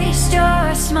taste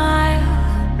your smile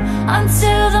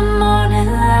until the morning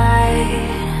light.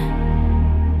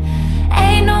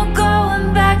 Ain't no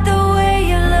going back the way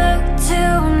you look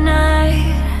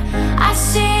tonight. I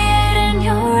see it in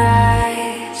your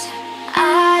eyes.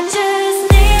 I just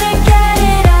need to get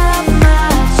it off my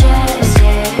chest,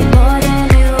 yeah. More than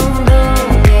you know,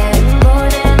 yeah. More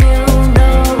than you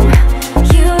know.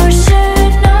 You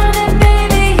should know that,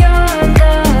 baby, you're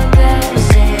the best,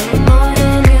 yeah. More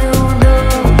than you know,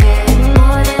 yeah.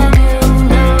 More than you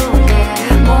know, yeah.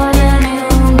 More than you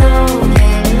know,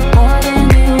 yeah. More than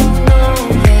you know,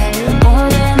 yeah. More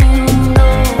than you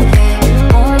know, yeah.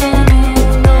 More than you know,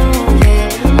 yeah.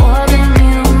 More than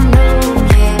you know,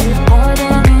 yeah. More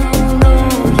than you know,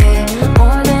 yeah.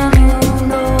 More than you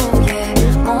know, yeah.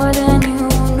 More than you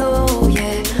know,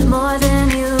 yeah. More than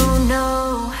you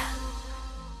know.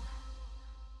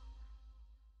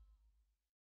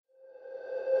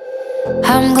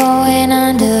 I'm going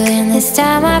under, and this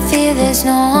time I feel there's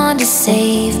no one to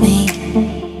save me.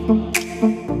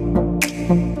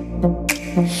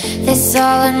 This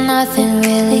all or nothing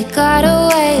really got a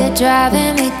way of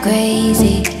driving me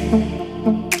crazy.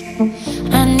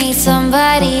 I need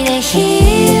somebody to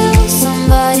heal,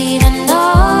 somebody to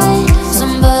know,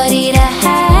 somebody to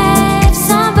have,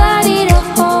 somebody to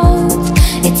hold.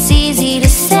 It's easy to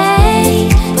say,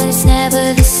 but it's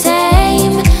never the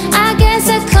same. I guess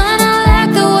I kinda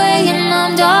like the way you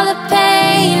numbed all the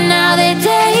pain. Now they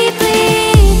day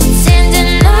bleeds into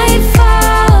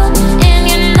nightfall, and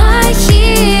you're not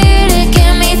here to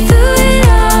get me through it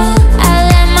all. I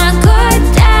let my guard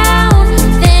down,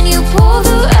 then you pulled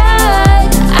the rug.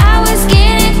 I was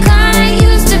getting kinda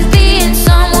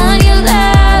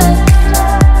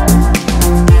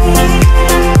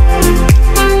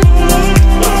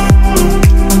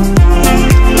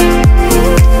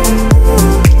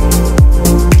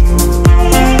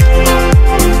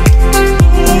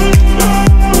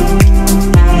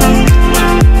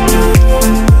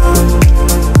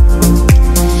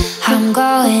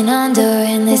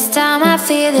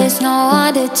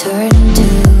turn to.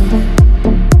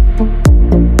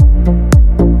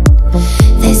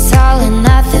 This all or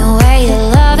nothing way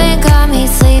of loving got me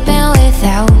sleeping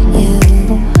without you.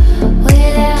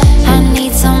 I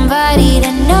need somebody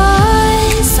to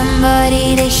know,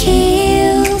 somebody to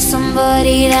heal,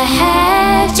 somebody to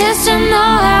have, just to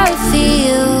know how it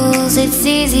feels. It's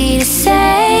easy to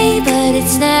say, but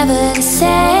it's never the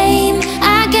same.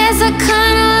 I guess I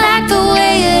kinda like the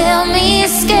way you help me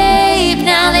escape.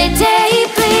 Now they day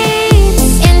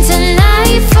bleeds into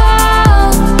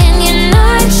nightfall, and you're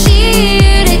not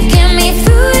here to get me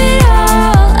through it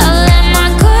all. I let my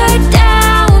guard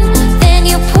down, then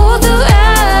you pulled the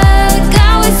rug.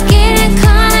 I was getting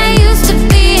kinda used to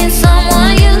being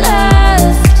someone you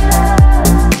loved.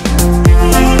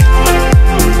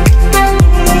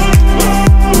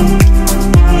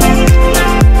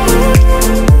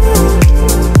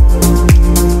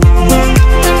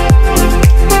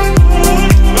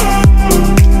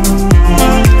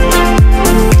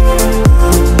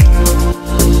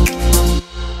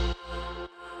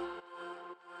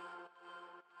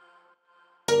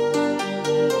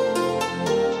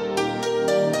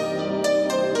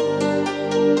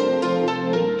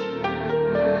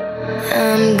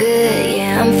 I'm good,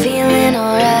 yeah, I'm feeling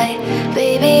alright.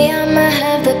 Baby, I'ma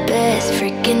have the best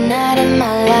freaking night of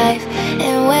my life.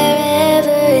 And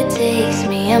wherever it takes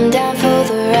me, I'm down for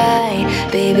the ride.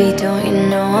 Baby, don't you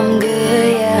know I'm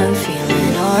good, yeah, I'm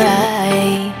feeling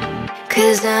alright.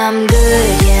 'Cause I'm good,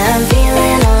 yeah, I'm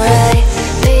feeling alright.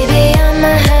 Baby,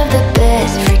 I'ma have the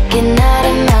best freaking night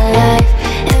of my life.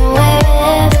 And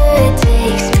wherever it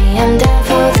takes me, I'm down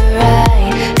for the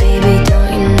ride. Baby, don't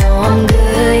you know I'm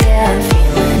good, yeah, I'm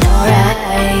feeling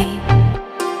alright.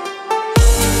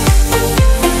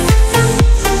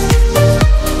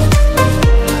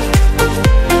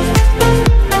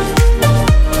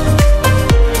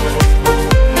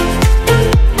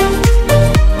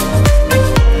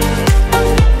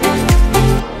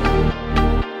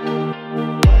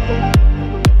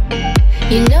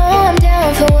 You know I'm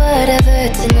down for whatever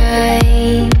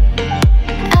tonight.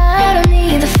 I don't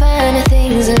need the finer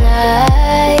things in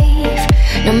life.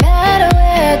 No matter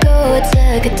where I go, it's a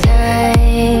good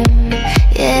time.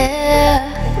 Yeah.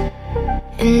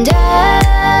 And I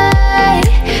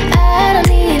don't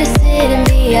need to sit in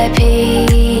VIP.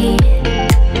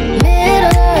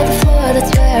 Middle of the floor,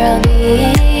 that's where I'll be.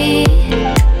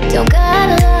 Don't got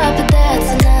a lot, but that's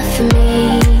enough for me.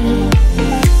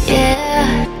 Yeah.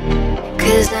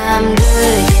 'Cause I'm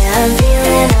good, yeah, I'm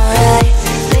feeling alright.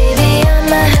 Baby,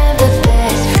 I'ma have the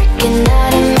best freaking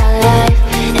night of my life.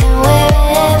 And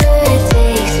wherever it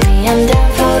takes me, I'm down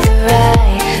for the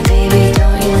ride. Baby,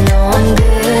 don't you know I'm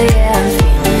good, yeah, I'm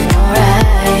feeling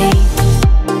alright.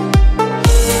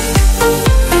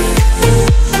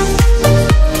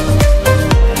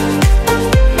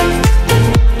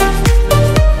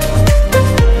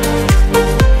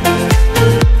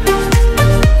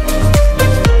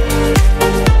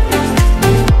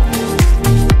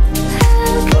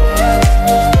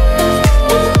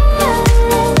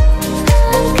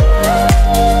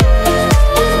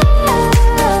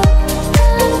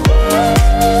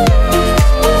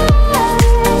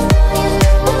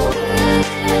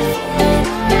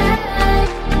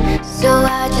 So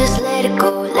I just let it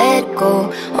go, let it go.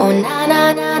 Oh na na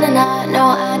na na na, no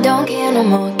I don't care no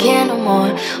more, care no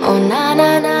more. Oh na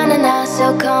na na na na,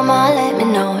 so come on, let me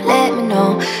know, let me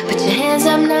know. Put your hands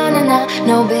up, na na na.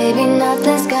 No baby,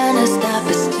 nothing's gonna stop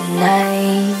us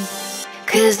tonight.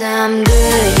 'Cause I'm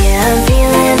good, yeah, I'm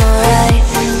feeling alright.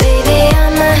 Baby,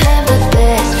 I'ma have the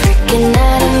best freaking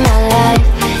night of my life.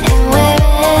 And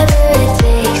wherever it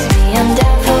takes me, I'm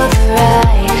down for the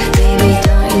ride. Baby,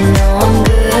 don't you know I'm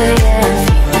good, yeah, I'm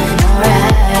feeling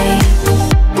alright.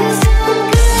 'Cause I'm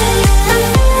good, yeah, I'm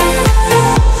feeling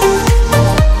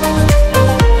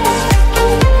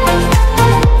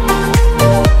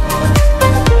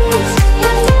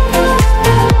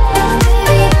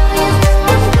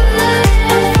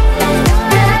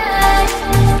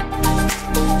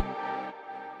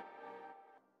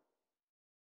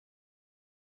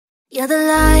You're the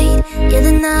light, you're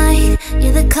the night,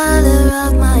 you're the color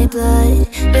of my blood.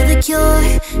 You're the cure,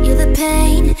 you're the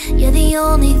pain, you're the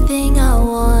only thing I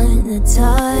wanna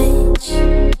touch.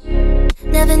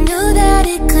 Never knew that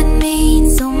it could mean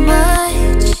so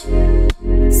much,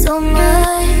 so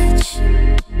much.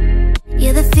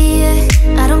 You're the fear,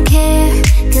 I don't care,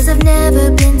 'cause I've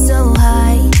never been so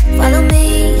high. Follow me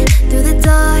through the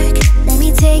dark, let me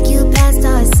take you past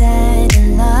our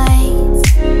satellites.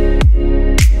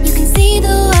 You can see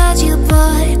the world you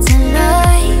brought to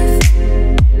life,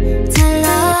 to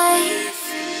life.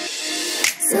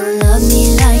 So love me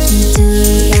like you do,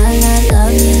 la la,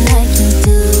 love me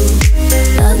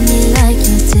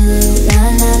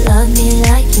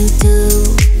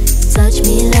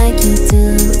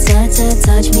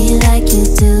touch me like you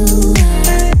do.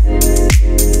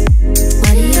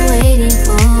 What are you waiting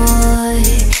for?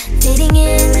 Fading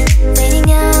in,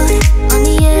 fading out, on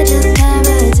the edge of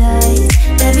paradise.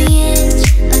 Every inch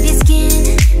of your skin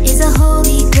is a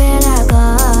holy grail I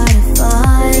gotta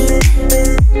find.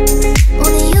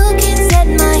 Only you can set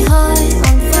my heart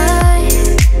on fire,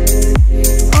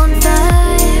 on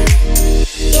fire.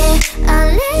 Yeah,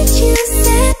 I'll let you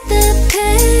set the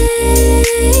pace,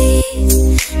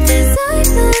 'cause I'm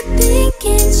not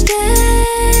thinking straight.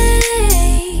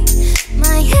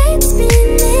 My head's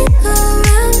spinning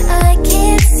around, I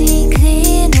can't see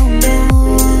clear no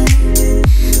more.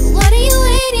 What are you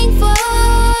waiting for?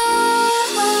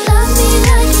 Love me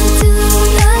like you do,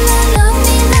 la la, love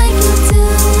me like you do.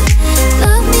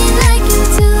 Love me like you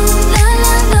do, la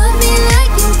la, love me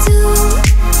like you do.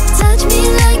 Touch me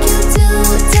like you do,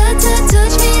 ta ta,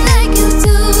 touch me like you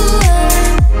do.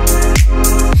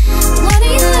 What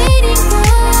are you waiting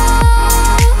for?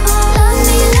 Love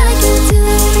me like you do,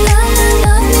 la la,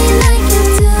 love me like you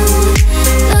do.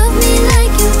 Love me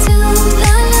like you do,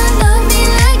 la la, love me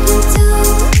like you do.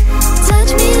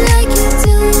 Touch me like you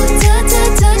do, ta ta,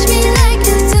 touch me like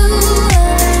you do.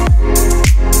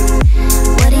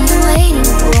 What are you waiting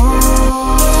for?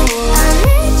 I'll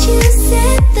let you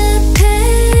set the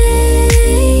pace,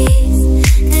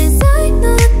 'cause I'm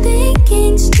not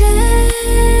thinking straight.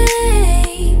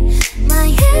 My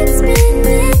head's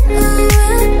spinning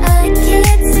around, I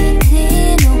can't see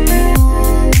clear no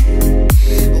more.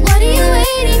 What are you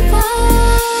waiting for?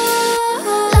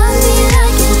 Love me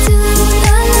like you do,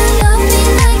 la la, love me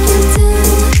like you do.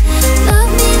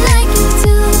 Love me like you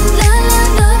do, la la,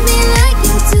 love me like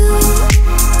you do.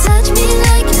 Touch me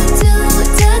like you do,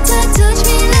 ta ta, touch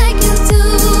me like you do.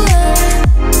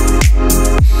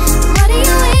 What are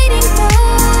you waiting for?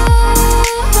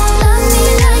 Love me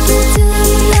like you do,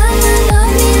 la la,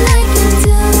 love me like you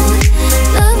do.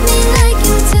 Love me like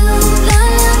you do, la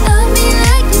la, love me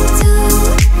like you do.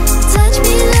 Touch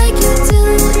me like you do,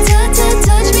 ta ta,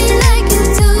 touch me like you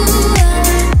do.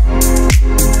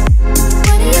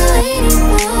 What are you waiting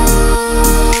for?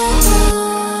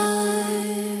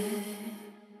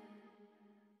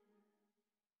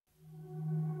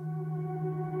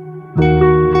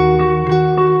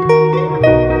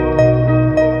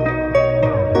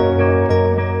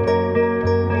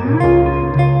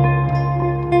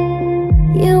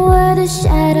 You were the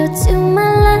shadow to my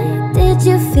light. Did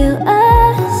you feel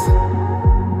us?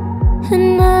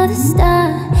 Another star,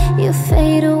 you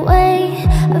fade away.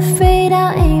 Afraid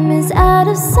our aim is out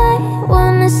of sight.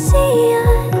 Wanna see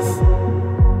us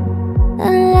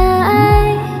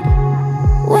alive.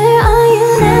 Where are you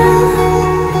now?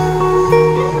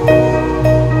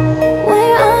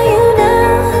 Where are you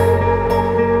now?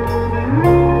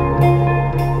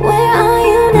 Where are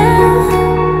you now?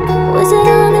 Was it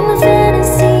all in my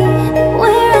fantasy?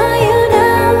 Where are you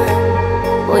now?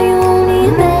 Were you only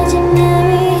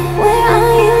imaginary? Where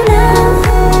are you now?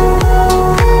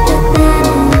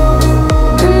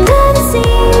 Under the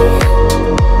sea,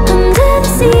 under the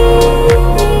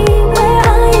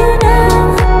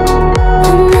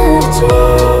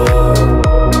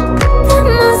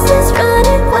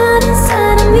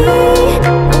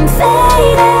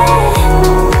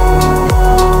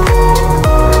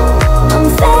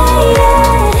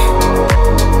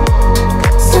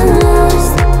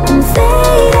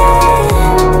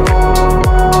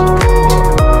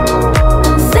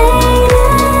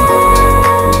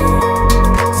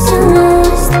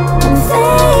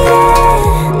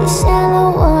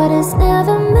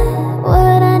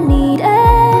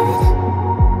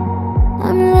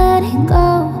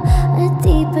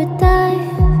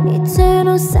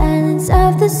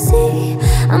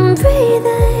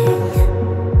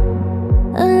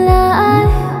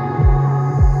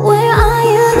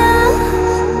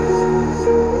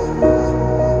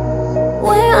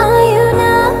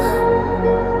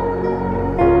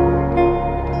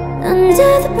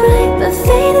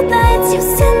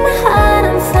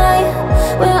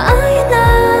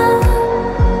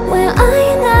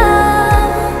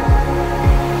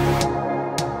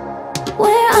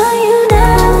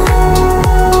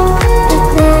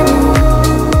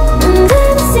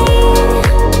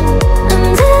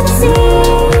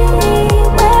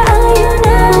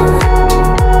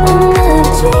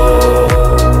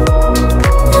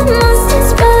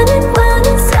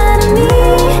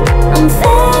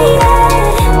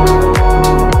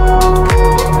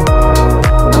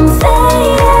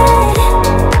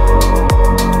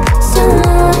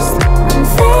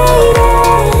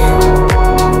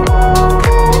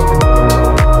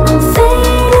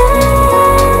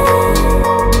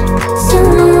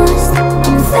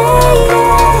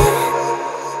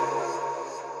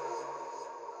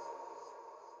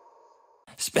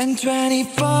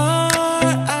 24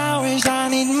 hours, I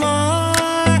need more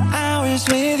hours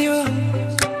with you.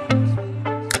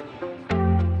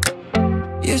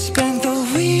 You spent the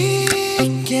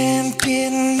weekend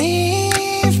getting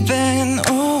even,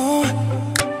 oh.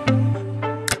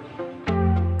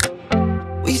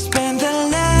 We spent the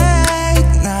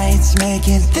late nights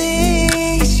making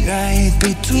things right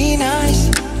between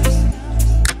us.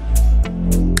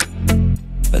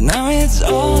 But now it's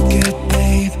all good,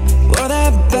 babe. Roll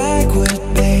that backward,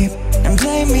 babe, and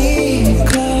play me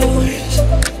close.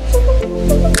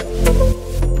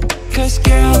 Cause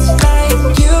girls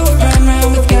like you run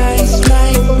around with guys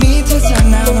like me till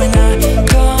sundown. When I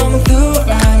come through,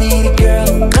 I need a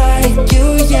girl like you,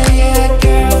 yeah, yeah.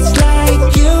 Girls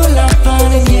like you love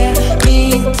fun and yeah, me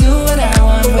do what I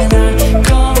want. When I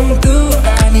come through,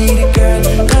 I need a girl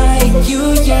like you,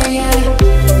 yeah, yeah.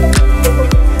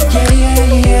 Yeah, yeah,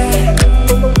 yeah.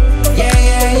 Yeah,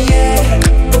 yeah, yeah.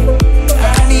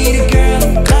 I need a girl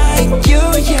like you,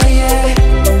 yeah, yeah.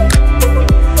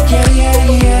 Yeah, yeah,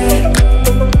 yeah.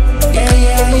 Yeah,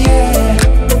 yeah, yeah.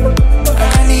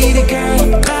 I need a girl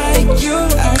like you.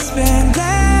 I spent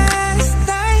last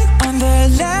night on the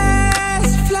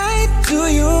last flight to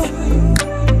you.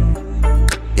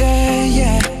 Yeah,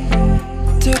 yeah.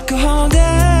 Took a whole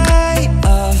day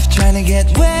of trying to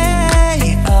get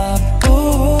way up,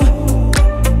 ooh.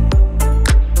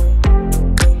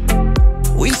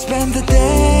 We spent the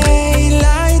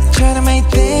daylight trying to make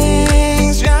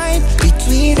things right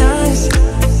between us.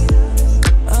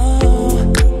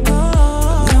 Oh,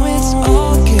 oh. Now it's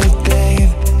all good,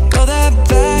 babe. Roll that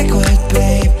backward,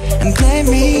 babe, and play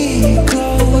me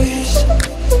close.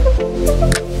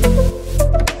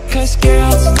 Cause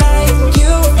girls like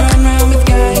you run around with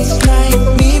guys like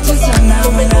me till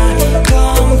sundown. When I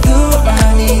come through,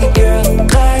 I need a girl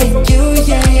like you,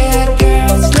 yeah, yeah.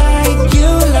 Girls like you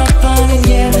love fun and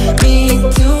yeah, me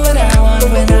do what I want.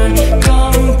 When I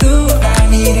come through, I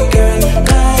need a girl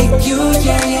like you,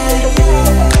 yeah, yeah.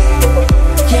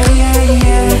 Yeah, yeah,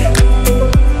 yeah.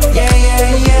 Yeah, yeah,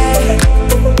 yeah.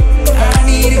 I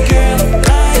need a girl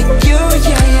like you,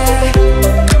 yeah, yeah.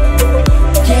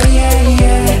 Yeah, yeah,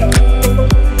 yeah.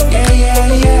 Yeah, yeah,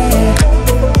 yeah.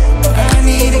 I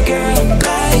need a girl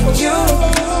like you.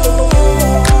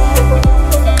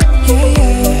 Yeah,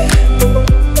 yeah.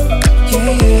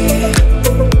 Yeah, yeah.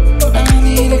 I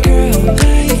need a girl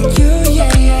like you,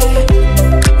 yeah, yeah.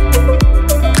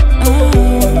 Oh,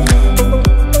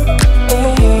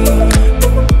 oh.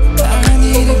 I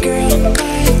need a girl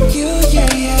like you,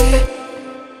 yeah, yeah.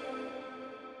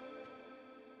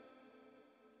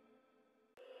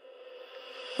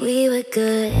 We were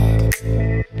good,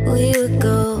 we were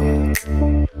gold.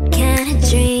 Kind of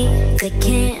dream that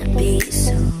can't be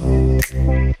sold.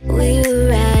 We were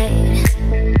right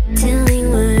till we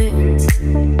weren't.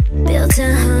 Built a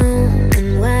home and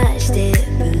watched it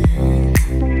burn.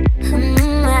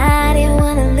 I didn't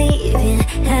wanna leave you,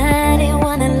 I didn't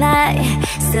wanna lie.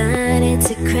 Started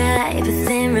to cry, but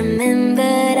then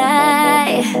remembered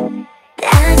I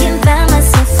can buy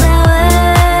myself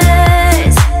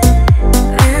flowers.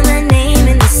 Write my name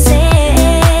in the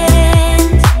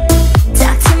sand.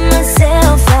 Talk to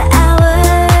myself for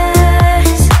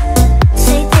hours.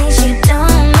 Say things you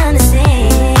don't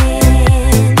understand.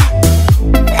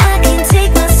 I can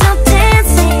take myself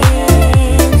dancing,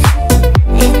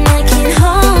 and I can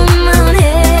hold my own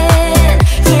head.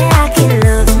 Yeah, I can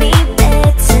love me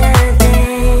better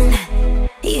than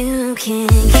you can.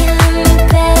 Can love me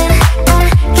better, I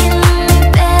can love me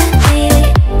better, baby.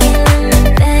 Can love me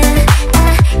better,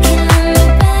 I can love me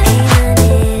better. Paint my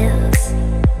nails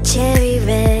cherry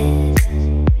red,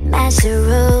 match the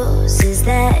roses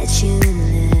that you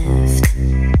left.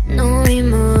 No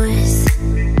remorse,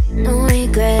 no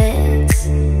regrets.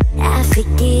 I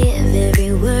forgive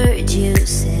every word you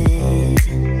said.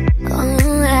 Oh,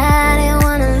 I didn't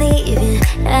wanna leave you,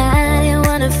 I didn't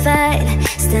wanna fight.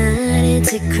 Started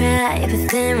to cry, but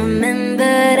then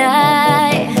remembered I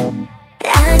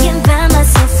can buy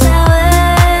myself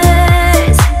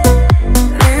flowers.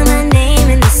 Write my name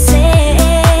in the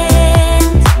sand.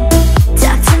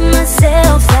 Talk to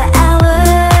myself for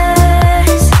hours.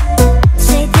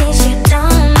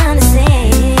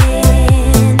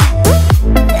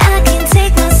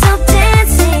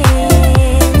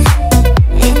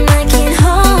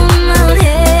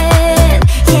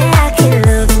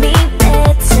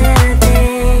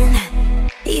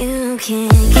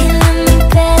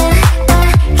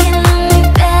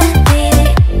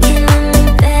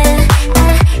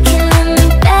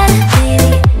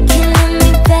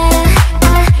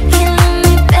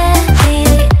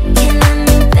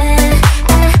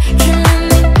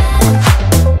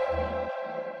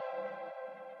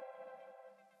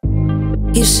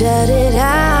 shut it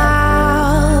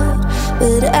out,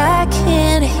 but I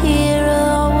can't hear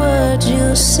a word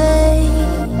you say.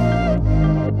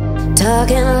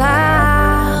 Talking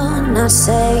loud, not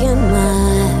saying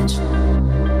much.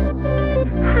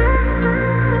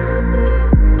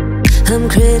 I'm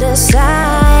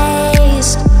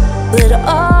criticized, but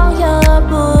all your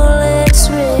bullets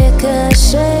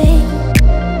ricochet.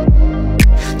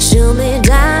 Shoot me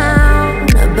down,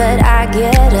 but I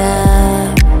get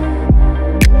up.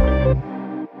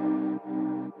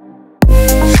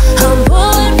 I'm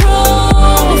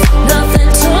bulletproof,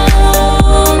 nothing to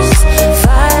lose.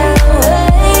 Fire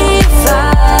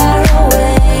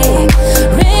away,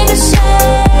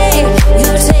 ricochet.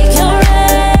 You take your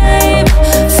aim.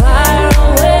 Fire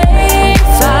away.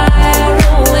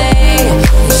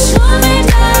 You shoot me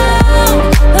down,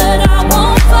 but I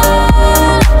won't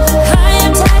fall. I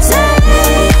am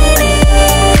titanium.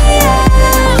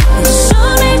 You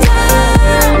shoot me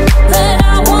down, but I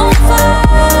won't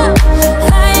fall.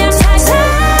 I am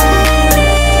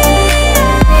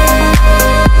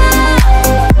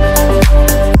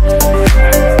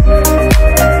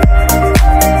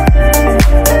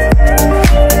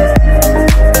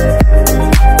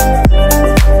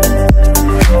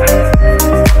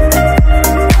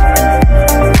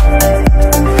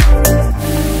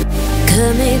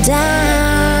cut me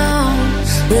down,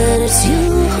 but it's you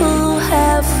who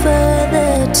have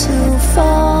further to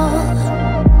fall.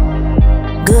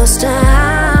 Ghost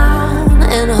town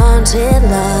and haunted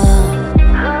love.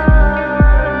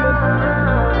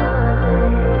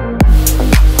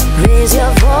 Raise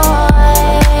your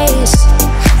voice.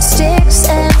 Sticks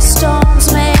and stones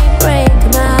may break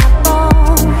my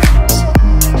bones.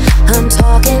 I'm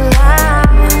talking loud,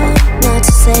 not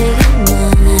saying much.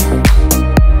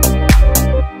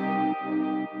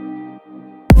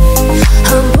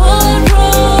 I'm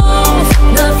bulletproof,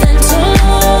 nothing to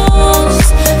lose.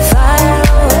 Fire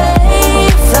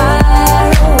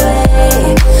away,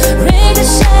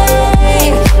 ricochet.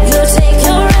 You take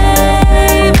your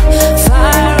aim.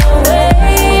 Fire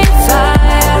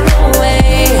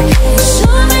away.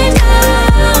 Shoot me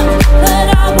down, but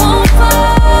I won't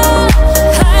fall.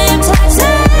 I am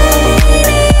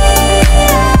titanium.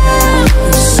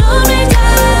 Shoot me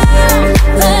down,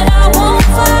 but I won't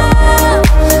fall.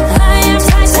 I am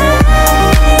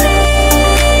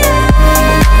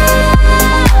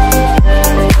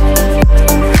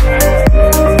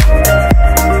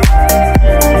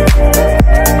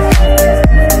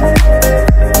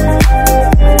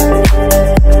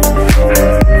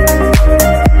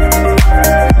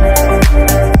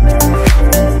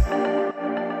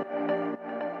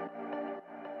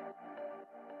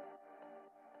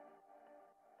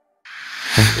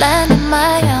Land in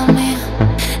Miami,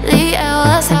 the air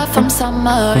was hot from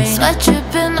summer rain. Sweat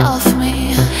dripping off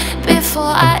me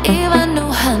before I even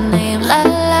knew her name. La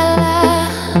la la,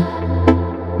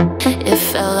 it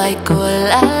felt like oh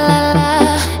la la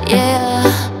la, yeah.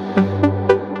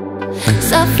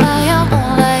 Sapphire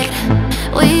moonlight,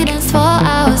 we danced for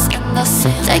hours in the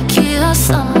same tequila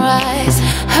sunrise.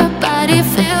 Her body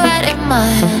fit right in my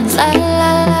hands. La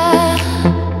la la,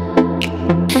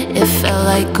 it felt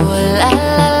like oh la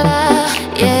la la,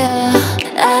 yeah.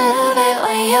 I love it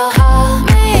when you call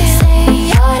me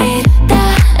Señorita.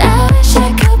 I wish I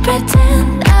could pretend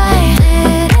I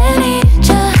didn't need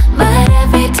ya, but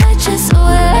every touch is ooh la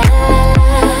la la.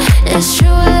 It's true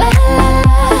la la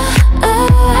la.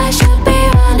 Oh, I should be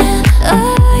running. Oh,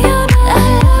 you know I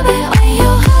love it when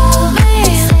you call me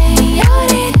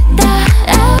Señorita. I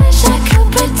wish I could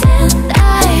pretend I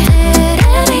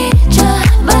didn't need ya,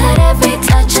 but every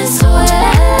touch is ooh la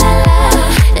la la.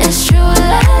 It's true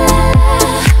la la la.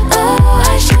 Oh, I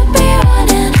should be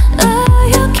running. Oh,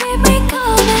 you keep me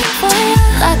coming for you.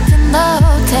 Locked in the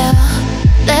hotel,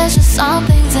 there's just some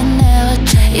things that never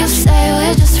change. You say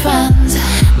we're just friends,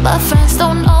 but friends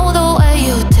don't know the way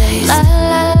you taste. La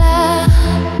la la.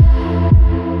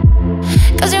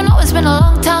 Cause you know it's been a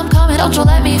long time coming, don't you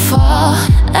let me fall.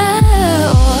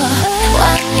 Oh,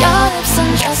 when your lips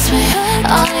undress me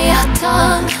on your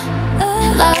tongue,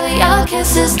 love your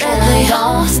kisses deadly,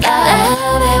 don't stop. I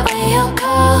love it when you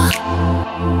call.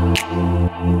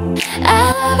 I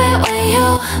love it when you.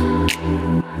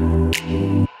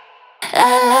 I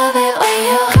love it when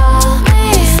you call me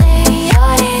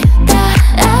Señorita.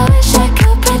 I wish I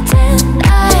could pretend I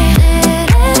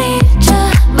didn't need ya,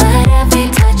 but every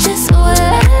touch is ooh la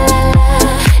la la.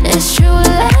 It's true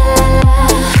la la la.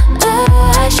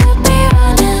 Oh, I should be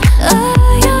running. Oh,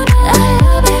 you know I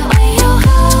love it when you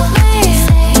call me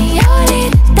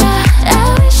Señorita. I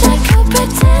wish I could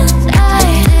pretend I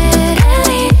didn't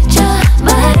need ya,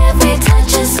 but every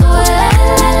touch is ooh la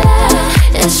la la.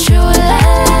 It's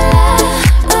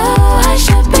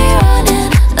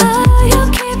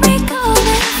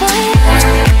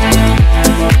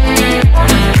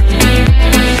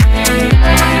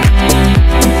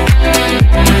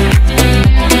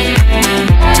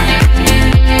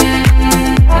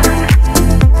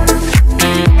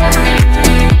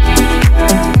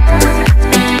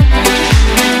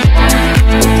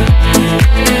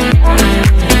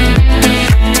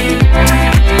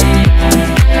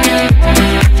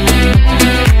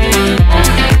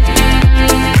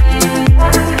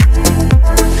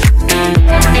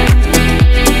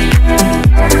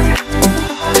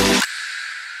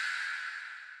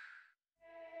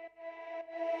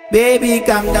Baby,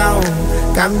 calm down,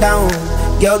 calm down.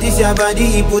 Girl, this your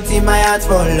body, put in my heart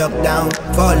for lockdown,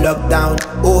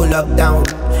 oh lockdown.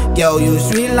 Girl, you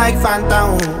sweet like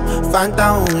phantom,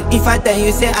 phantom. If I tell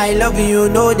you say I love you,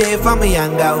 no day for me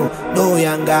younger, no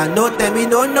younger. No tell me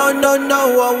no, no, no, no.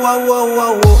 Oh, oh,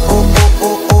 oh, oh, oh,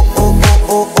 oh, oh, oh, oh,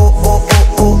 oh, oh, oh,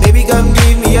 oh, oh. Baby, come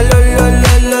give me a lo, lo,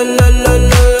 lo, lo, lo, lo,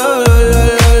 lo, lo, lo,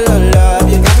 lo, lo.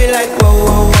 You got me like whoa,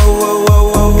 whoa, whoa, whoa,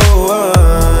 whoa, whoa,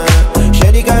 whoa.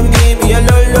 Shawty, come give me a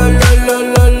lo, lo, lo, lo,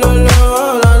 lo, lo, lo.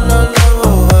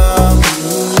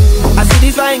 I see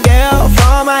this fine girl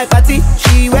for my party,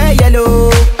 she wear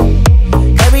yellow.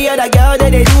 Every other girl that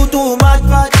they do too much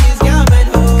for this girl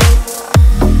mellow.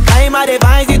 I'm at a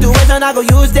fine situation, I go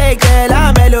use the girl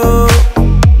I'm mellow.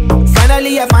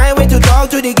 Finally I find way to talk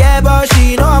to the girl, but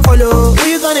she know I follow. Who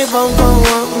you gonna phone for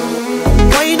one?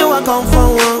 Why you know I come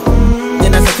for one?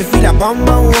 Then I start to feel a bum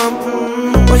bum one.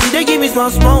 But she dey give me small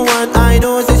small one. I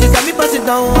know, say she said me pass it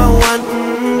down one.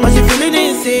 But she feeling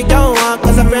insecure,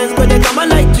 cause her friends go they come and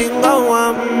like chingo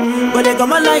one. But they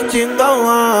come and like chingo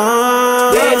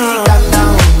one. Baby, calm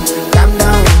down, calm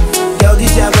down. Girl,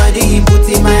 this your body, put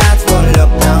in my heart for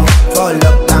lockdown, oh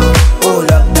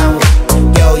lockdown.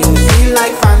 Girl, you feel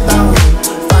like phantom,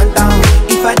 phantom.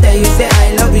 If I tell you say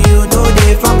I love you, no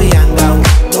day for me younger,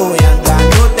 no younger.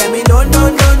 No tell me no, no,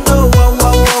 no, no. Whoa,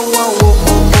 whoa, whoa, whoa, whoa,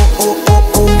 oh, oh, oh,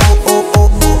 oh, oh, oh, oh,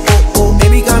 oh, oh, oh.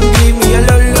 Baby, come give me a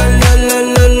lo, lo, lo, lo,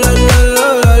 lo, lo, lo, lo,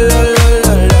 lo, lo,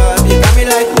 lo, lo. You got me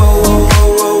like whoa, whoa, whoa,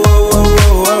 whoa, whoa,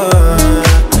 whoa,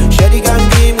 whoa. Shawty, come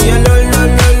give me a lo, lo,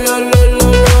 lo, lo, lo,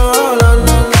 lo, lo,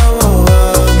 lo, lo.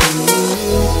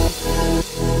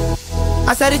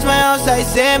 As I reach my house, I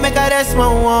say make her rest my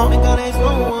one.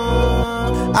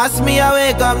 Ask me I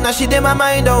wake up, now she did my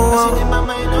mind on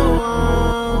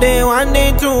one. Day one,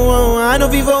 day two, I know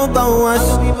people go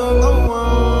us.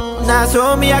 Now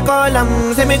so me I call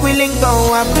them, say make we link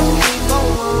go up.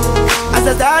 As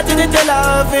I start to tell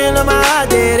her, feel on my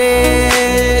heart it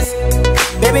is.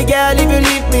 Baby girl, if you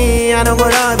leave me, I don't go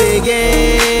love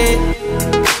again.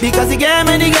 Because you gave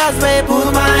me the gas, may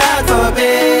pull my heart for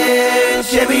pain.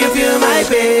 Baby, you feel my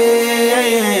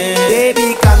pain.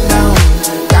 Baby, calm down,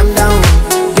 calm down.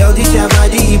 Girl, this your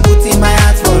body, put in my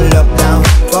heart for lockdown,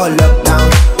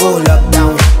 oh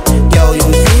lockdown. Girl, you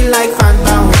feel like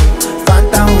phantom,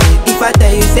 phantom. If I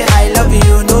tell you say I love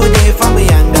you, no day for me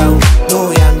younger,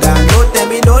 no younger. No tell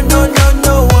me no, no, no,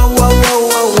 no. Whoa, whoa, whoa,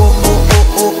 whoa, whoa,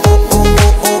 oh, oh, oh, oh,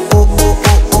 oh, oh, oh, oh,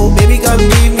 oh, oh. Baby, come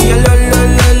give me a lo, lo,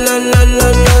 lo, lo, lo, lo,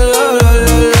 lo,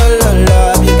 lo, lo, lo, lo.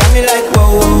 You got me like whoa,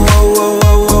 whoa, whoa, whoa,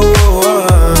 whoa, whoa,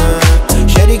 whoa.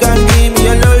 Shawty, come give me a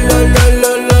lo, lo, lo,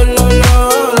 lo, lo, lo,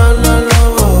 lo, lo, lo.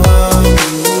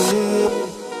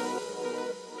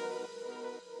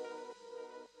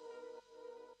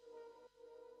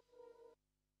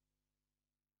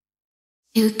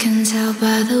 You can tell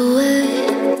by the way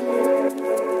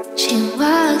she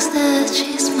walks that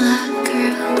she's my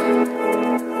girl.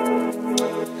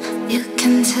 You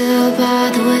can tell by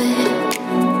the way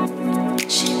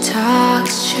she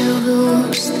talks, she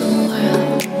rules the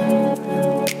world.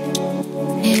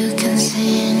 You can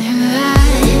see in her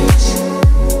eyes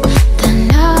that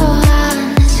no one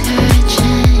is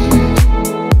hurting.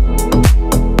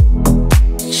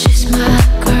 She's my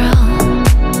girl,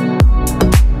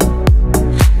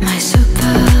 my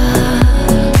Supergirl.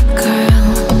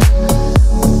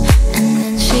 And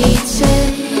then she'd say,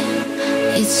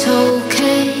 it's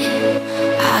okay,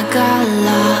 I got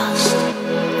lost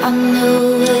on the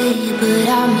way, but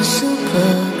I'm a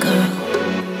Supergirl.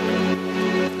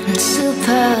 And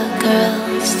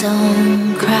Supergirls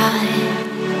don't cry.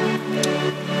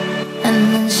 And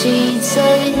then she'd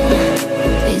say,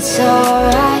 it's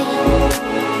alright,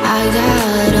 I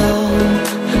got home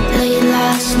late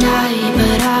last night,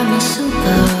 but I'm a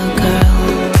Supergirl.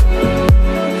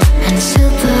 And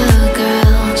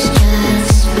Supergirls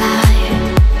just fly.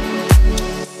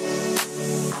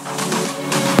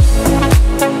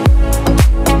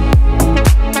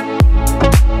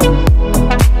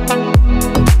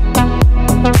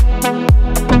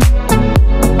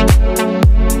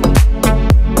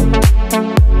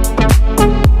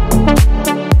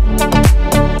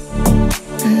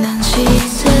 And then she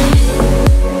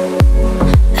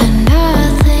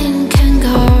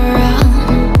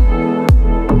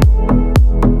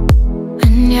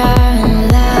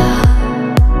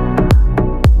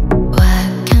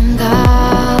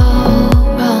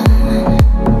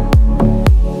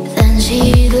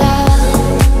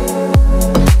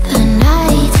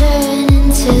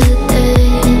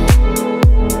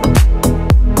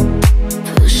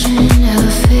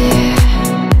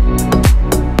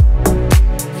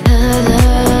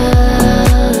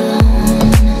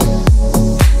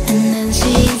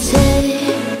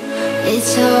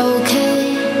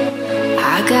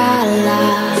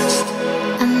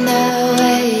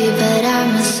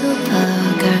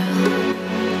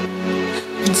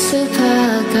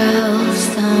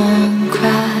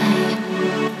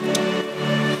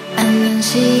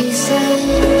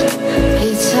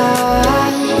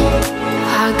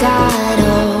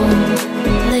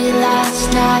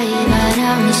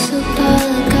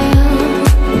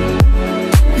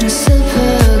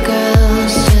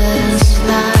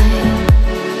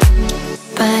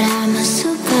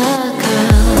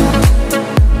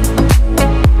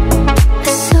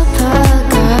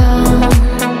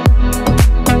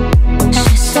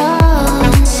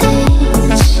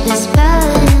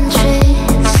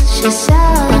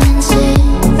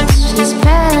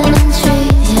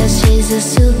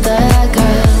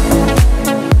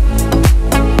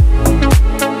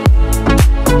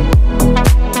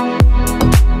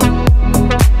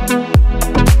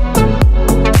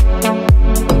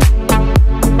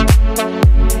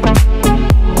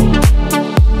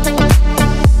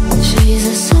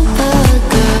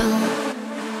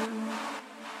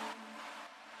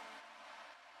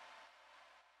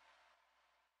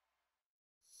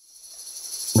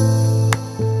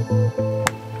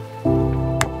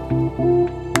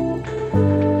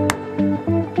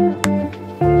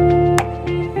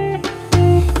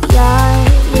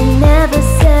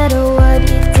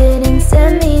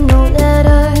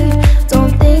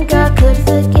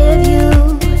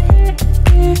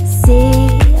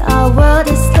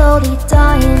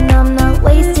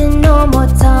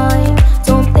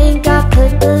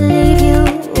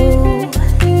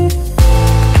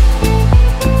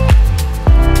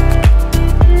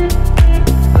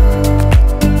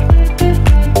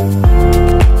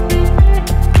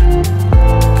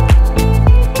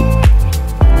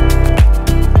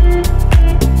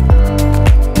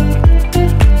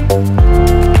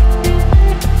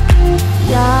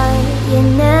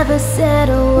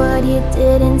word, you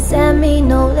didn't send me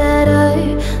no letter.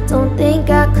 Don't think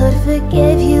I could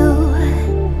forgive you.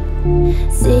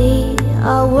 See,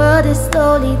 our world is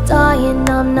slowly dying,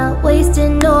 I'm not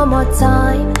wasting no more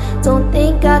time. Don't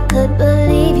think I could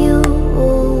believe you.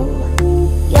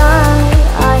 Yeah,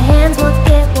 our hands will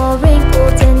get more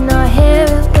wrinkled and our hair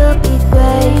it will be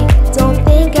gray. Don't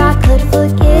think I could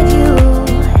forgive you.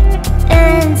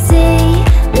 And see,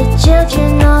 the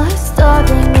children are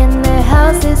starving and their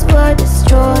houses were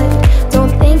destroyed.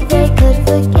 Don't think they could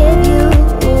forgive you.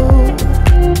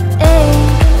 Hey,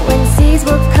 when seas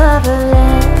will cover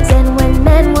lands and when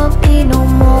men will be no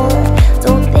more,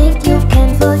 don't think you can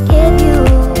forgive you.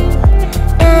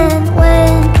 And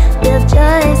when there'll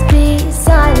just be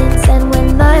silence and when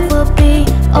life will be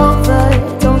over,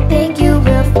 don't think you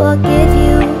will forgive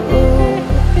you.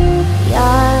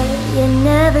 Yeah, you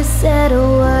never said a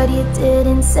word, you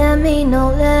didn't send me no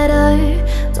letter.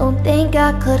 Don't think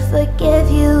I could forgive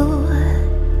you.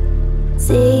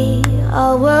 See,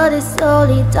 our world is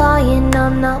slowly dying,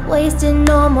 I'm not wasting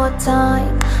no more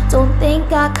time. Don't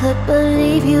think I could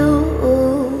believe you.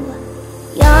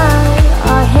 Yeah,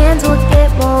 our hands will get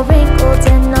more wrinkled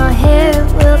and our hair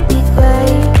will be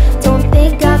gray. Don't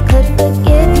think I could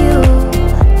forgive you.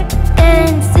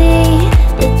 And see,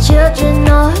 the children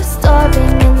are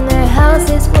starving and their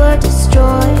houses were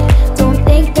destroyed. Don't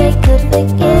think they could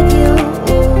forgive you.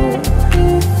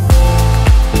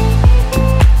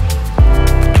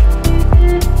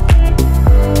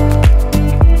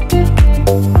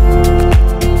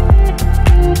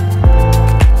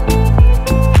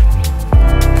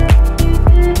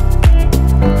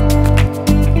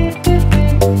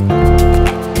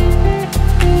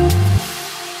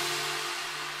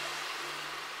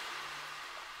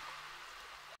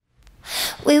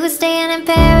 We were staying in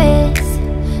Paris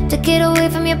to get away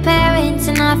from your parents,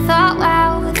 and I thought,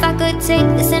 wow, if I could take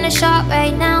this in a shot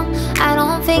right now, I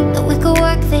don't think that we could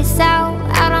work this out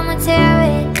on the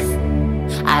terrace.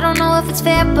 I don't know if it's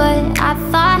fair, but I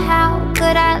thought, how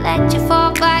could I let you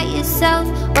fall by yourself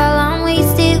while I'm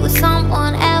wasted with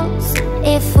someone else?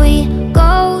 If we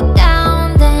go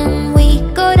down, then we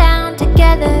go down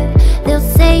together. They'll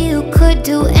say you could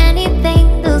do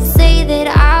anything, they'll say that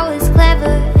I was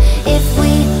clever. If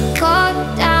we go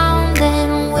down,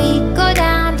 then we go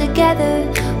down together.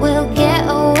 We'll get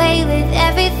away with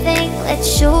everything. Let's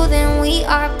show them we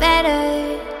are better.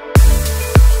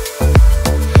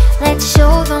 Let's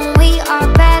show them we are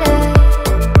better.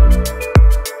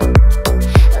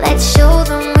 Let's show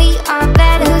them we are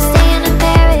better. We were staying in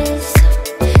Paris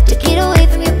to get away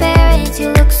from your parents. You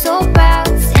look so proud,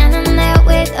 standing there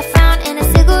with a frown and a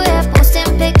cigarette,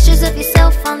 posting pictures of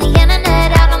yourself on the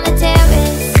internet, out on the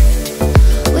terrace.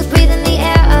 We're breathing the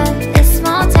air of this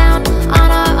small town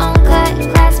on our own cut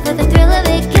class for the thrill of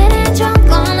it, getting drunk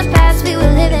on the past we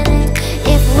were living in.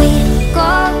 If we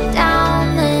go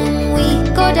down, then we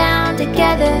go down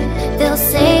together. They'll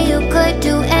say you could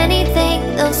do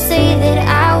anything, they'll say that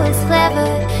I was clever.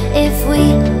 If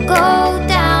we go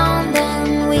down,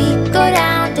 then we go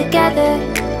down together.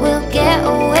 We'll get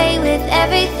away with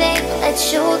everything. Let's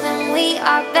show them we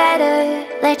are better.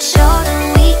 Let's show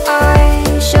them we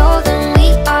are. Show them we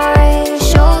are.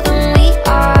 Show them we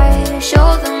are.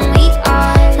 Show them we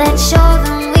are. Let's show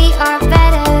them we are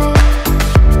better.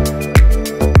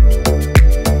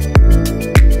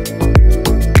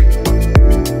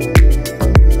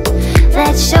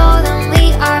 Let's show them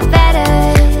we are better.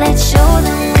 Let's show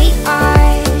them we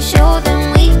are. Show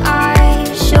them we are.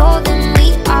 Show them we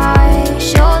are.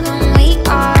 Show them we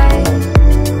are.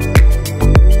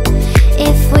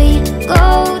 If we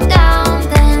go down,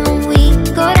 then we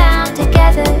go down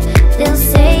together. They'll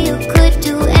say you could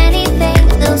do anything,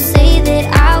 they'll say that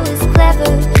I was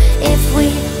clever. If we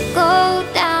go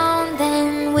down,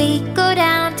 then we go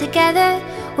down together.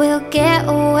 We'll get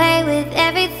away with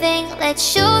everything. Let's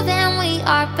show them we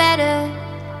are better.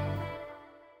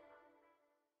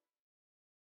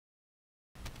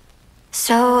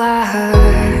 So I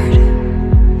heard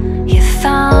you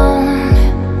found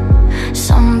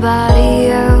somebody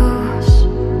else,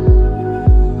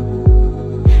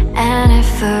 and at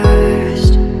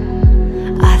first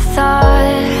I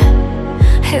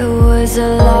thought it was a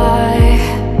lie.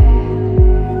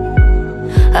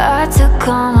 I took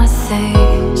all my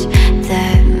things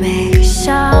that make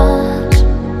sounds,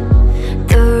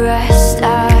 the rest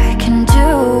I can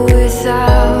do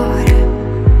without.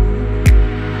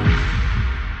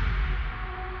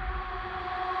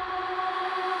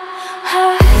 I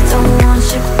don't want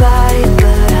your body,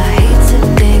 but I hate to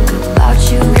think about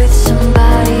you with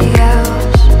somebody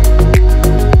else.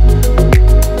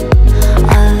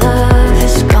 Our love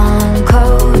has gone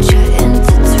cold, you're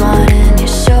intertwined and you're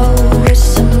so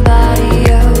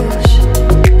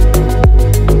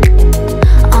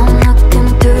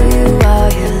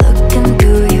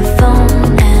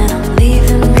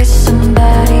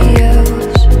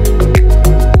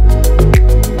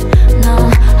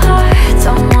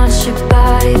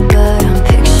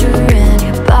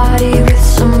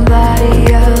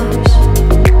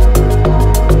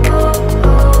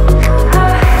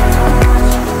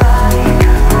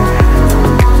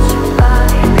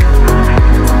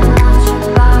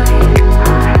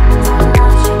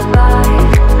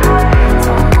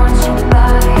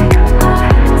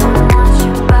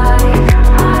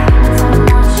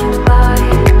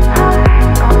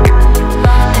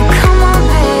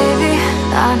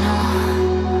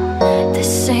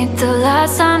the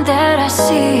last time that I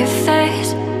see your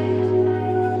face.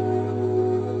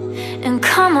 And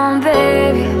come on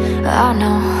baby, I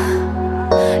know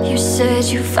you said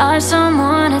you'd find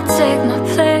someone to take my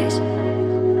place.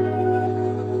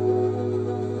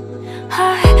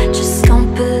 I just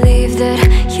don't believe that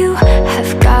you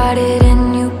have got it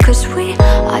in you, 'cause we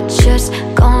are just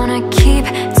gonna keep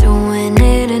doing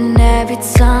it. And every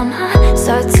time I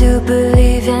start to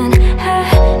believe in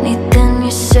anything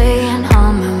you're saying,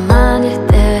 I'm reminded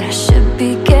that I should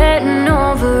be getting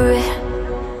over it.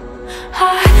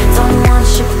 I don't want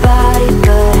your body,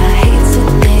 but I hate to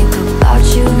think about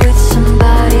you with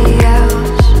somebody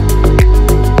else.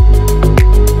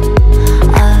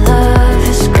 Our love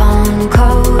has gone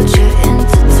cold, you're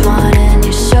intertwining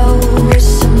your soul with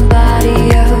somebody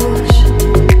else.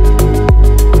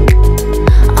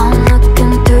 I'm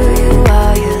looking through you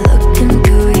while you're looking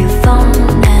through your phone,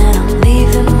 and I'm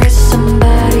leaving with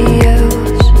somebody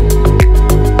else.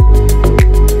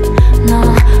 No,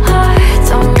 I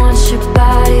don't want your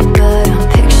body, but I'm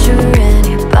picturing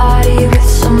your body with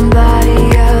somebody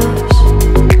else.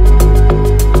 I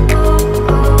don't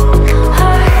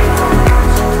want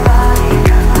your body,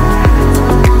 I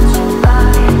don't want your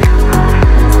body, I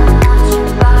don't want your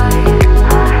body,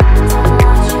 I don't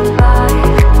want your body,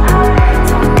 I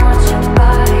don't want your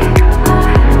body, I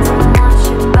don't want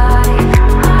your body,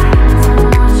 I don't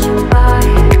want your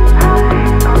body, I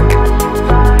don't want your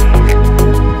body.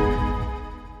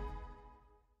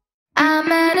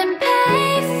 I'm at a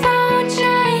payphone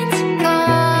trying to go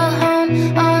home.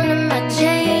 All of my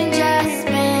change I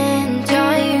spent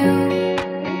on you.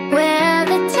 Where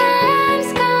the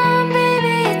time's gone,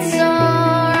 baby, it's so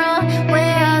wrong.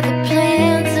 Where are the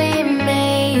plans we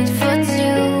made for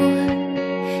two?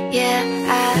 Yeah,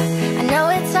 I know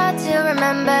it's hard to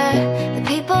remember the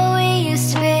people we used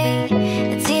to be.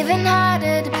 It's even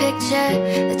harder to picture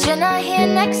that you're not here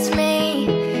next to me.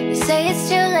 You say it's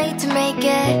too late to make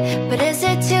it, but is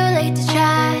it too late to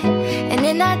try? And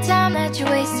in that time that you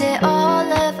wasted, all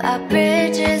of our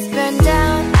bridges burned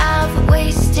down. I've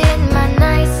wasted my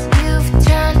nights, you've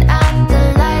turned out the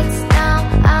lights. Now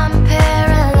I'm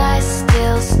paralyzed,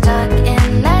 still stuck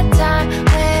in that time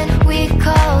when we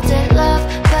called it love.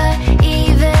 But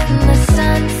even the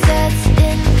sun sets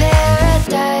in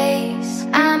paradise.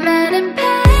 I'm at a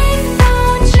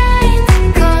payphone trying to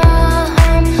go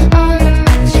home. All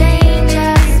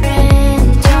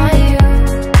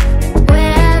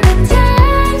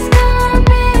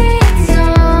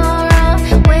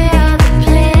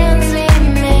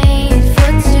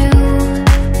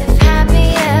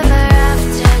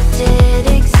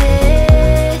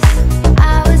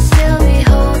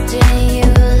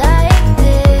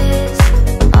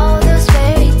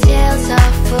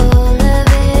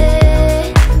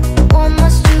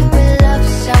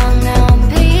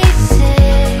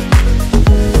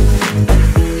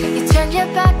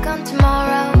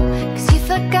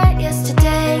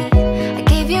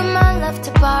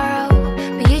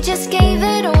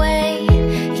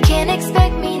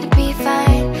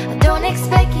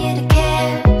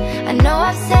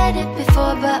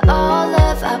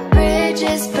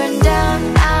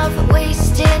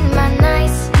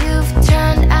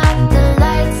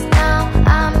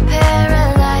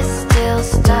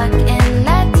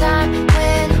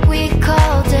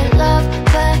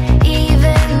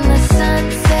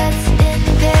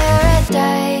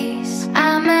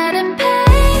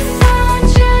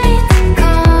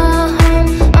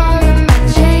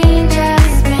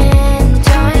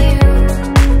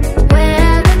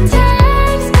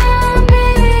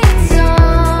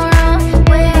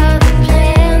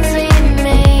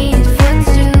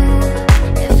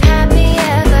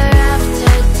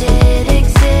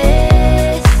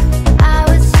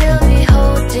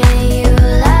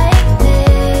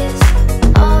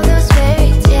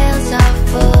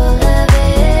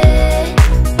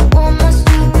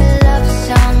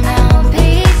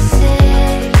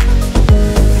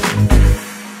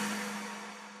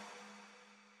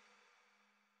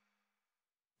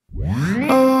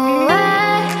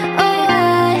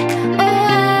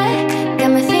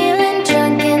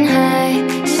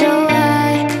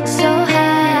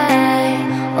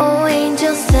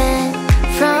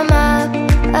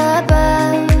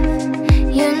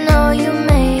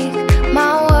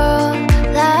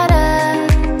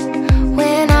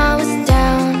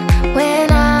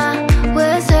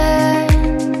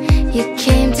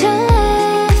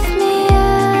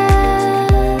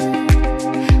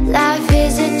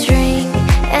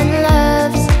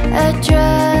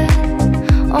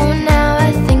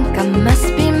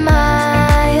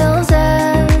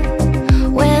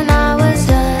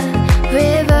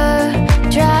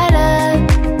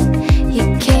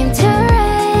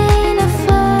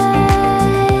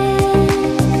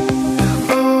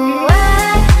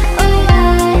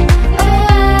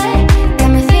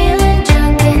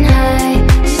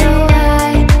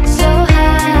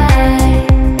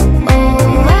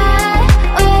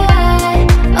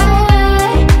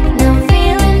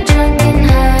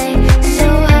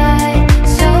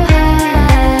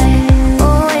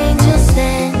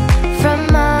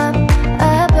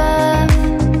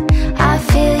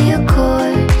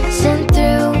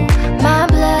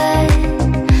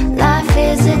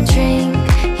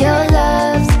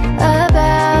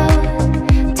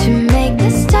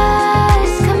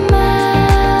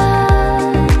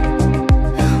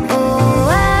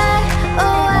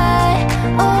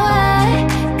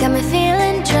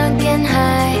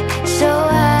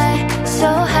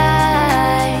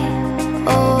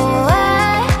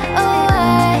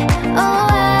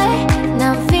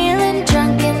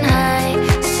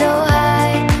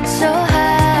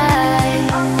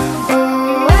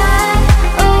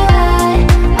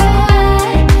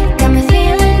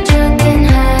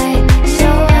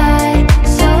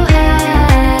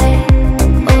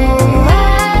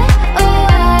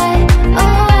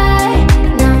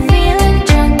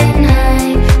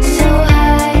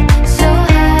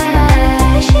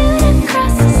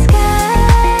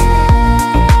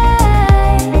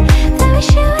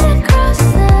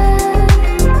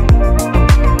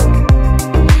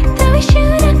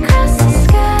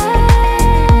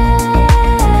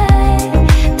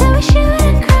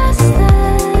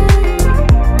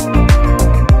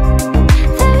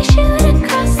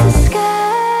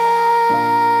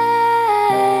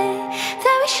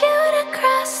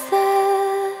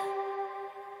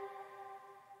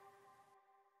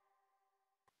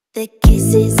the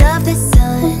kisses of the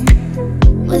sun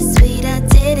was sweet, I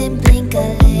didn't blink,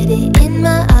 I let it in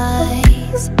my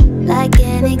eyes. Like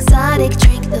an exotic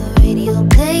drink, the radio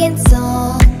playing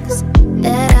songs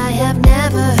that I have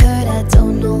never heard, I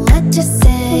don't know what to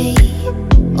say.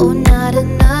 Oh, not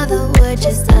another word,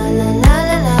 just la la la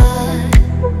la la.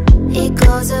 It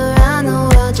goes around the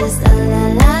world, just la la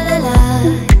la la la.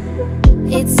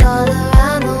 It's all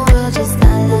around the world, just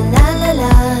la la la la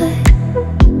la.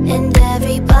 And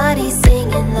everybody's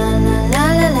singing la la la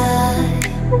la la.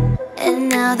 And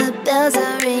now the bells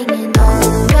are ringing all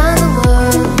around the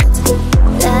world.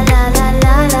 La la la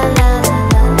la la la la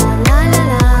la la la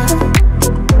la.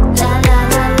 La la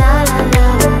la la la la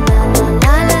la la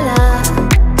la la la.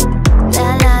 La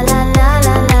la la la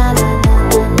la la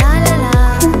la la la la.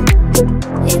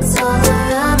 It's all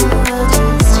around the world,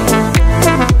 just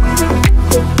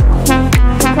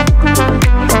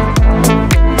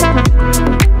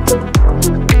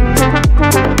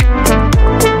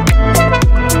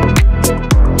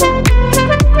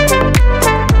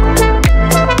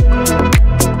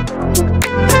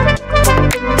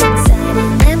inside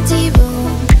an empty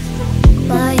room.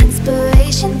 My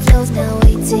inspiration flows, now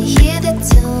wait to hear the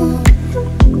tune.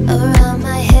 Around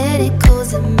my head it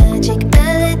goes a magic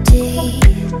melody.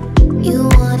 You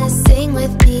wanna sing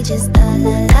with me, just la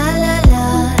la la la la.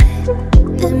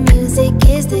 The music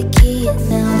is the key and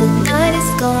now the night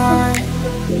is gone.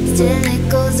 Still it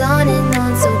goes on and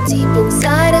on, so deep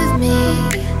inside of me.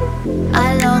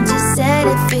 I long to set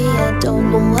it free, I don't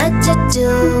know what to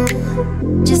do.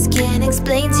 Just can't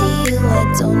explain to you, I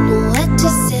don't know what to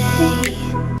say.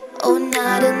 Oh,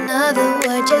 not another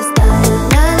word, just la la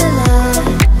la la la.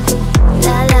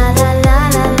 La la la la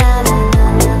la la la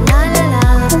la la la la.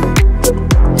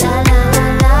 La la la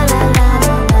la la la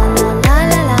la la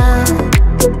la la.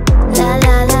 La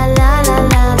la la la la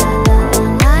la la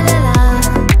la la la.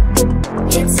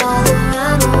 It's all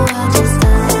around the world, just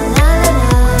la la la la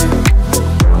la.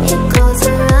 It goes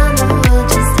around the world,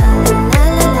 just la la la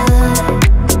la la.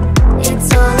 It's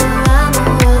all around the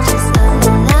world, just la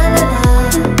la la la la.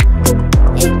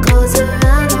 It goes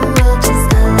around the world, just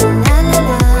la la la la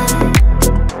la.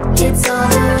 It's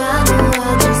all around the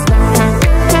world, just la la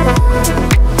la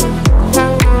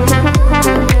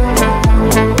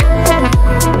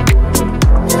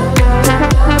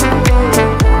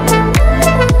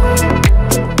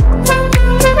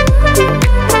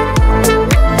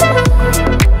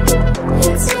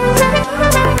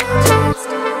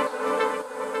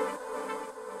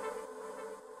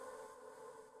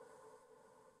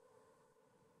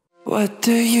What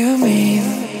do you mean?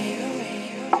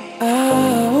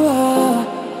 Oh,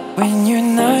 when you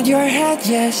nod your head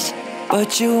yes,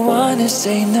 but you wanna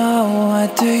say no.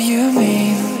 What do you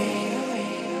mean?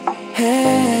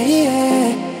 Hey,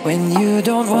 yeah. When you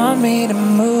don't want me to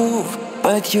move,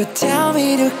 but you tell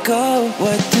me to go.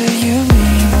 What do you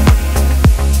mean?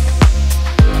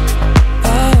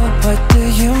 Oh, what do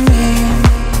you mean?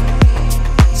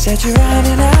 Said you're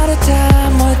running out of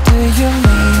time. What do you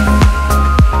mean?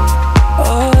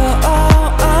 Oh,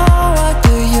 oh, oh, what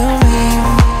do you mean?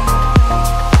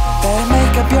 Better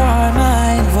make up your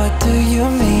mind, what do you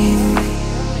mean?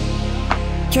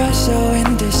 You're so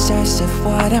indecisive,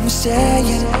 what I'm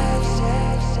saying.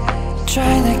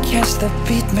 Trying to catch the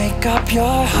beat, make up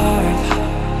your heart.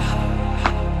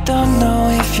 Don't know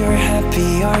if you're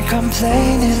happy or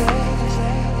complaining.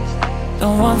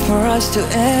 Don't want for us to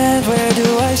end, where do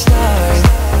I start?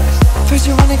 First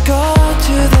you wanna go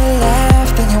to the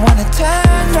left, then you wanna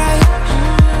turn right.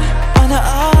 Wanna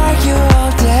argue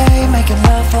all day, making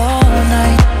love all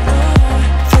night.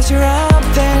 First you're up,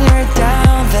 then you're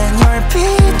down, then you're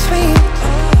between.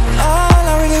 All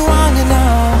I really wanna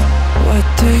know, what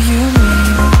do you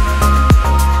mean?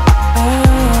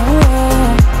 Oh,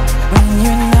 when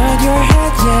you nod your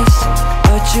head yes,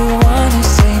 but you wanna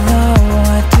say no.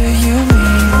 What do you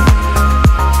mean?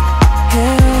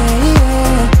 Hey,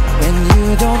 yeah. When you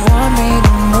don't want me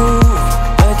to move,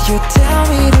 but you tell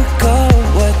me to go.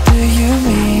 What do you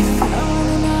mean?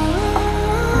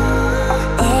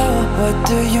 Oh, what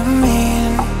do you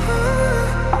mean?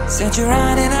 Said you're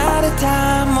running out of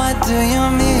time. What do you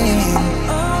mean?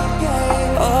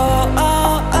 Oh,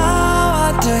 oh, oh,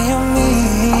 what do you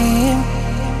mean?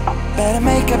 Better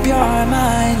make up your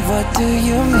mind. What do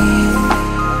you mean?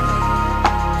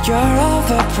 You're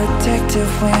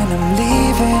overprotective when I'm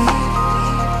leaving.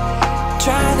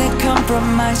 Trying to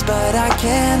compromise, but I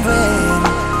can't win.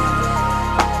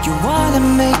 You wanna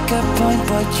make a point,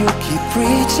 but you keep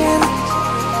preaching.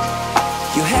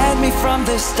 You had me from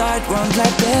the start, won't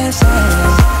let this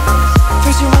end.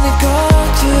 First you wanna go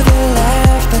to the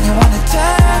left, then you wanna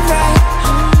turn right.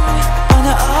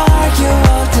 wanna argue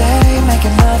all day,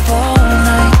 making love all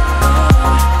night.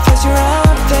 Cause you're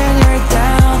up, then you're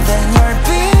down, then you're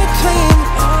between.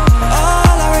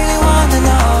 All I really wanna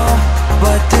know,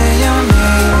 what do you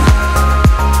mean?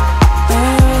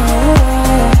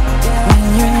 When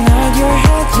you nod your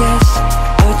head yes,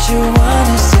 but you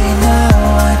wanna say no,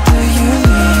 what do you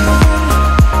mean?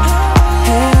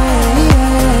 Hey,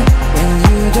 yeah. When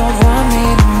you don't want me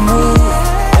to move,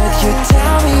 but you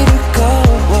tell me to go,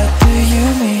 what do you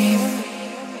mean?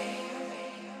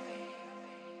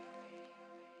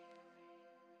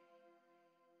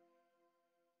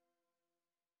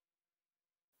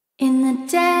 In the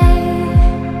day,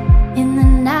 in the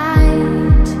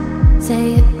night, say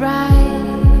it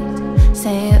right,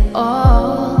 say it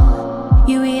all.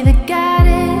 You either got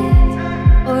it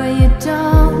or you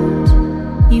don't.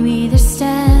 You either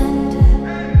stand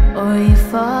or you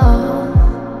fall.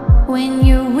 When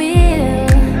your will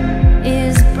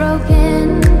is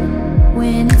broken,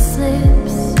 when it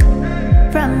slips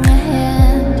from your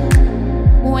hand,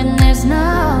 when there's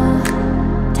no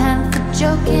time for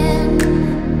joking,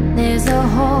 there's a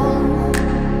hole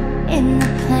in the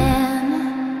plan.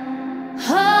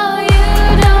 Oh, you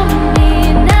don't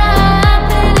mean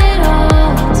nothing at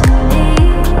all to me.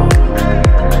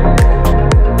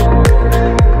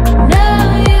 No,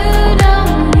 you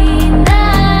don't mean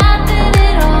nothing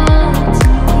at all to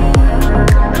me.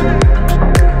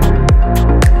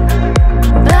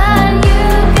 But you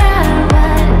got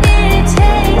what it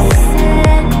takes to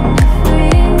set me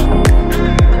free.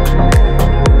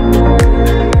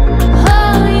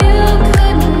 Oh, you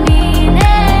could mean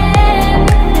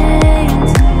everything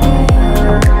to me.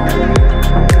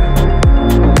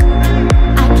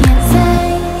 I can't say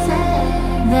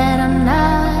that I'm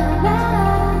not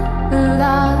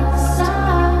lost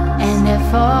and at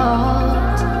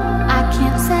fault. I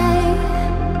can't say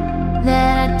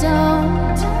that I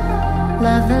don't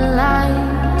love the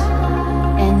light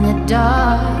and the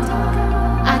dark.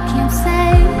 I can't say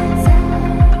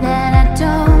that I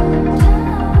don't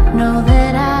know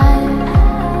that I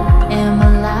am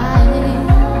alive.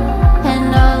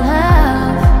 And all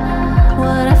of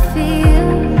what I feel,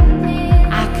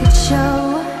 I could show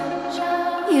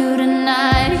you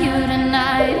tonight, you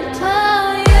tonight. Oh,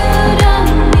 you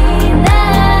don't mean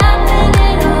nothing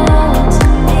at all to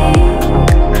me.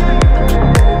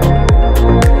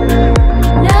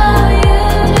 No, you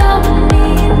don't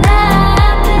mean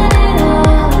nothing at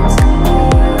all to me.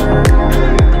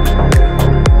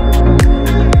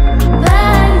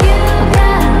 But you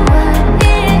got what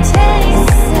it takes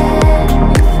to set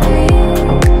me free.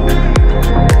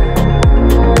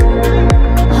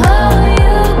 Oh,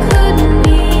 you could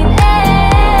mean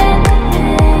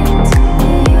anything to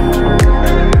me.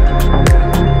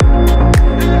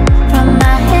 From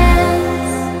my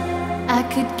hands, I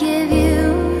could give you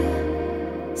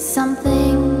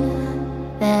something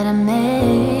that I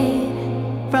made.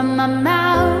 From my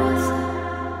mouth,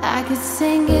 I could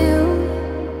sing you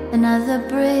another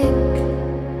brick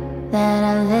that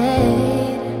I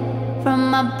laid. From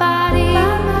my body,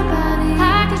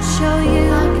 I could show you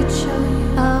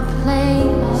a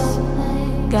place.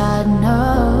 God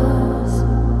knows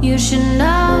you should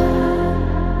know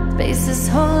space is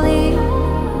holy.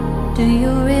 Do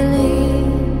you really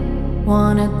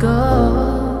wanna go?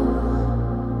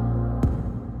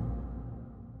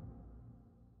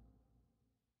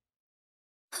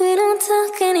 We don't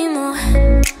talk anymore.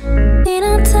 We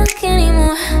don't talk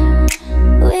anymore.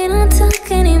 We don't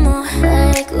talk anymore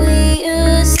like we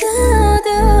used to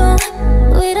do.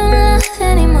 We don't laugh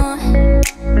anymore.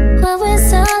 What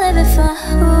was all of it for?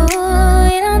 Ooh,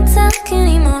 we don't talk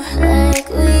anymore like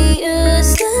we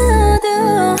used to do.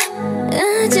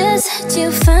 I just had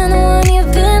you find the one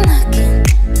you've been looking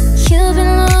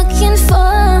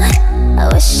for. I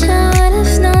wish I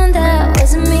would've known that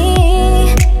wasn't me.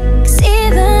 'Cause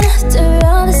even after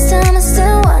all this time I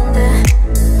still wonder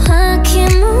why I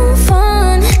can't move on.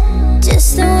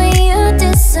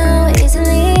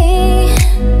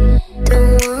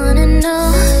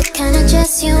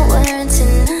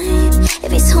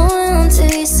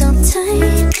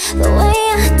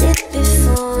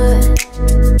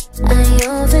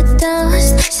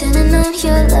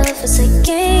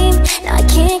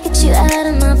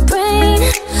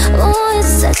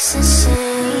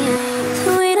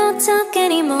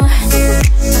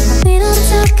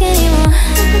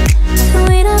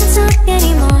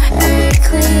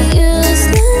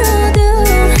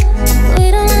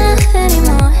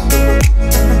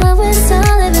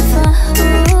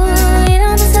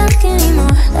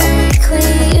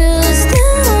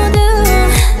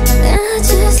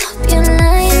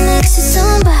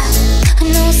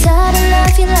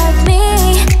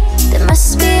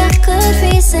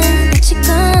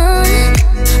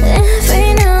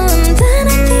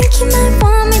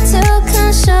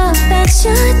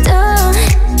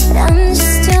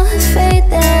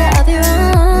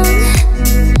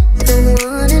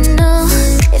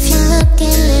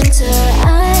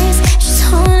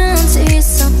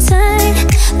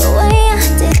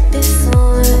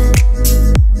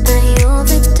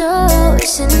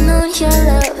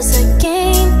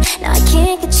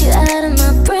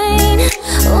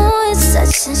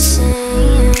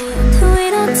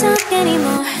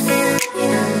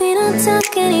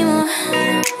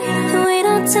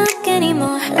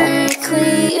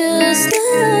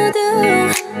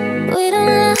 We don't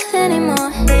love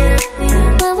anymore.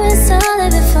 What was all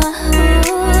of it for?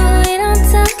 We don't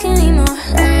talk anymore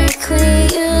like we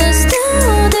used to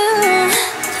do.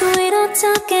 We don't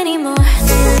talk anymore.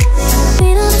 We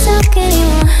don't talk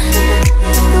anymore.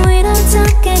 We don't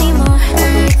talk anymore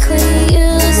like we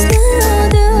used to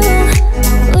do.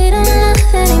 We don't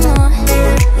love anymore.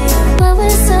 What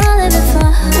was all of it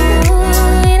for?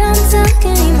 We don't talk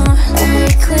anymore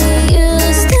like we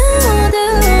used to do.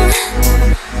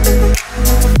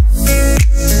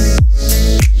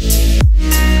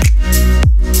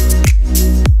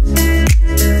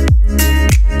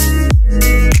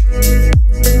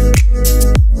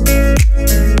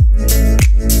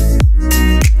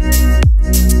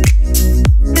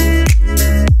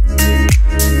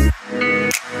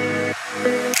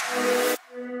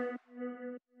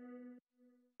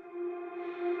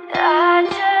 I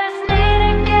just need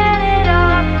to get it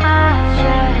off my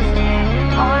chest, yeah.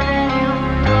 More than you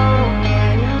know,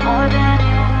 yeah. More than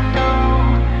you know.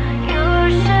 You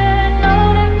should know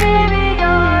that, baby,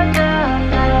 you're the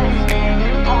best, yeah.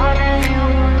 More than you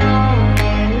know,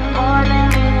 yeah. More than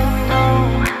you know.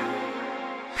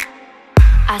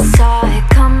 I saw it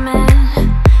coming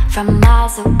from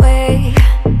miles away.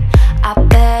 I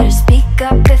better speak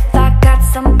up if I got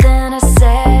something to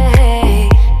say,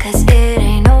 'cause it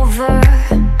ain't over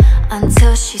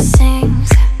until she sings.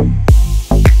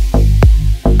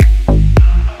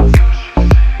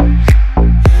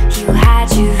 You had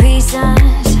your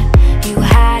reasons, you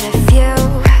had a few,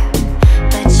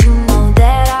 but you know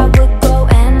that I would go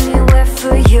anywhere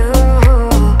for you,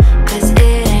 'cause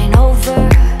it ain't over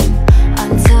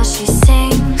until she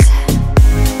sings.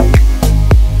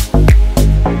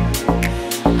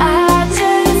 I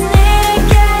just need to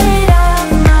get it off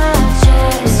my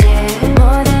chest, yeah.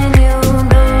 More than you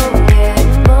know, yeah.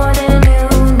 More than you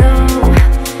know.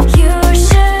 You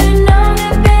should know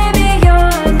that, baby,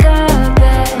 you're the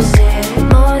best, yeah.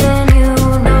 More than you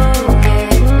know, yeah.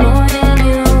 More than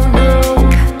you know.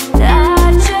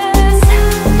 I just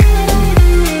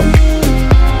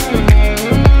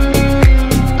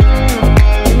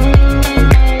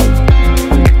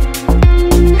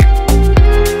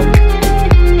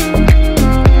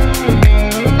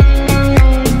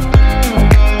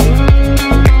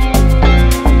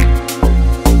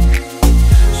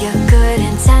Your good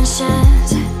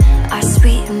intentions are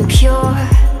sweet and pure,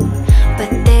 but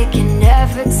they can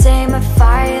never tame a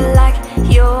fire like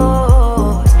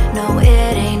yours. No,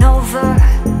 it ain't over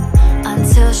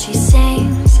until she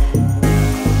sings.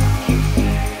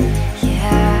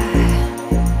 Yeah,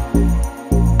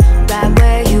 right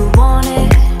where you want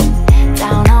it,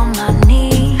 down on my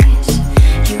knees.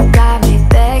 You got me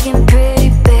begging, pretty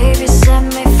baby, set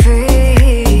me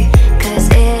free, 'cause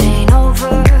it ain't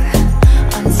over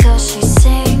until she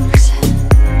sings.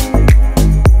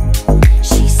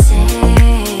 She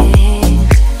sings.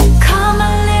 Come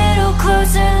a little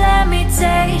closer, let me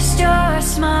taste your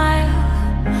smile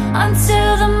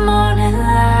until the morning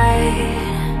light.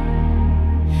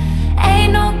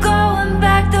 Ain't no going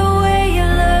back the way you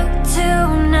look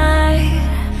tonight.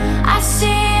 I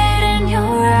see it in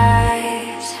your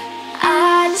eyes.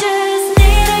 I just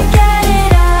need to get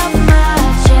it off my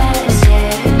chest,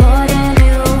 yeah. More than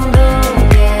you know,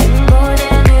 yeah. More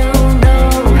than you know.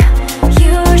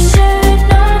 You should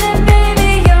know that,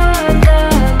 baby, you're the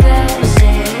best,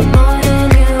 yeah. More than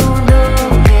you know,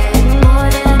 yeah. More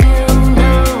than you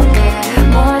know, yeah.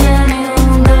 More than you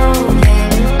know, yeah.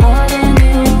 More than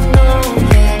you know,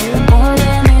 yeah. More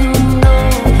than you know,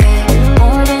 yeah.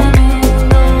 More than you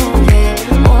know, yeah.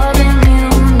 More than you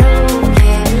know,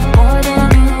 yeah. More than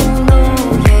you know,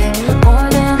 yeah. More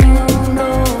than you know,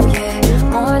 yeah.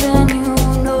 More than you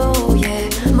know, yeah.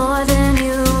 More than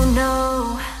you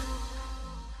know.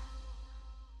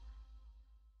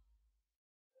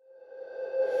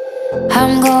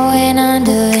 I'm going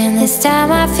under, and this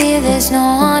time I feel there's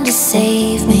no one to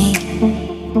save me.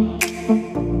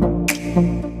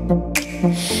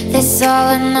 This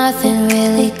all or nothing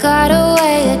really got a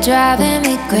way of driving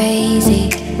me crazy.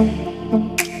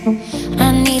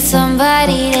 I need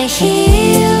somebody to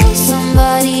heal,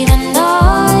 somebody to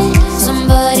know,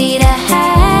 somebody to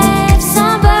have,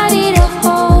 somebody to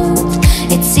hold.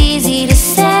 It's easy to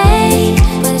say,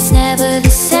 but it's never the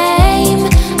same.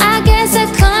 I guess I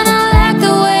kinda like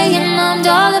the way you numbed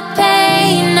all the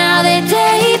pain. Now they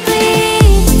day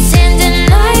bleeds into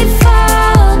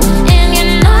nightfall, and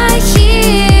you're not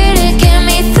here to get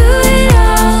me through it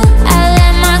all. I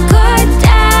let my guard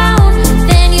down,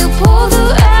 then you pulled the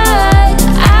rug.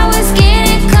 I was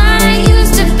getting kinda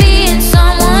used to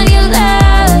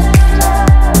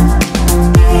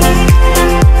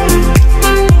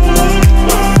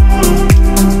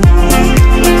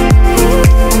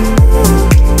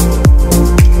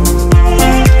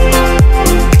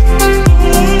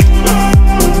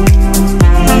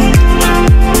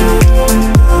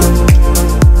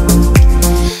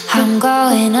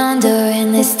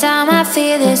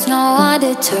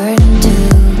turn to.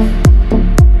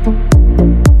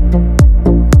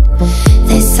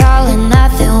 This all or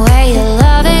nothing way of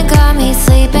loving got me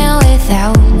sleeping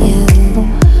without you.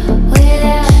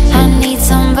 I need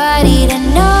somebody to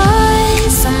know,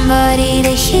 somebody to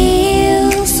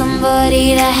heal,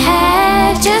 somebody to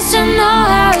have, just to know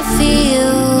how it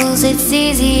feels. It's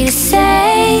easy to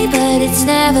say, but it's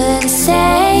never the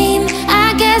same.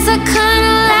 I guess I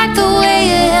kinda like the way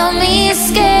you help me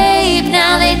escape.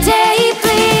 Now the day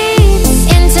bleeds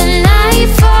into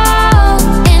nightfall,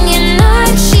 and you're not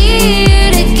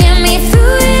here to get me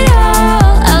through it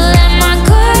all. I let my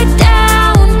guard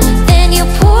down, then you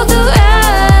pulled the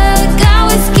rug. I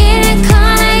was getting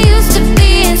kinda used to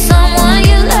being someone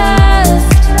you loved.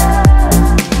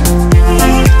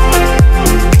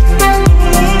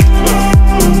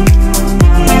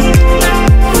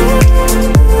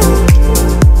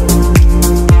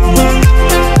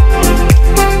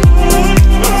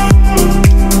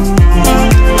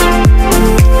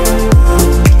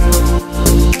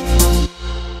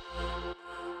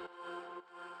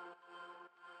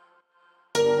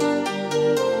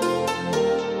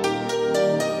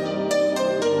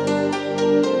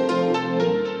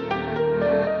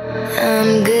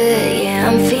 I'm good, yeah,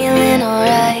 I'm feeling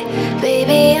alright.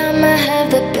 Baby, I'ma have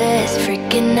the best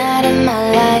freaking night of my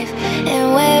life.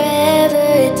 And wherever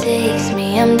it takes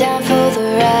me, I'm down for the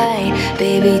ride.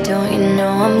 Baby, don't you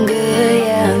know I'm good,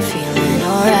 yeah, I'm feeling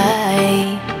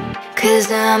alright.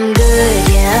 'Cause I'm good,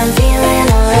 yeah, I'm feeling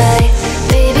alright.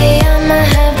 Baby, I'ma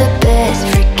have the best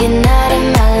freaking night of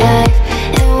my life.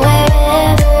 And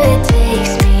wherever it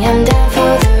takes me, I'm down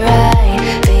for the ride.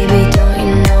 Baby, don't you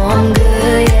know I'm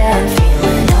good, yeah, I'm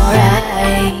feeling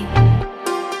alright.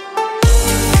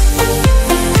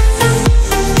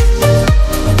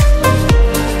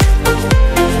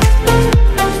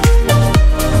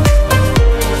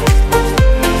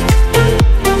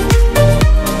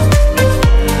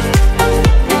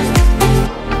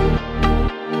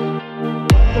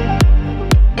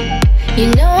 You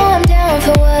know I'm down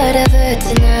for whatever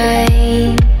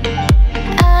tonight.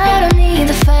 I don't need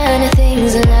the finer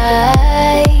things in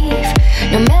life.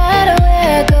 No matter where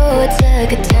I go, it's a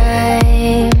good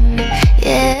time.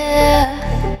 Yeah.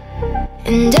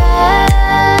 And I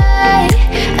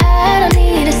don't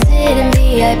need to sit in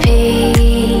VIP.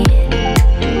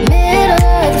 Middle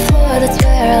of the floor, that's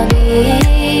where I'll be.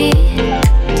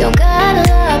 Don't got a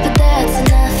lot, but that's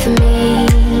enough for me.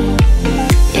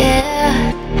 Yeah.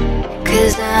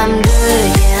 'Cause I'm good,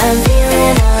 yeah, I'm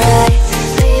feeling alright.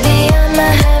 Baby, I'ma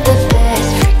have the best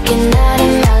freaking night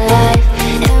of my life.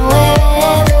 And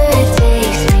wherever it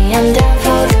takes me, I'm down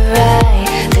for the ride.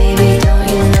 Baby, don't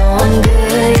you know I'm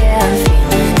good, yeah, I'm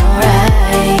feeling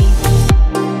alright.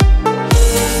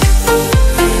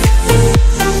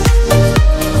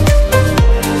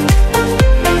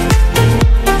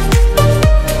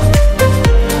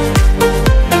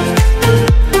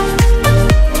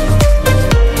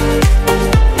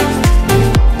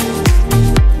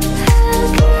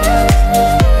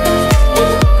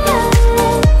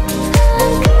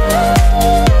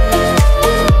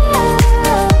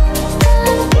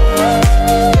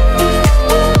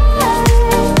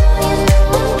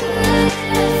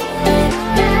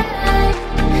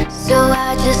 So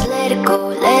I just let it go,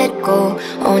 let it go.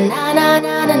 Oh na na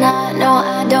na na na, no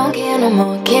I don't care no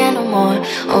more, care no more.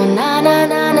 Oh na na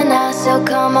na na na, so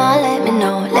come on, let me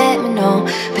know, let me know.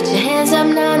 Put your hands up,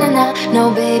 na na na. No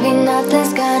baby,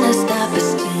 nothing's gonna stop us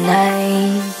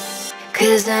tonight.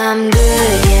 'Cause I'm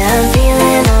good, yeah, I'm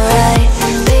feeling alright.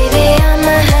 Baby,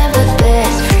 I'ma have the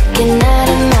best freaking night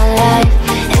of my life.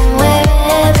 And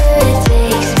wherever it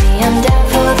takes me, I'm down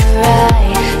for the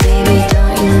ride. Baby,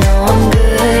 don't you know I'm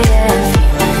good, yeah, I'm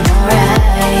feeling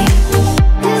alright.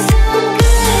 'Cause I'm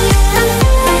good, yeah, I'm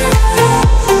feeling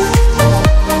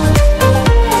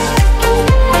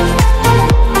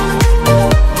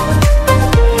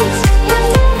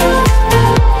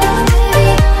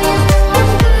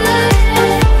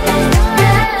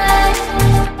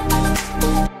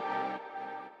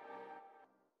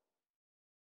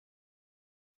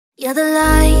You're the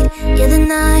light, you're the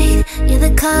night, you're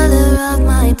the color of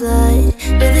my blood.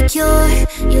 You're the cure,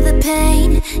 you're the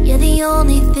pain, you're the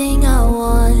only thing I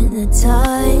wanna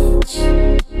touch.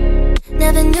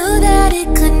 Never knew that it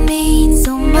could mean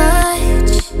so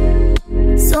much,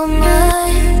 so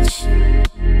much.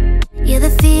 You're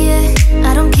the fear,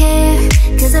 I don't care,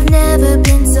 'cause I've never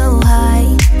been so high.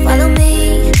 Follow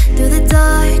me through the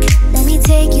dark, let me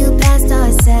take you past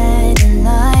our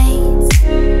satellites.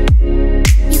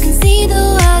 You can see the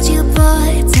world you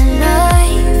brought to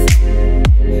life,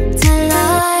 to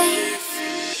life.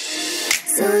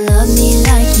 So love me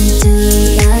like you do,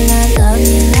 la la, love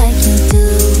me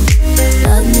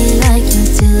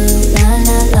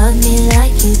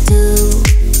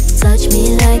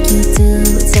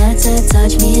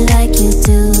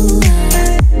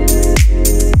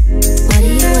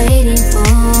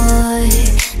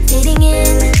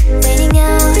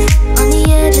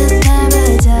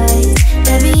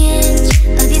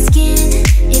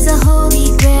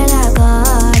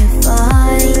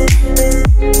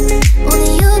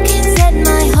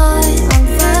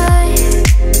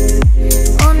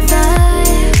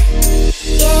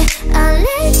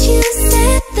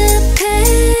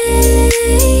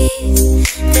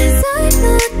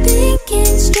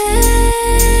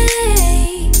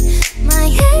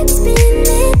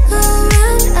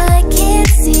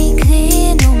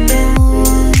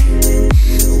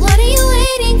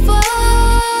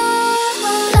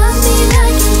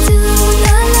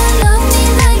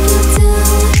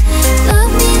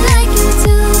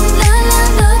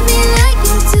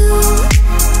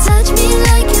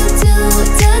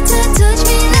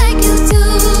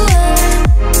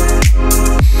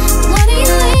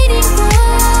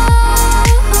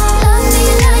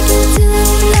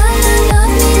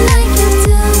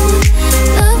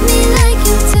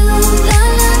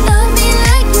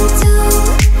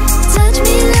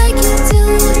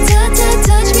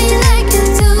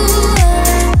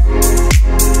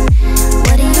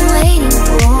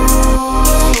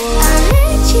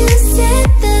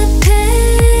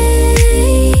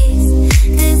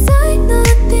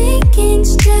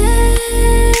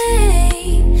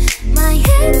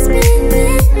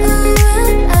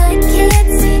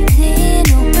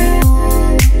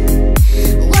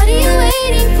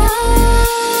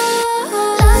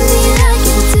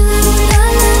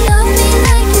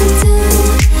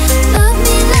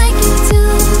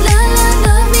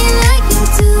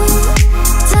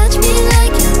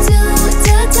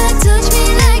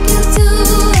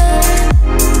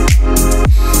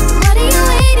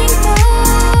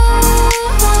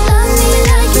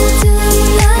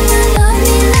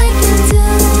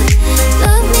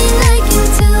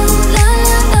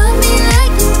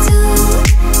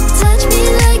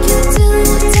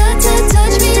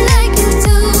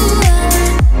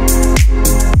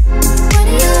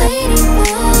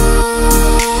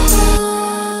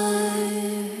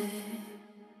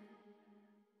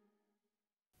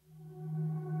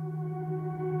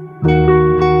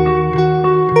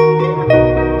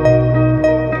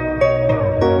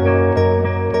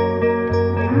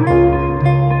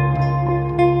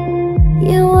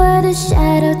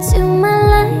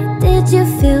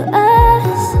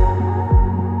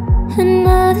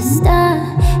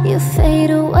you fade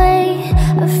away.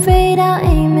 Afraid our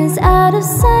aim is out of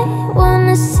sight.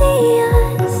 Wanna see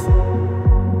us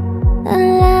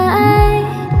alive.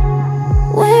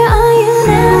 Where are you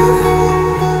now?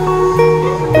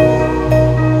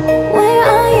 Where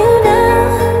are you now?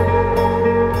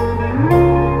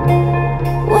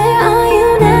 Where are you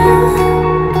now?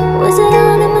 Was it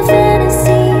all in my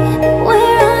fantasy?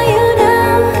 Where are you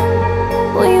now?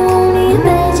 Were you only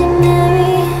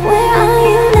imaginary? Where are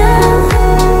you now?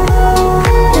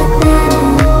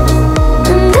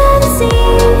 Under the sea,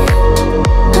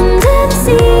 under the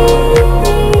sea.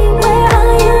 Where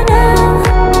are you now?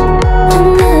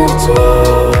 Under the tree.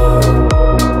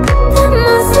 The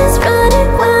monster's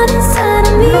running wild inside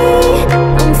of me.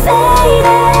 I'm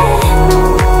faded.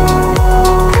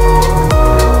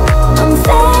 I'm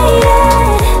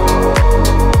faded.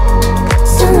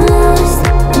 So lost.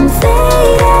 I'm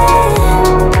faded.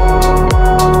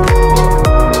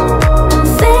 I'm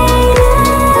faded.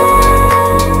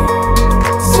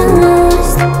 So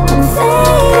lost. I'm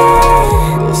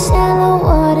faded. These shallow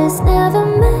waters never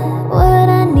met what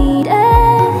I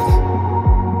needed.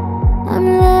 I'm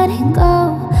letting go,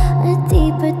 a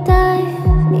deeper dive,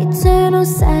 eternal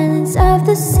silence of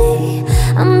the sea.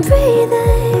 I'm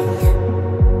breathing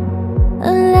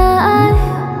alive.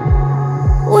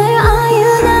 Where are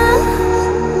you now?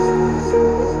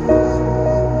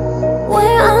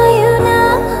 Where are you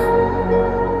now?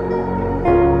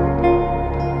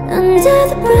 Under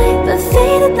the bright but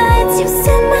faded lights, you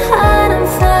set my heart on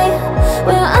fire.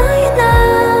 Where are you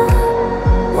now?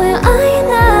 Where are you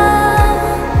now?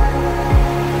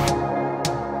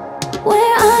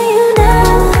 Where are you now?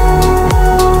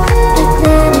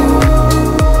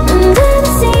 Under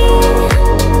the sea,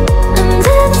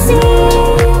 under the sea.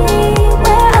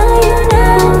 Where are you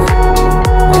now?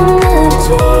 Under the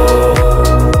tree.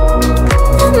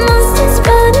 The monster's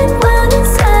running wild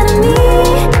inside of me.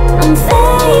 I'm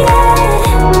faded.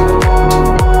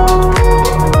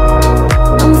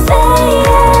 I'm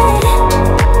faded.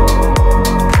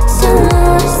 So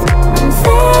lost. I'm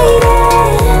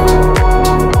faded.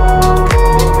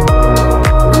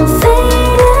 I'm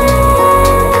faded.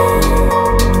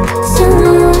 So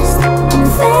lost. I'm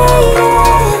faded.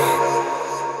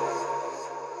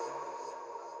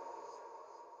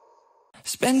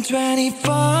 Spend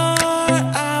 24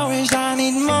 hours, I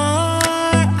need more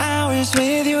hours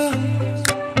with you.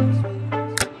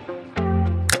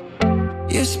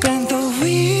 You spent the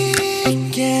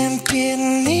weekend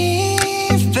getting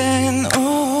even,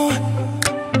 oh.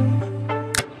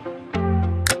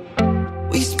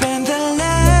 We spent the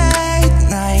late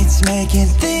nights making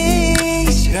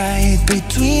things right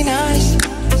between us.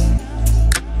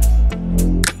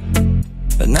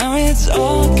 But now it's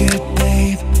all good,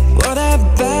 babe. Roll that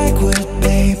backward,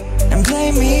 babe, and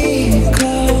play me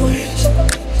close.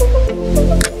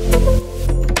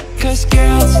 'Cause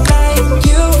girls like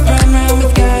you run around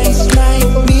with guys like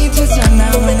me till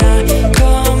sundown. When I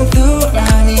come through,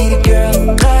 I need a girl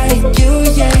like you,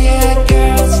 yeah, yeah.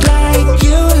 Girls like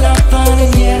you love fun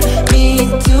and yeah, me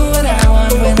do what I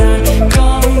want. When I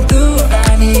come through,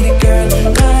 I need a girl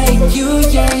like you,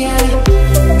 yeah, yeah.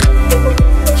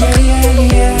 Yeah, yeah,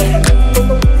 yeah.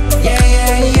 Yeah,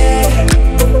 yeah,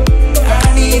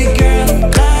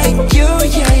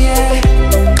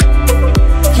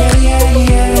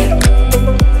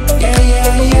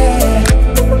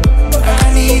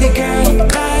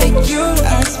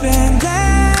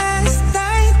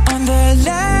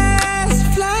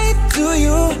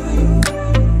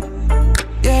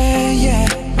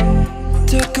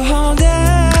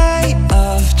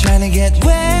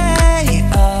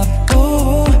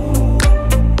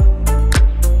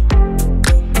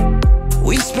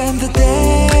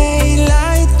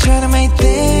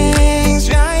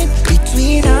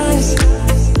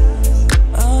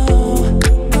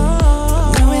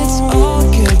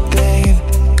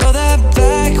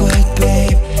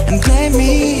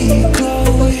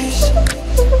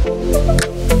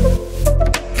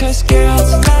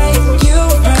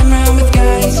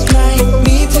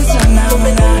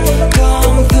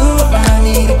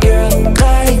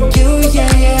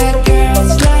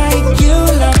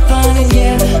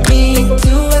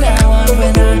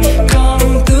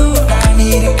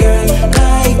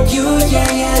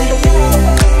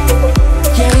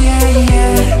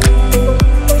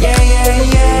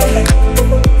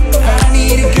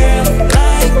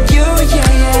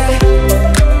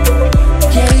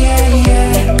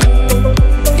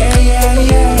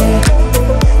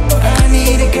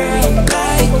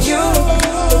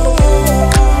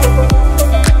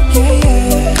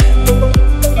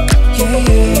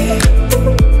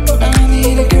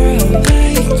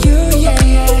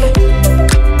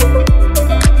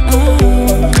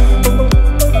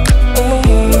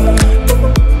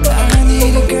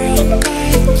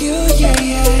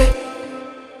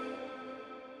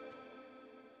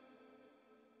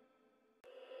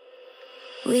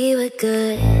 were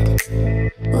good,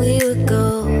 we were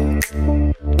gold.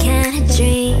 Kind of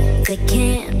dream that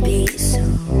can't be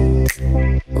sold.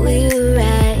 We were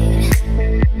right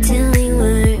till we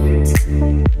weren't.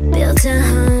 Built a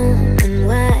home and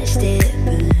watched it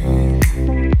burn.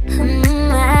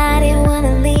 I didn't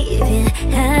wanna leave you,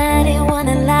 I didn't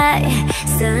wanna lie.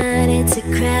 Started to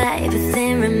cry, but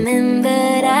then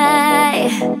remembered I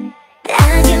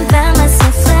can buy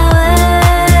myself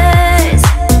flowers,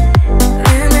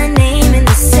 write my name in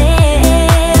the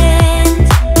sand,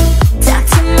 talk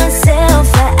to myself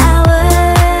for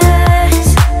hours,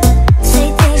 say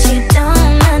things you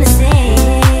don't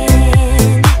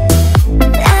understand.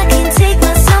 I can take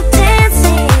myself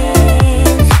dancing,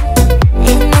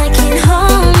 and I can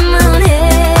hold my own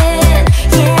head.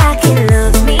 Yeah, I can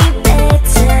love me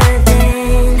better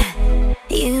than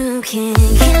you can.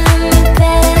 Can love me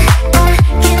better, I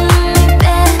can love me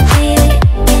better, baby.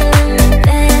 Can love me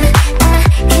better, I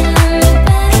can love me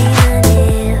better.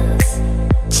 Nails,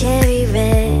 cherry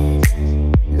red,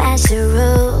 match the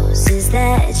roses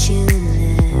that you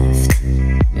left.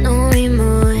 No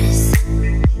remorse,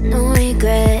 no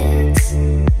regrets.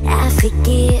 I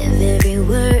forgive every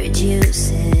word you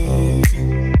said.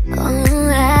 Oh,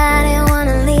 I didn't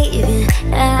wanna leave you,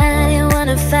 I didn't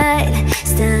wanna fight.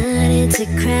 Started to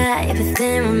cry, but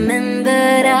then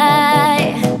remembered I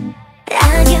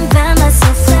can buy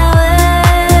myself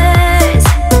flowers,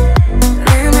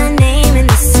 write my name in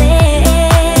the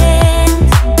sand,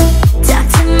 talk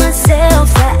to myself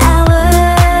for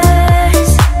hours,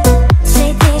 say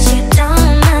things you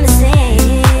don't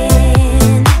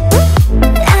understand.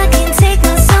 I can take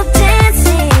myself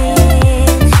dancing,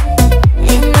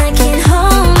 and I can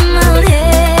hold my own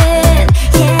head.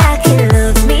 Yeah, I can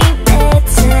love me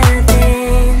better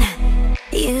than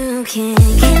you can.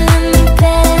 Can love me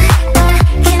better, I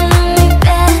can love me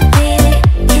better, baby.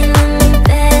 Can love me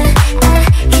better, I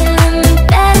can love me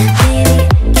better, baby.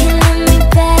 Can love me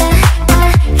better, I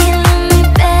can love me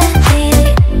better, baby.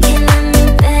 Can love me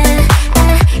better, I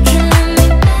can love me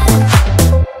better.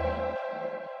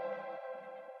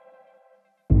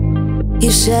 You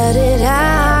shut it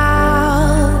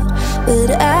out, but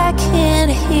I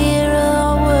can't hear a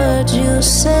word you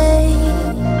say.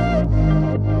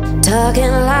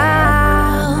 Talking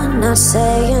loud, not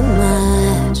saying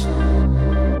much.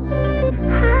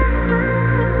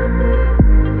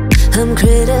 I'm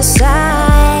criticized,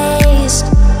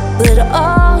 but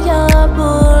all your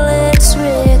bullets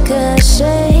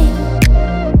ricochet.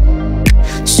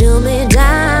 Shoot me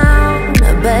down,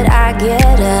 but I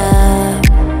get up.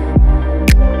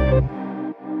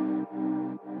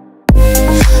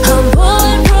 I'm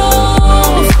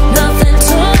bulletproof, nothing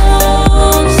to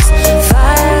lose.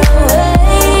 Fire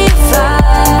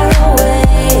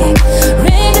away,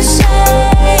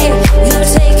 ricochet. You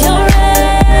take your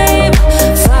aim.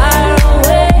 Fire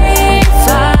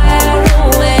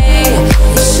away,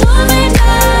 you shoot me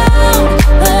down,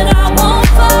 but I won't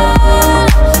fall.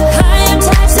 I am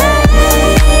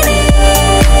titanium.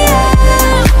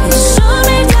 You shoot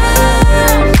me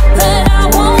down, but I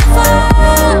won't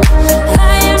fall. I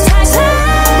am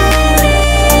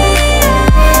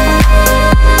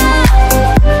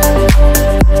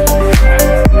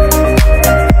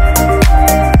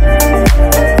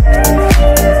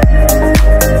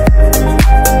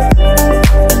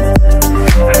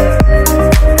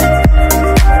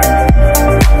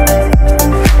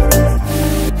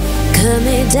cut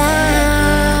me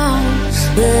down,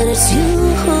 but it's you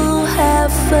who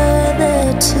have further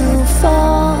to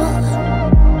fall.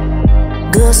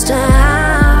 Ghost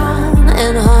town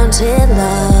and haunted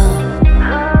love.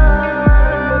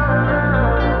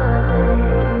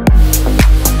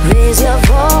 Raise your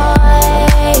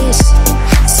voice.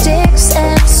 Sticks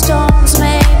and stones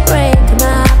may break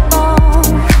my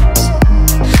bones.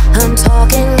 I'm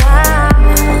talking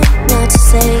loud, not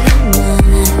saying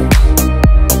much.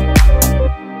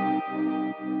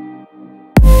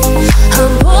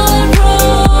 I'm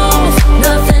bulletproof,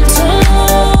 nothing to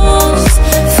lose.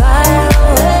 Fire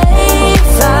away,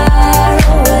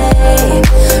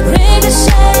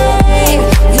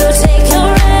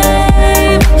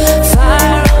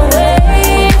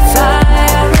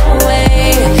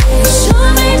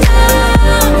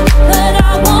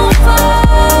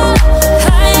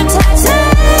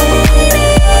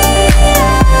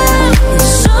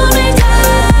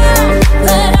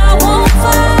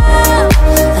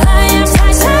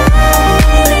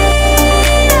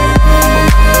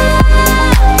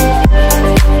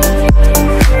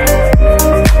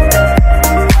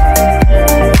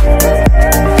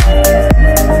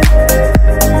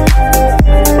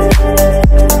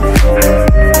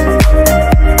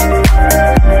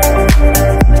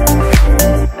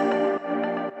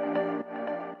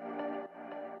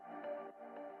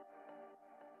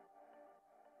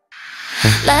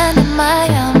 Land in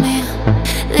Miami,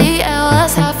 the air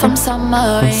was hot from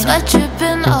summer rain. Sweat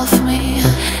dripping off me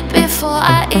before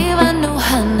I even knew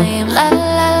her name. La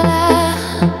la la,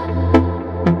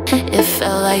 it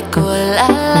felt like ooh la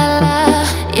la la,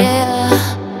 yeah.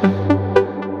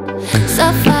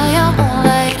 Sapphire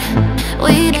moonlight,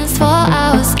 we danced for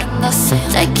hours in the same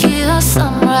tequila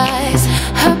sunrise.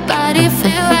 Her body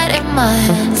fit right in my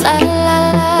hands. La la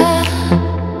la,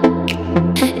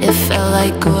 it felt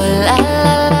like ooh la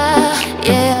la la,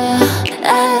 yeah. I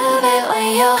love it when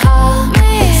you call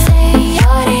me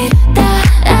Señorita.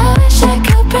 I wish I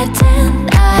could pretend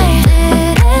I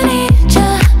didn't need ya,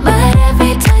 but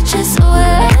every touch is ooh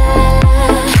la la la.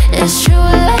 It's true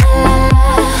la la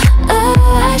la.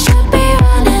 Oh, I should be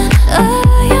running. Oh,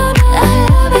 you know I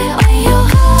love it when you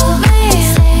call me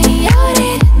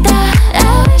Señorita. I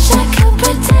wish I could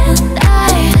pretend I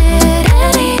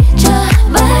didn't need ya,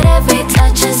 but every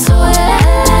touch is ooh la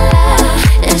la la.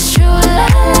 It's true la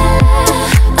la la.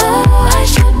 Oh, I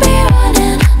should be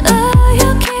running. Oh, you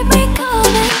keep me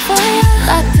coming for you.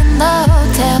 Locked in the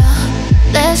hotel,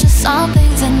 there's just some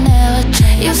things that never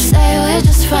change. You say we're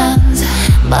just friends,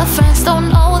 but friends don't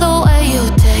know the way you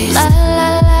taste. La la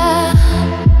la.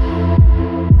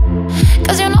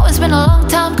 Cause you know it's been a long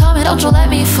time coming, don't you let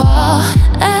me fall.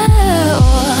 Oh,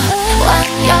 when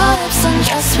your lips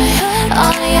undress me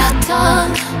on your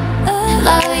tongue,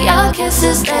 love your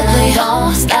kisses deadly,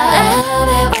 don't stop. I love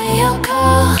it when you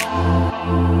call,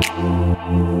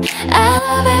 I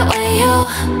love it when you,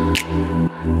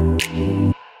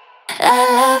 I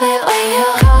love it when you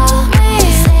call me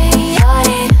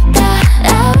Señorita.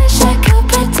 I wish I could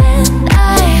pretend I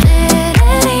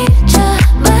didn't need ya,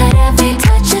 but every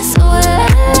touch is ooh la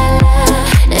la la.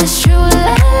 It's true la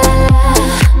la la.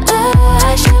 Oh,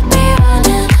 I should be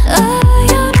running. Oh,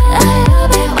 you know I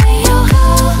love it when you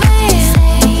call me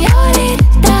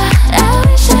Señorita. I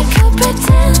wish I could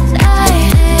pretend I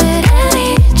didn't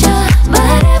need ya,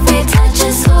 but every touch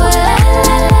is ooh la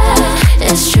la la.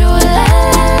 It's true la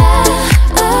la la.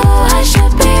 Oh, I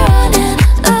should be running.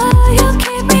 Oh, you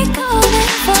keep me coming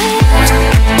for you.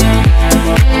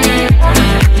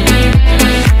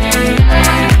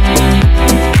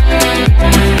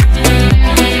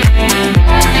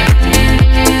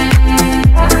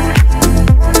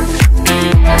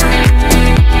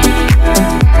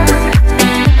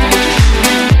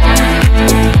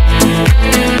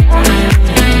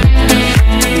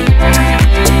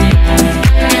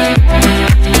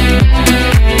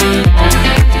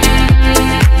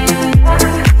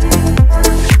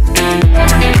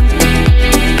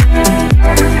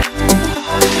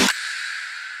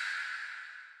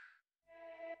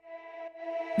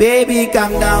 Baby,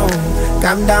 calm down,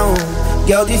 calm down.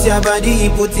 Girl, this your body,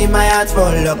 put in my heart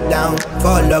for lockdown,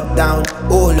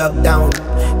 oh lockdown.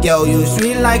 Girl, you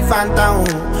sweet like phantom,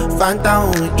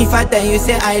 phantom. If I tell you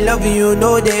say I love you,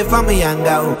 no day for me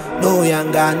younger, no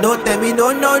younger. No tell me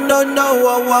no, no, no, no.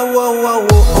 Oh, oh, oh, oh,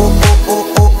 oh, oh,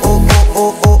 oh, oh, oh,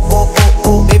 oh, oh, oh, oh, oh,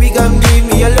 oh. Baby, come give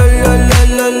me a lo, lo, lo,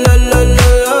 lo, lo, lo,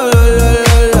 lo, lo, lo,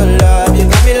 lo, lo. You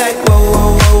got me like whoa,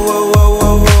 whoa, whoa, whoa,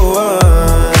 whoa, whoa,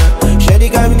 whoa. Shawty,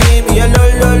 come give me a lo,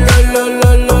 lo, lo, lo,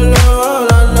 lo, lo, lo,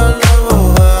 lo.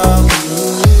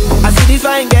 I see this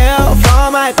fine girl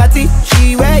for my party,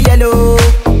 she wear yellow.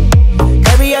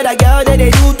 Every other girl that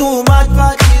they do too much,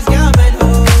 but this girl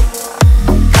mellow.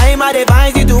 I'm at a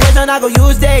fine situation, I go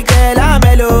use the girl, I'm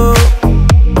mellow.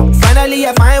 Finally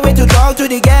I find way to talk to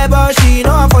the girl, but she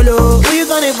know I follow. Who you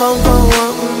gonna phone for?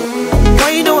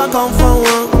 Why you know I come for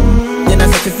one? Then I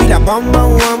start to feel a bum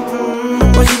bum one.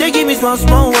 But she dey give me small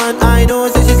small one. I know,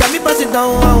 say she got me pass it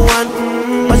down one.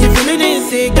 But she feeling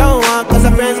insecure one. Cause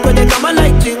her friends go they come and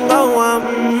like chingo one.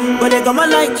 But they come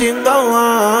and like chingo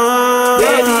one.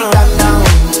 Baby, calm down,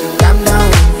 calm down.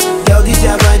 Girl, this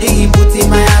your body, put in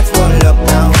my heart for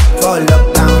lockdown, oh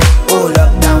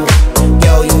lockdown.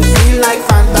 Girl, you feel like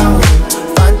phantom,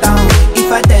 phantom.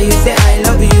 If I tell you say I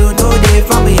love you, no day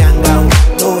for me younger,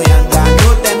 no younger. No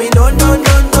tell me no, no,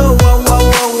 no, no. Whoa, whoa,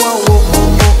 whoa, whoa, whoa,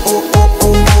 oh, oh, oh, oh,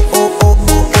 oh, oh, oh, oh,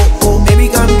 oh, oh. Baby,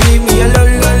 come give me a lo,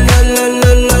 lo, lo, lo,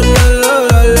 lo, lo,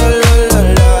 lo, lo, lo, lo,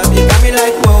 lo. You got me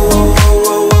like whoa, whoa, whoa,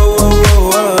 whoa, whoa,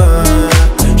 whoa,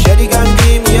 whoa. Shawty, come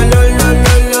give me a lo, lo,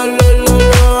 lo, lo, lo,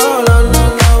 lo, lo, lo,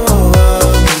 lo.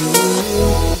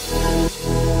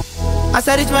 As I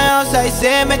reach my house, I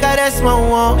say, make a rest, my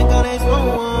one.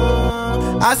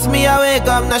 Ask me, I wake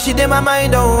up, now she did my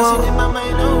mind, don't want.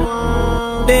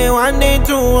 Day one, day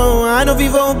two, I know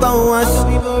people go us.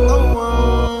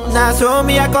 Now so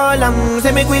me, I call them,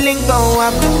 say make we link go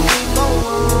up.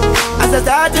 As I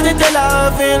start to tell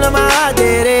her, feel my heart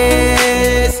it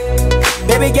is.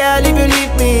 Baby girl, if you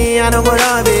leave me, I don't go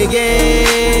love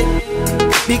again.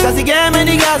 Because you gave me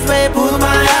the gas, may pull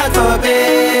my heart for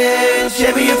pain.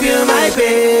 Baby, you feel my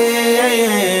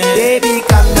pain. Baby,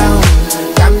 calm down,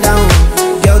 calm down.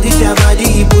 Girl, this your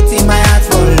body, put in my heart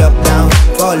for lockdown,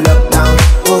 oh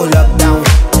lockdown.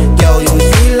 Girl, you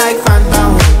feel like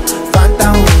phantom,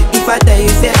 phantom. If I tell you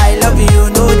say I love you,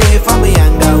 no day for me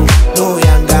younger, no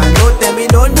younger. No tell me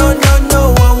no, no, no, no.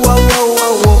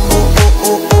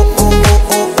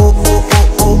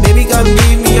 Oh, baby, come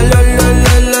give me a la la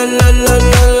la la la la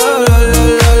la la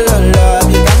la la la.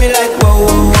 You got me like whoa,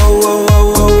 whoa, whoa,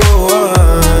 whoa, whoa, whoa.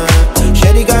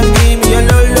 Shawty, come give me a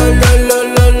la la la la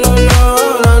la la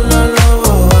la la la.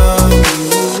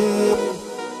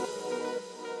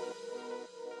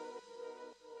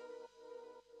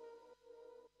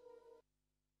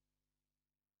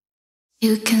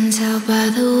 You can tell by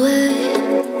the way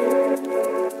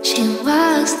she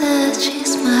walks that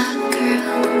she's my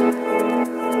girl.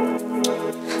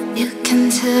 You can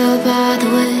tell by the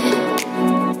way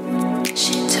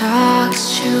she talks,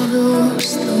 she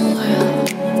rules the world.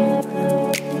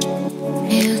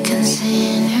 You can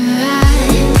see in her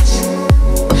eyes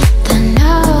that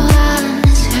no one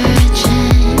is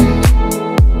hurting.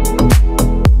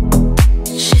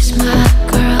 She's my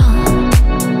girl,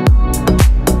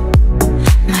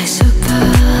 my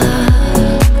Supergirl.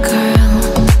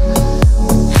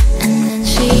 And then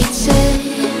she'd say,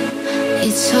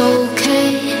 it's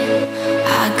okay,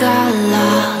 I got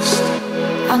lost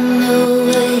on the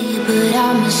way, but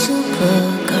I'm a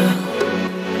Supergirl.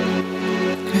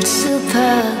 And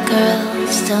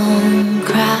Supergirls don't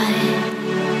cry.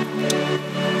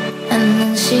 And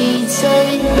then she'd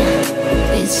say,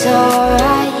 it's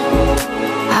alright,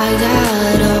 I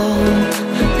got home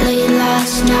late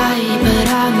last night, but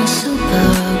I'm a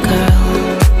Supergirl.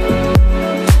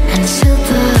 And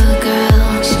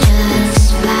Supergirls just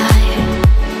fly.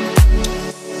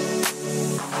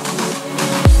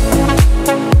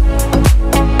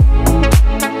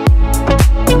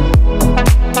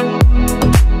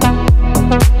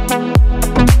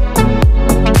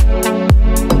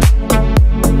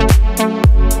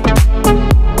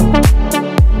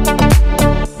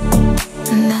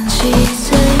 And then she'd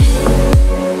say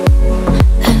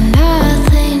that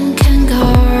nothing can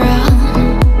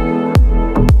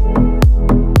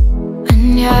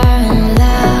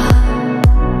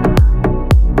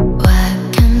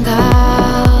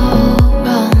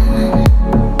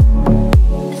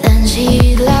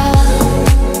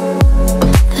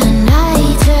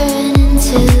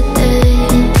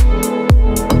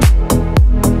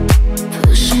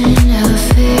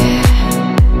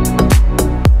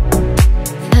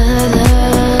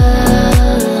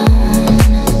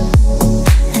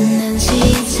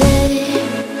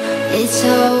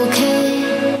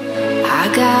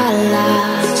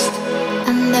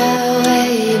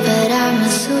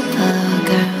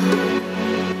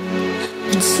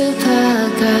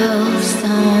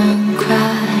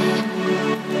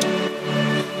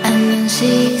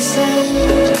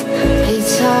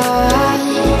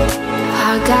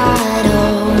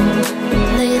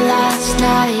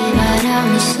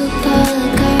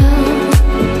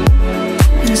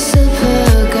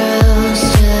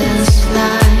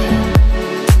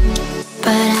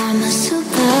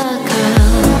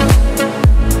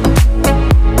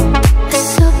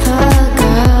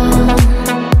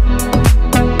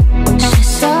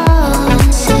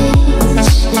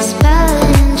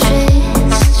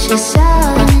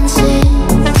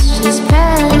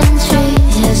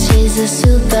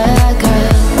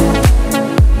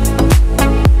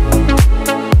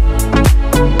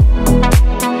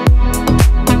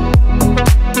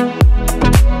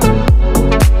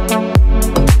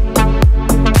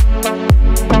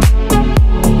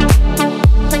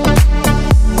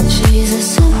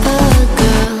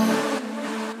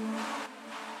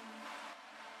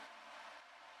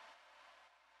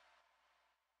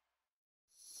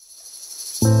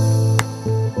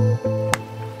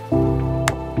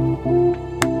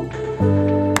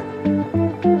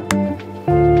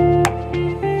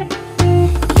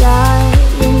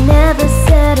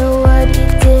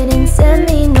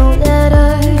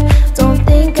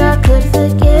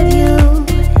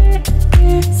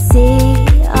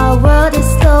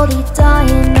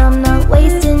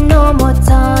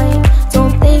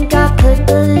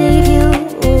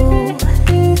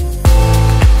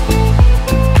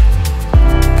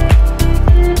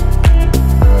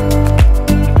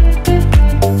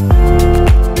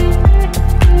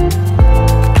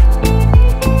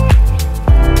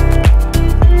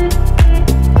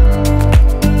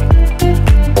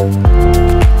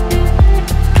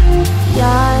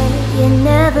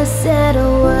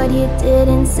word, you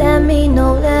didn't send me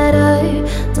no letter.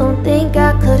 Don't think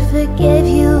I could forgive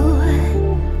you.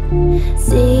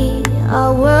 See,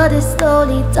 our world is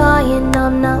slowly dying,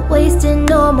 I'm not wasting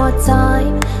no more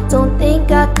time. Don't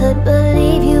think I could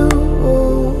believe you.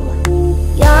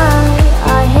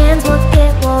 Yeah, our hands will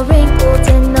get more wrinkled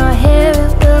and our hair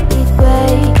it will be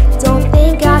gray. Don't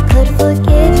think I could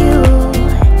forgive you.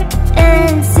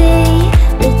 And see,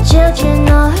 the children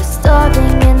are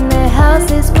starving and their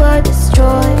houses were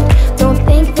destroyed. Don't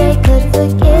think they could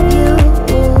forgive you.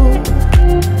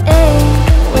 Hey,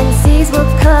 when seas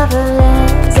will cover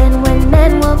lands and when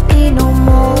men will be no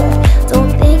more.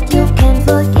 Don't think you can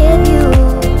forgive you.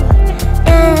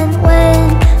 And when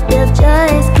there'll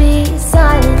just be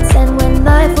silence and when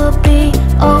life will be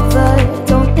over.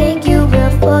 Don't think you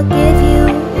will forgive you.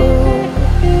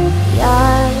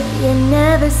 Yeah, you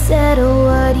never said a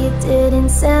word, you didn't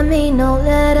send me no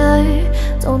letter.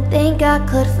 Don't think I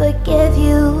could forgive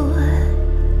you.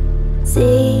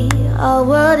 See, our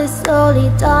world is slowly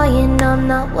dying, I'm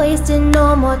not wasting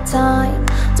no more time.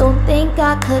 Don't think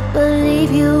I could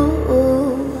believe you.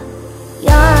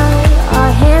 Yeah,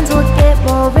 our hands will get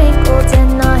more wrinkled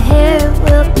and our hair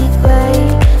will be gray.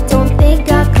 Don't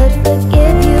think I could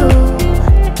forgive you.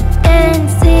 And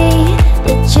see,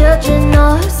 the children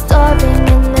are starving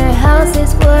and their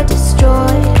houses were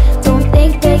destroyed. Don't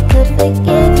think they could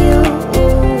forgive you.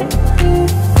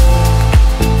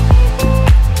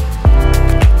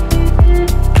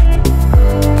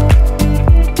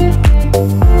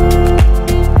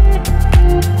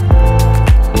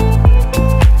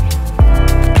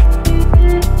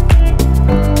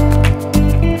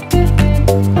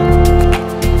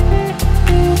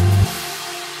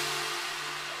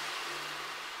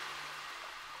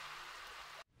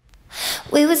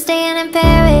 We were staying in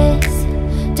Paris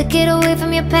to get away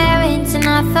from your parents, and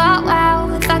I thought, wow,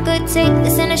 if I could take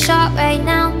this in a shot right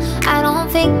now, I don't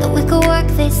think that we could work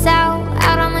this out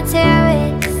on the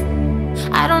terrace.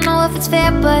 I don't know if it's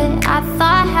fair, but I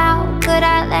thought, how could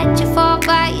I let you fall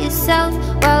by yourself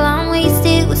while I'm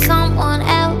wasted with someone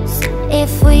else?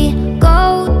 If we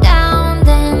go down,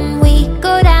 then we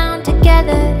go down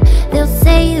together. They'll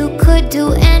say you could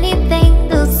do anything,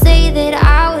 they'll say that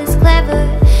I was clever.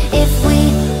 If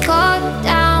we go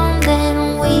down,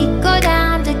 then we go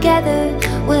down together.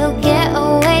 We'll get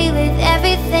away with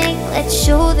everything. Let's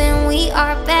show them we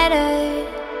are better.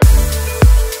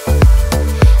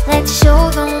 Let's show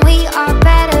them we are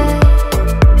better.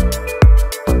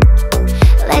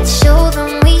 Let's show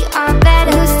them we are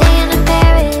better. You staying in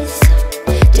Paris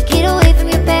to get away from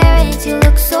your parents. You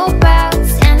look so proud,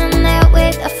 standing there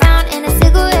with a frown and a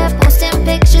cigarette, posting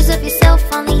pictures of yourself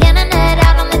on the internet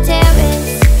out on the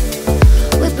terrace.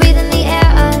 We breathe in the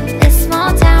air of this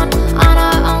small town on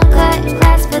our own cutting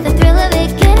class for the thrill of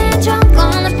it, getting drunk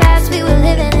on the past we were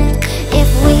living in. If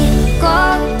we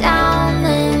go down,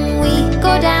 then we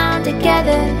go down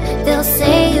together. They'll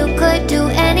say you could do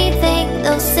anything,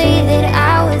 they'll say that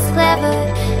I was clever.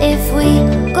 If we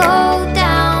go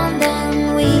down,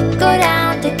 then we go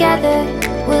down together.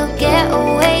 We'll get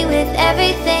away with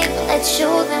everything. Let's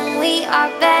show them we are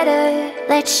better.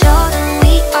 Let's show them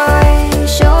we are.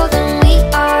 Show them we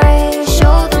are.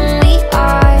 Show them we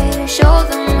are. Show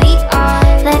them we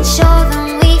are. Let's show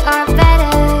them we are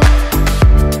better.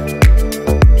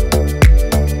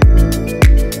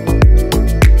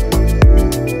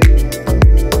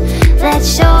 Let's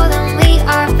show them we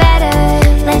are better.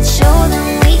 Let's show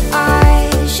them we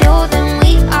are. Show them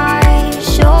we are.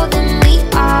 Show them we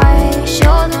are.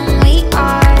 Show them we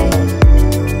are.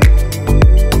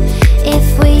 If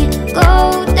we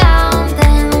go down,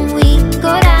 then we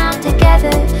go down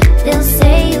together. They'll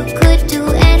say you could do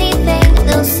anything,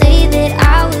 they'll say that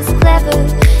I was clever.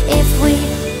 If we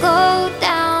go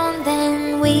down,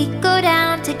 then we go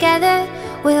down together.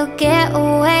 We'll get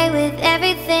away with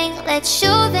everything. Let's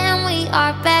show them we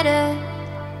are better.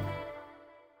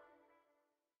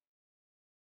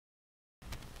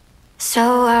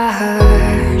 So I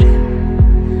heard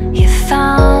you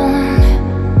found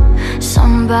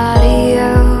somebody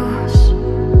else,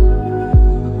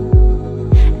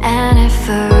 and at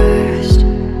first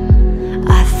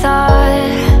I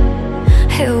thought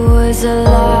it was a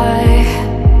lie.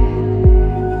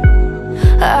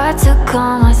 I took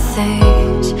all my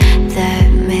things that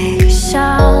make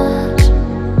sounds,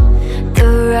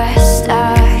 the rest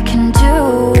I can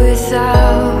do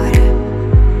without.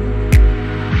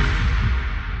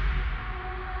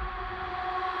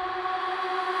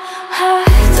 I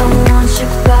don't want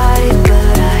your body,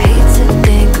 but I hate to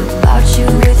think about you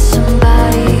with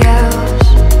somebody else.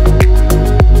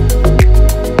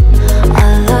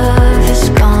 Our love has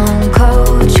gone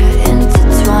cold, you're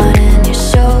intertwining your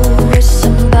soul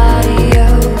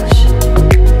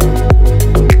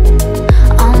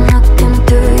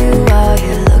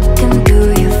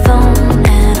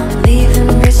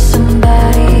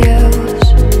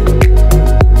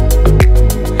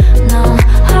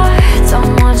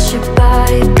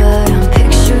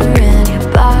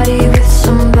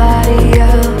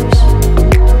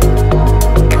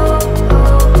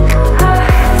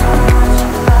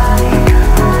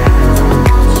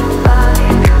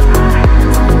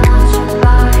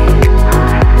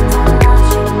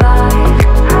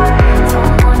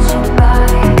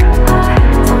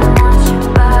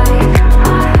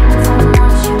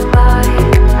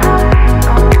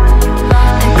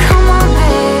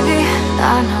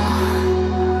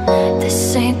know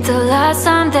this ain't the last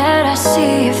time that I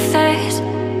see your face.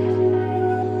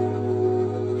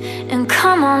 And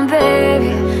come on,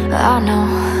 baby, I know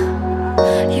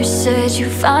you said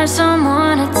you'd find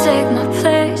someone to take my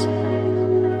place.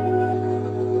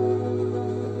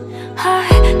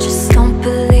 I just don't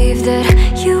believe that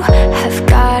you have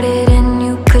got it in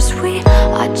you, 'cause we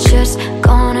are just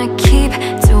gonna keep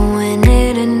doing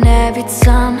it. And every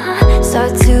time I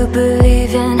start to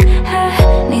believe in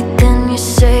anything you're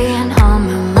saying, I'm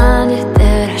reminded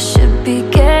that I should be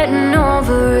getting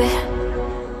over it.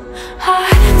 I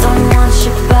don't want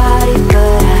your body,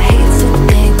 but I hate to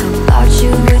think about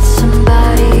you with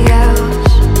somebody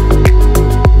else.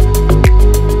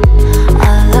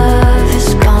 Our love has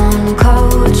gone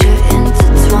cold, you're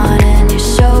intertwining your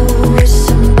soul with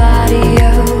somebody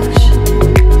else.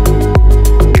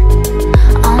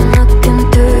 I'm looking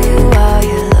through you while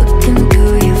you're looking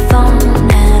through your phone,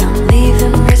 and I'm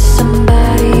leaving with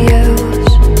somebody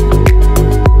else.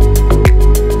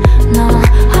 No,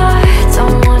 I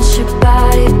don't want your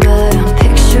body, but I'm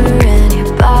picturing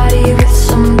your body with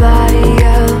somebody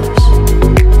else.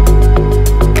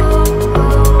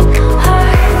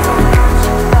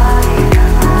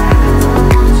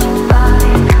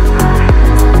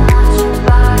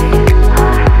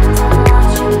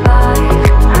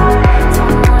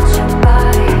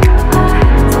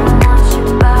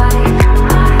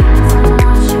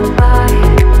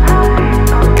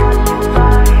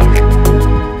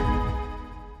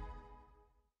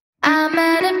 I'm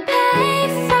at a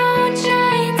payphone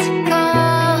trying to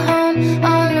call home.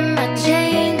 All of my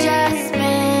change I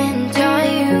spent on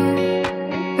you.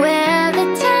 Where the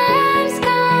time's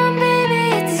gone, baby,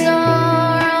 it's so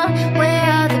wrong. Where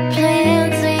are the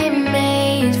plans we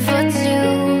made for two?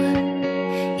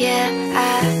 Yeah,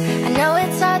 I know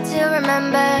it's hard to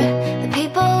remember the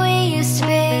people we used to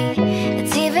be.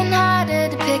 It's even harder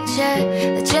to picture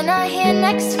that you're not here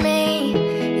next to me.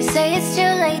 You say it's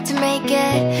too late to make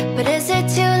it, but is it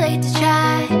too late to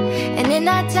try? And in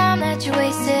that time that you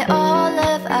wasted, all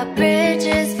of our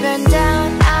bridges burned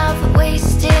down. I've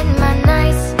wasted my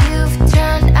nights, you've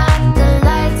turned out the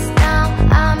lights. Now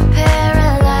I'm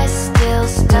paralyzed, still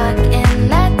stuck in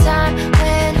that time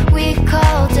when we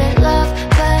called it love.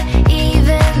 But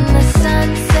even the sun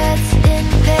sets in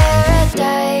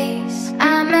paradise.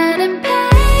 I'm at a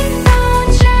payphone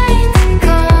trying to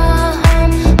call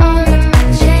home. All of my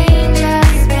change I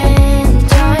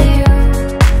spent on you.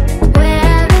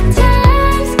 Where the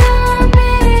time's gone,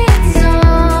 baby, it's so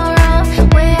wrong.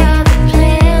 Where are the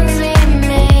plans we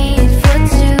made for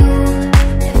two?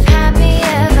 If happy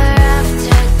ever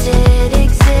after did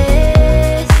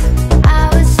exist, I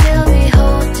would still be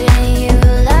holding you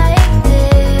like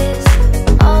this.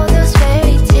 All those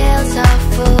fairy tales are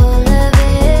full of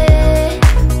it.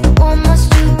 One more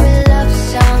stupid love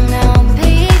song, now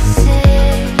be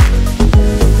sick.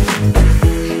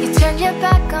 You turned your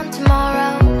back on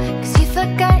tomorrow, 'cause you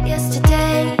forgot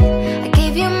yesterday. I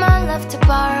gave you my love to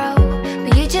borrow,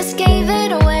 but you just gave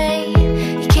it away.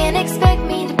 You can't expect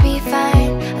me to be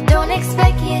fine, I don't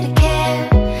expect you to care.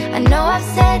 I know I've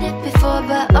said it before,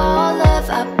 but all of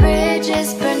our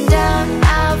bridges burned down.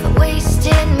 I've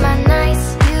wasted my nights,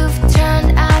 you've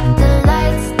turned out the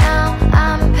lights. Now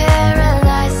I'm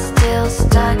paralyzed, still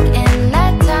stuck in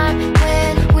that time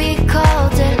when we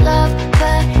called it love.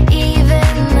 But even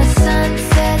the sun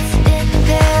sets in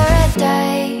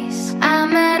paradise.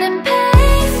 I'm at a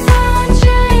payphone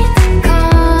trying to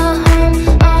call home.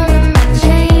 All of my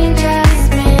change I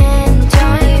spent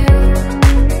on you.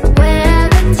 Where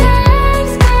the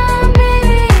time's gone,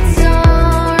 baby, it's so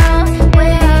wrong.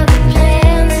 Where are the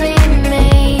plans we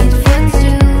made for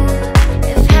two?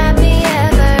 If happy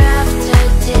ever after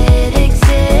did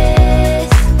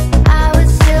exist, I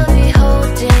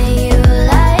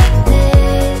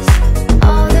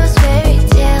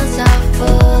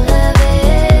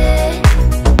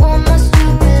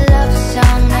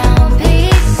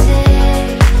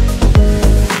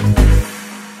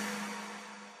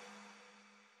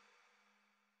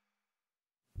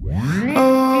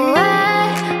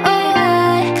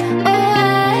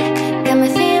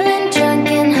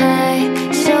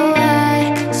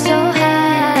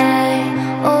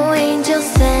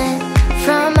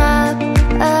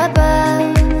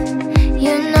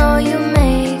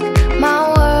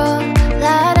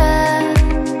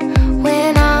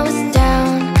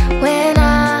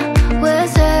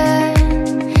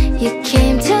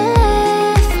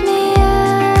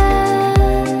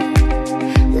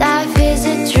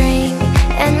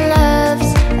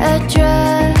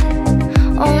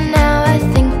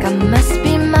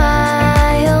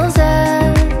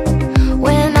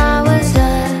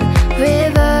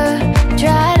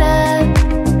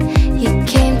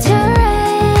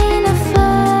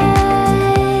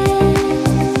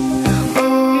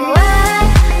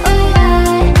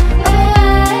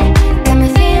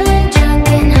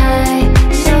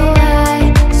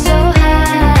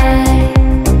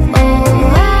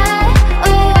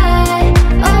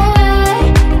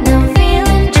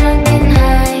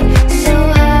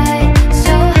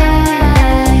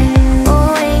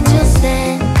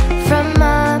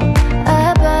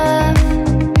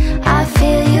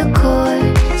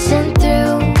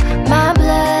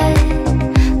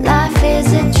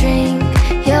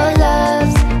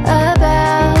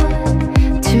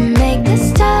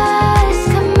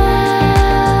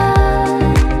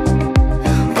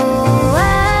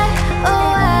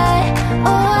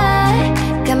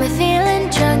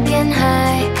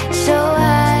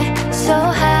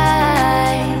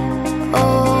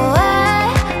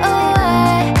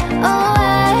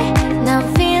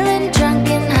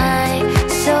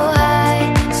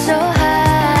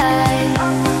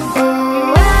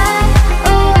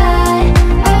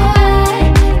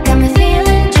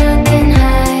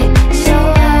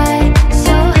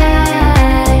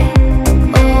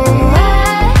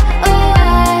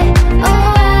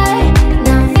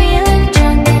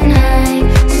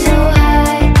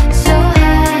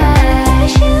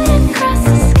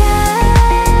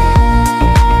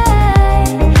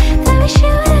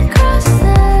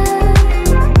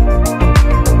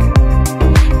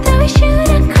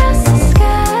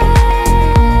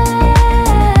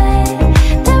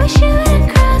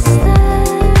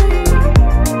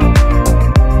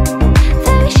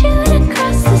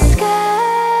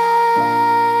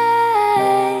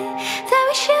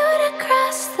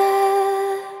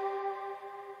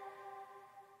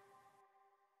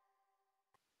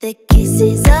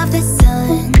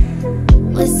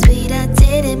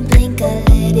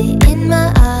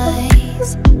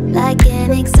Like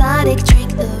an exotic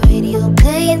drink, the radio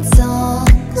playing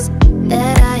songs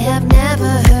that I have never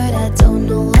heard. I don't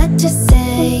know what to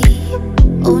say.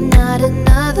 Oh, not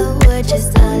another word,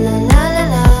 just la la la la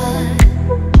la.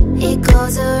 It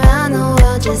goes around the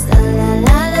world, just la la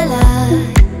la la la.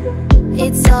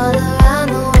 It's all around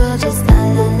the world, just la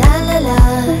la la la la.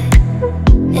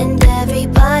 And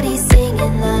everybody's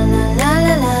singing la la la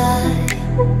la la.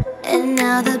 And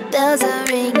now the bells are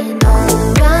ringing all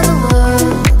around the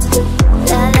world.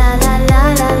 La la la la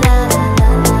la la la la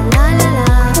la la la.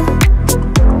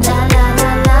 La la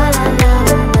la la la la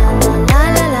la la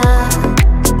la la.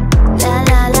 La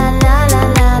la la la la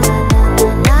la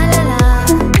la la la.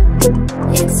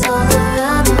 It's all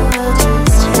around the world,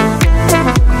 just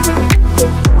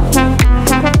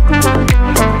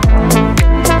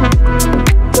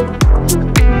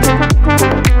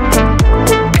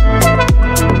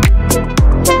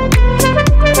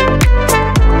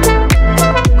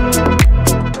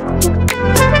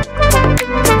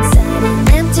inside an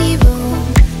empty room.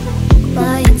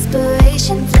 My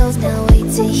inspiration flows, now wait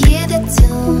to hear the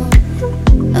tune.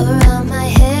 Around my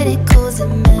head it goes a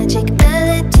magic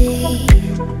melody.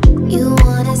 You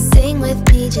wanna sing with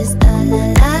me, just la la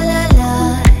la la la.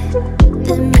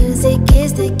 The music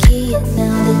is the key and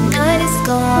now the night is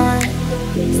gone.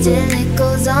 Still it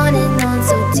goes on and on,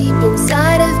 so deep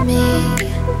inside of me.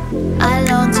 I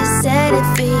long to set it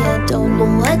free, I don't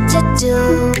know what to do.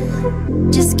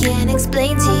 Just can't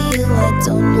explain to you, I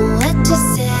don't know what to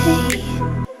say.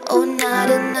 Oh, not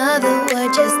another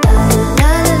word, just la la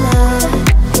la la la.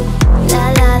 La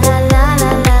la la la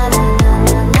la la la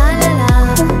la la la la.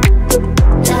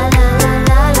 La la la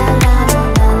la la la la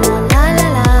la la la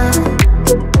la.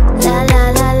 La la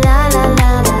la la la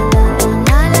la la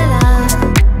la la la.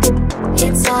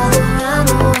 It's all around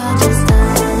the world, just la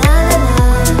la la la la.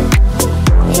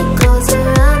 It goes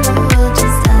around the world,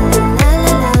 just la la la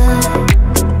la la.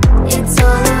 It's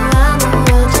all around the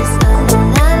world, just la la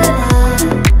la la la.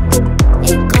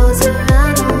 It goes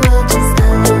around the world, just la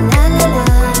la la la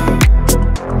la.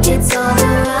 It's all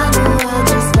around the world,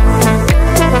 just la la la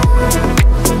la.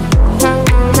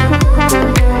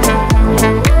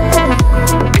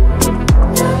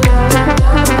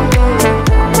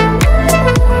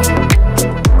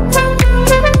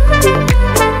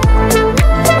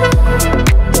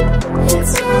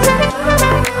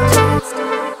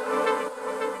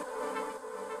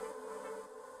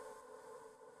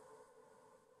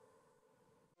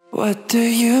 What do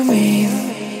you mean?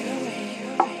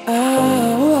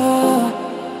 Oh,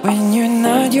 when you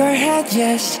nod your head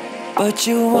yes, but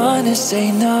you wanna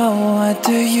say no. What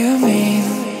do you mean?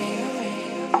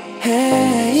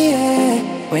 Hey, yeah.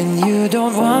 When you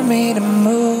don't want me to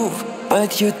move,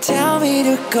 but you tell me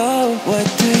to go. What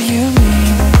do you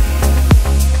mean?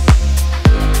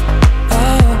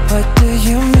 Oh, what do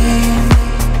you mean?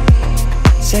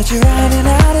 Said you're running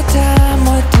out of time.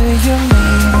 What do you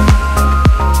mean?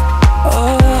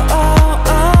 Oh, oh,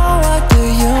 oh, what do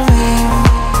you mean?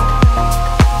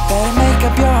 Better make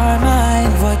up your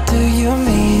mind, what do you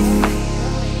mean?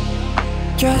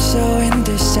 You're so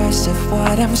indecisive,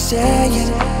 what I'm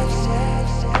saying.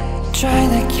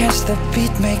 Trying to catch the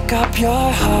beat, make up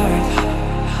your heart.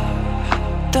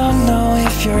 Don't know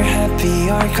if you're happy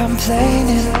or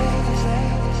complaining.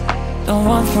 Don't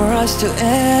want for us to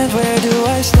end, where do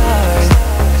I start?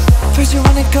 First you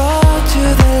wanna go to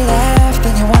the left,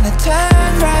 then you wanna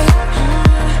turn right.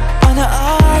 Wanna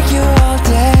argue all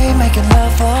day, making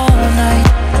love all night.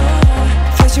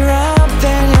 First you're up,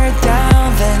 then you're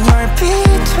down, then you're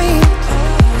between.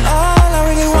 All I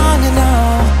really wanna know,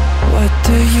 what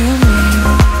do you mean?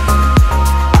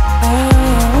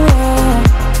 Oh,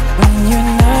 when you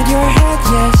nod your head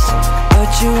yes, but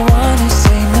you wanna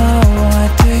say no.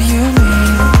 What do you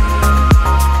mean?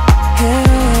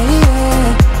 Hey, yeah.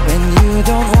 When you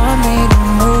don't want me to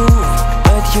move,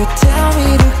 but you tell me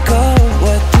to go.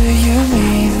 What do you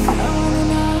mean?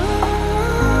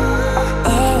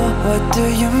 Oh, what do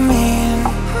you mean?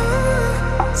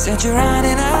 Said you're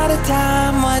running out of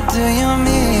time. What do you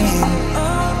mean?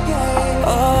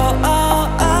 Oh, oh,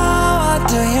 oh, what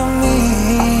do you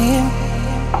mean?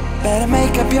 Better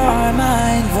make up your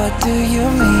mind. What do you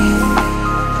mean?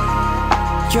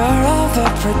 You're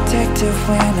overprotective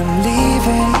when I'm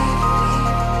leaving.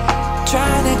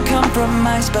 Trying to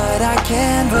compromise, but I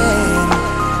can't win.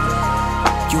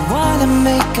 You wanna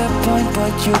make a point,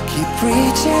 but you keep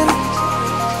preaching.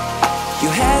 You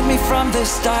had me from the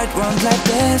start, won't let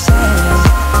this end.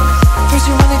 First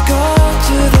you wanna go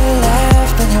to the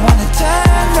left, then you wanna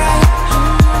turn right.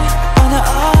 Wanna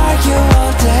argue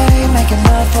all day, making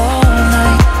love all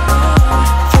night.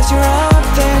 First you're up,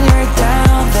 then you're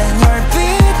down, then you're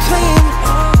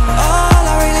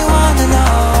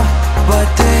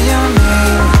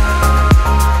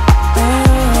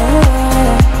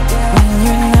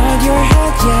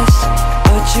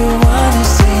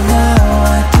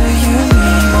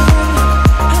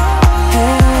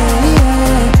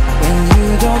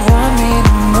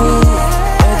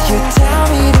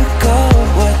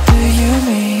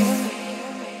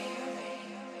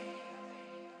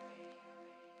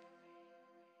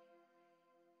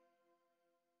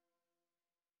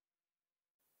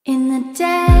In the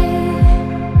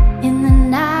day, in the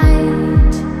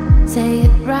night, say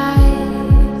it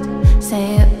right,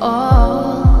 say it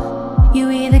all.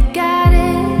 You either got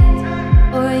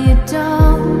it or you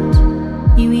don't.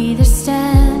 You either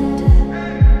stand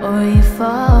or you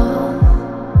fall.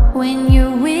 When your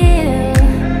will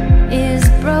is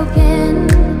broken,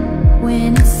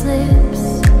 when it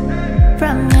slips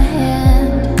from your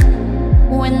hand,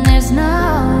 when there's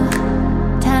no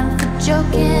time for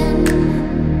joking,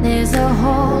 there's a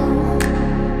hole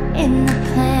in the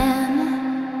plan.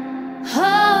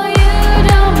 Oh, you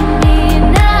don't mean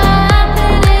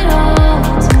nothing at all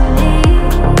to me.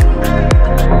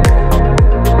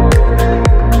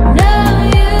 No,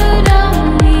 you don't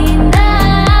mean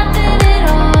nothing at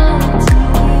all to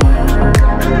me.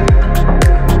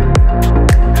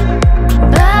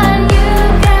 But you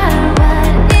got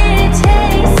what it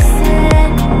takes to set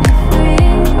me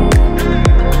free.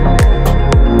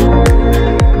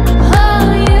 Oh,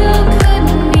 you could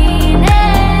mean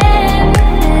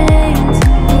everything to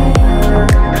me.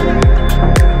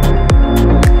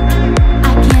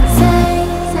 I can't say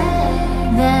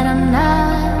that I'm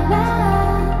not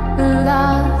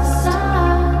lost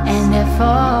and at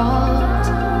fault.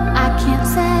 I can't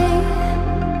say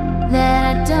that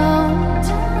I don't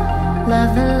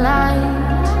love the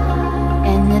light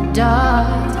and the dark.